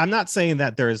 I'm not saying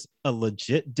that there's a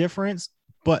legit difference,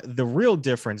 but the real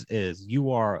difference is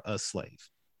you are a slave.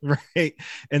 right?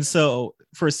 And so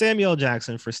for Samuel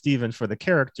Jackson, for Steven, for the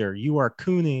character, you are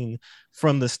cooning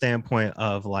from the standpoint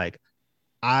of like,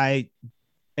 I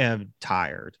am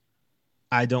tired.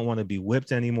 I don't want to be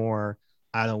whipped anymore.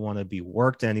 I don't want to be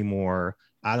worked anymore.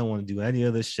 I don't want to do any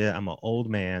of this shit. I'm an old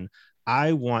man.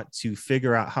 I want to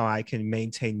figure out how I can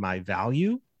maintain my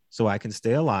value so I can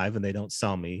stay alive and they don't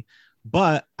sell me.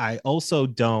 But I also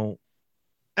don't.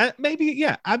 Maybe,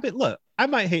 yeah. I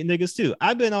might hate niggas too.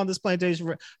 I've been on this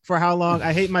plantation for how long?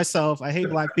 I hate myself. I hate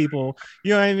black people.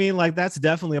 You know what I mean? Like that's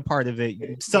definitely a part of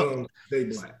it. So they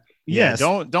black. Yeah, Yes.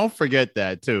 don't forget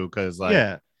that too, because like,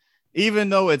 yeah, even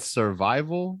though it's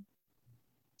survival,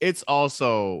 it's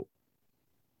also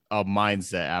a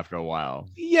mindset after a while.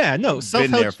 yeah. No,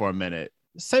 Been there for a minute.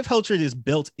 self-hatred is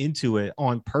built into it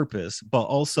on purpose, but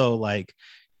also like,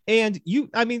 and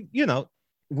I mean,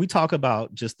 we talk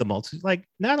about just the multi, like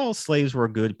not all slaves were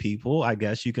good people. I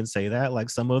guess you can say that. Like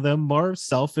some of them are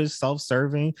selfish,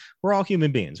 self-serving. We're all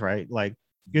human beings, right? Like,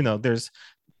 there's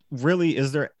really,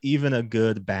 is there even a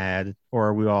good, bad, or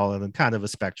are we all in a kind of a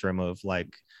spectrum of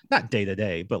like, not day to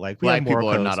day, but like we Black have moral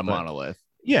people are codes, not a but monolith.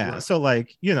 yeah. Right. So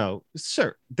like,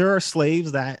 sure, there are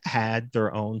slaves that had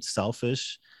their own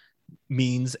selfish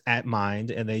means at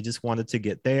mind and they just wanted to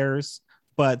get theirs.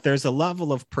 But there's a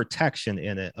level of protection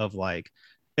in it of like,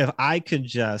 if I could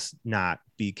just not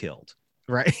be killed,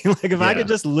 right? Like if I could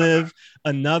just live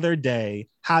another day,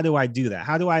 how do I do that?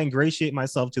 How do I ingratiate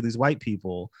myself to these white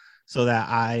people so that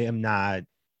I am not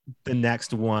the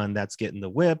next one that's getting the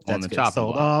whip, that's getting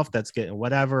sold off, that's getting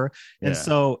whatever. And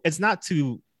so it's not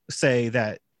to say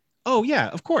that, oh yeah,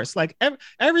 of course, like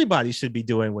everybody should be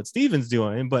doing what Steven's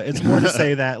doing, but it's more to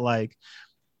say that like,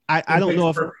 I don't know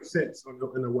if sense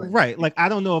in a way. Right. Like, I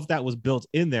don't know if that was built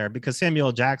in there because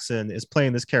Samuel Jackson is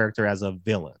playing this character as a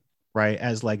villain, right?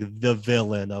 As like the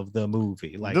villain of the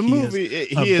movie. Like the movie,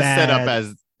 he is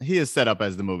set up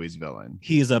as the movie's villain.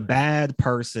 He is a bad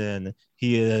person.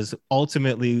 He is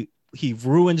ultimately, he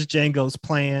ruins Django's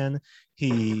plan.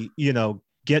 He,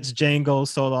 gets Django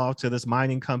sold off to this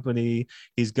mining company.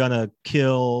 He's gonna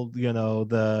kill,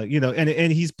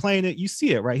 and he's playing it. You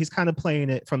see it, right? He's kind of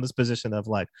playing it from this position of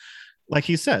like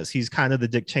he says, he's kind of the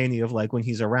Dick Cheney of like when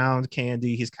he's around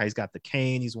Candy, he's got the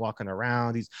cane, he's walking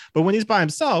around. But when he's by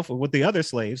himself with the other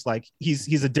slaves, like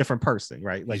he's a different person,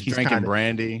 right? Like he's drinking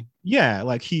brandy. Yeah,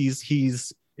 like he's he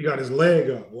got his leg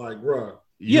up, like bro.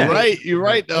 Yeah, you're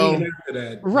right though.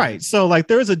 Right. So like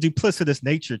there is a duplicitous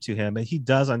nature to him and he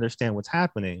does understand what's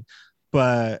happening.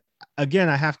 But again,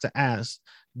 I have to ask,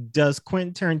 does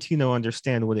Quentin Tarantino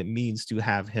understand what it means to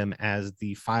have him as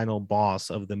the final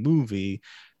boss of the movie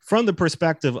from the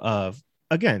perspective of,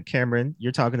 again, Cameron,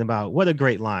 you're talking about what a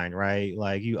great line, right?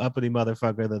 Like you uppity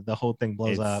motherfucker, the whole thing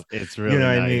blows up. It's really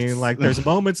nice. What I mean? Like there's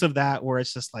moments of that where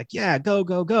it's just like, yeah, go,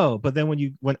 go, go. But then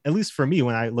when at least for me,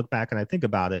 when I look back and I think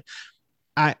about it,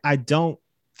 I don't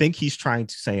think he's trying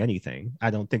to say anything. I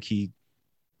don't think he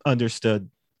understood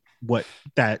what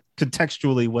that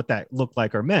contextually, what that looked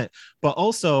like or meant. But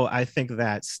also, I think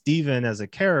that Steven as a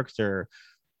character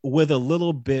with a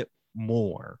little bit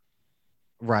more,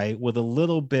 right? With a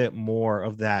little bit more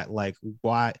of that, like,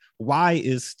 why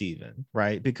is Steven,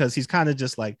 right? Because he's kind of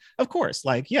just like, of course,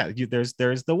 like, yeah, there's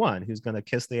the one who's going to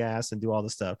kiss the ass and do all the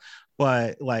stuff.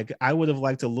 But like, I would have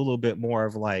liked a little bit more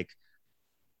of like,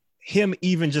 him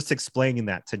even just explaining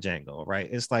that to Django, right?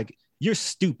 It's like, you're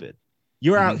stupid.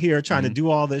 You're out here trying to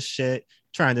do all this shit,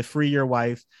 trying to free your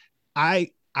wife. I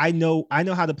know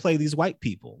how to play these white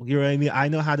people. You know what I mean? I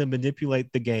know how to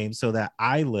manipulate the game so that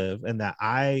I live and that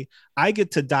I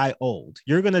get to die old.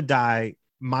 You're gonna die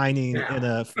mining in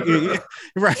a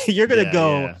right. You're gonna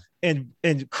go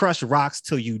and crush rocks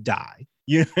till you die.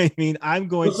 You know what I mean? I'm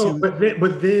going to.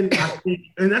 But then I think,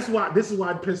 and that's why this is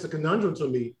why it presents a conundrum to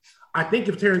me. I think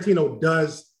if Tarantino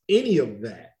does any of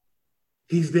that,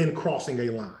 he's then crossing a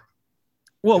line.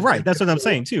 Well, right. That's what I'm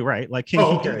saying too, right? Like, can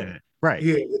he do that? Right.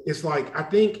 Yeah. It's like, I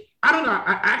don't know.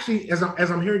 I actually, as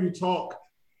I'm hearing you talk,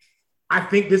 I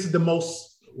think this is the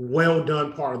most well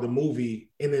done part of the movie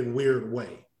in a weird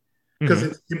way. Because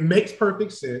it makes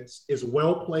perfect sense. It's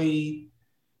well played.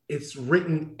 It's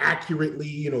written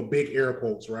accurately, big air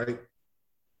quotes, right?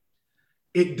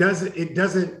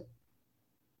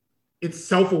 It's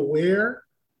self-aware.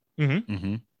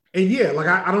 And yeah, like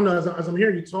I don't know, as I'm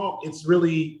hearing you talk, it's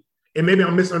really, and maybe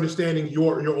I'm misunderstanding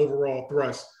your overall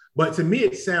thrust, but to me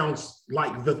it sounds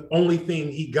like the only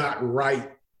thing he got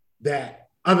right, that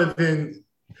other than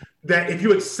that, if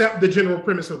you accept the general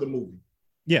premise of the movie.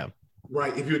 Yeah.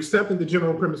 Right. If you accept the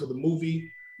general premise of the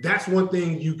movie, that's one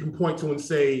thing you can point to and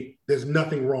say there's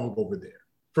nothing wrong over there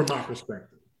from my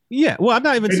perspective. Yeah. Well, I'm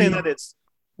not even saying that it's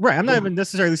Right. I'm not even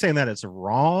necessarily saying that it's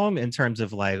wrong in terms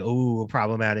of like, oh,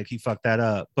 problematic, he fucked that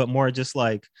up, but more just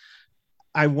like,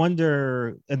 I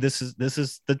wonder, and this is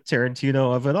the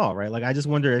Tarantino of it all, right? Like, I just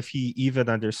wonder if he even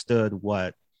understood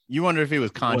what You wonder if he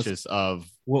was conscious of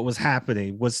what was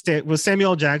happening. Was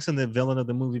Samuel L. Jackson the villain of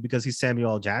the movie because he's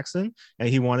Samuel L. Jackson and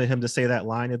he wanted him to say that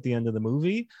line at the end of the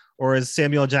movie? Or is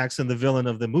Samuel L. Jackson the villain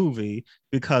of the movie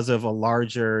because of a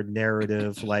larger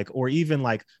narrative, like, or even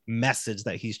like message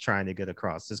that he's trying to get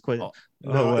across? It's quite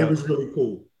No, it was really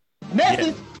cool.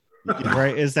 message. Yeah.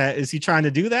 Right. Is he trying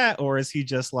to do that? Or is he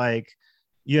just like,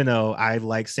 I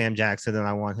like Sam Jackson and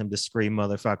I want him to scream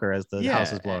motherfucker as the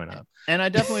house is blowing up. And I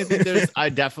definitely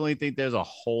think there's a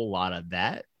whole lot of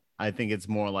that. I think it's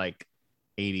more like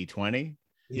 80-20.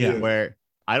 Yeah. Where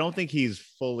I don't think he's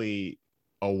fully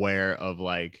aware of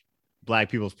like Black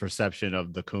people's perception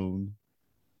of the coon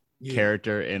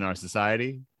character in our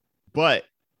society. But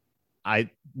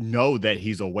I know that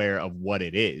he's aware of what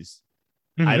it is.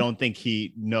 Mm-hmm. I don't think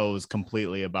he knows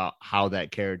completely about how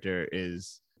that character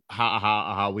is,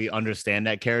 how we understand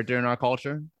that character in our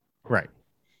culture. Right.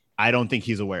 I don't think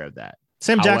he's aware of that.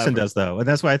 Sam Jackson does, though, and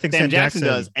that's why I think Sam Jackson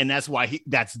does, and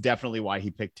that's definitely why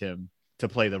he picked him to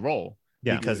play the role.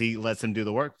 Yeah, because he lets him do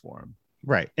the work for him.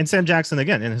 Right. And Sam Jackson,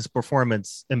 again, in his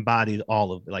performance, embodied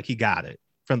all of it. Like, he got it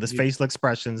from the facial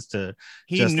expressions to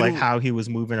just like how he was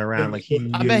moving around. Like,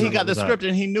 I bet he got the script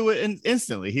and he knew it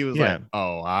instantly. He was like,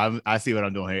 "Oh, I see what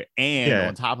I'm doing here," and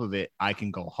on top of it, I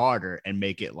can go harder and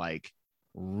make it like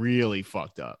really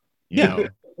fucked up. You know,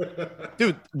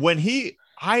 dude.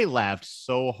 I laughed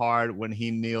so hard when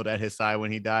he kneeled at his side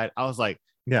when he died. I was like,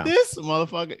 this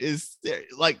motherfucker is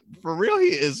like, for real. He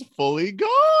is fully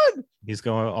gone. He's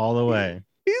going all the way.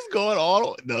 He's going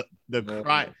all the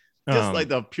cry, just like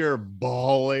the pure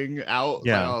bawling out.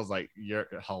 Yeah, I was like, you're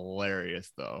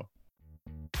hilarious though.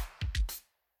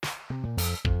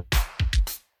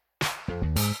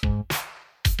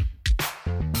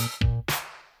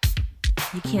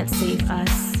 You can't save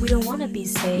us. We don't want to be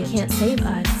saved. You can't save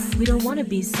us. We don't want to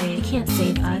be saved. You can't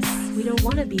save us. We don't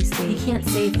want to be saved. You can't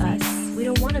save us. We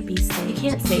don't want to be saved. You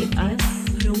can't save us.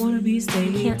 We don't want to be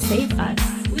saved. You can't save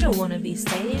us. We don't want to be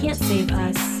saved. You can't save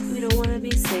us. We don't want to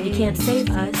be saved. You can't save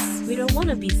us. We don't want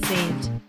to be saved.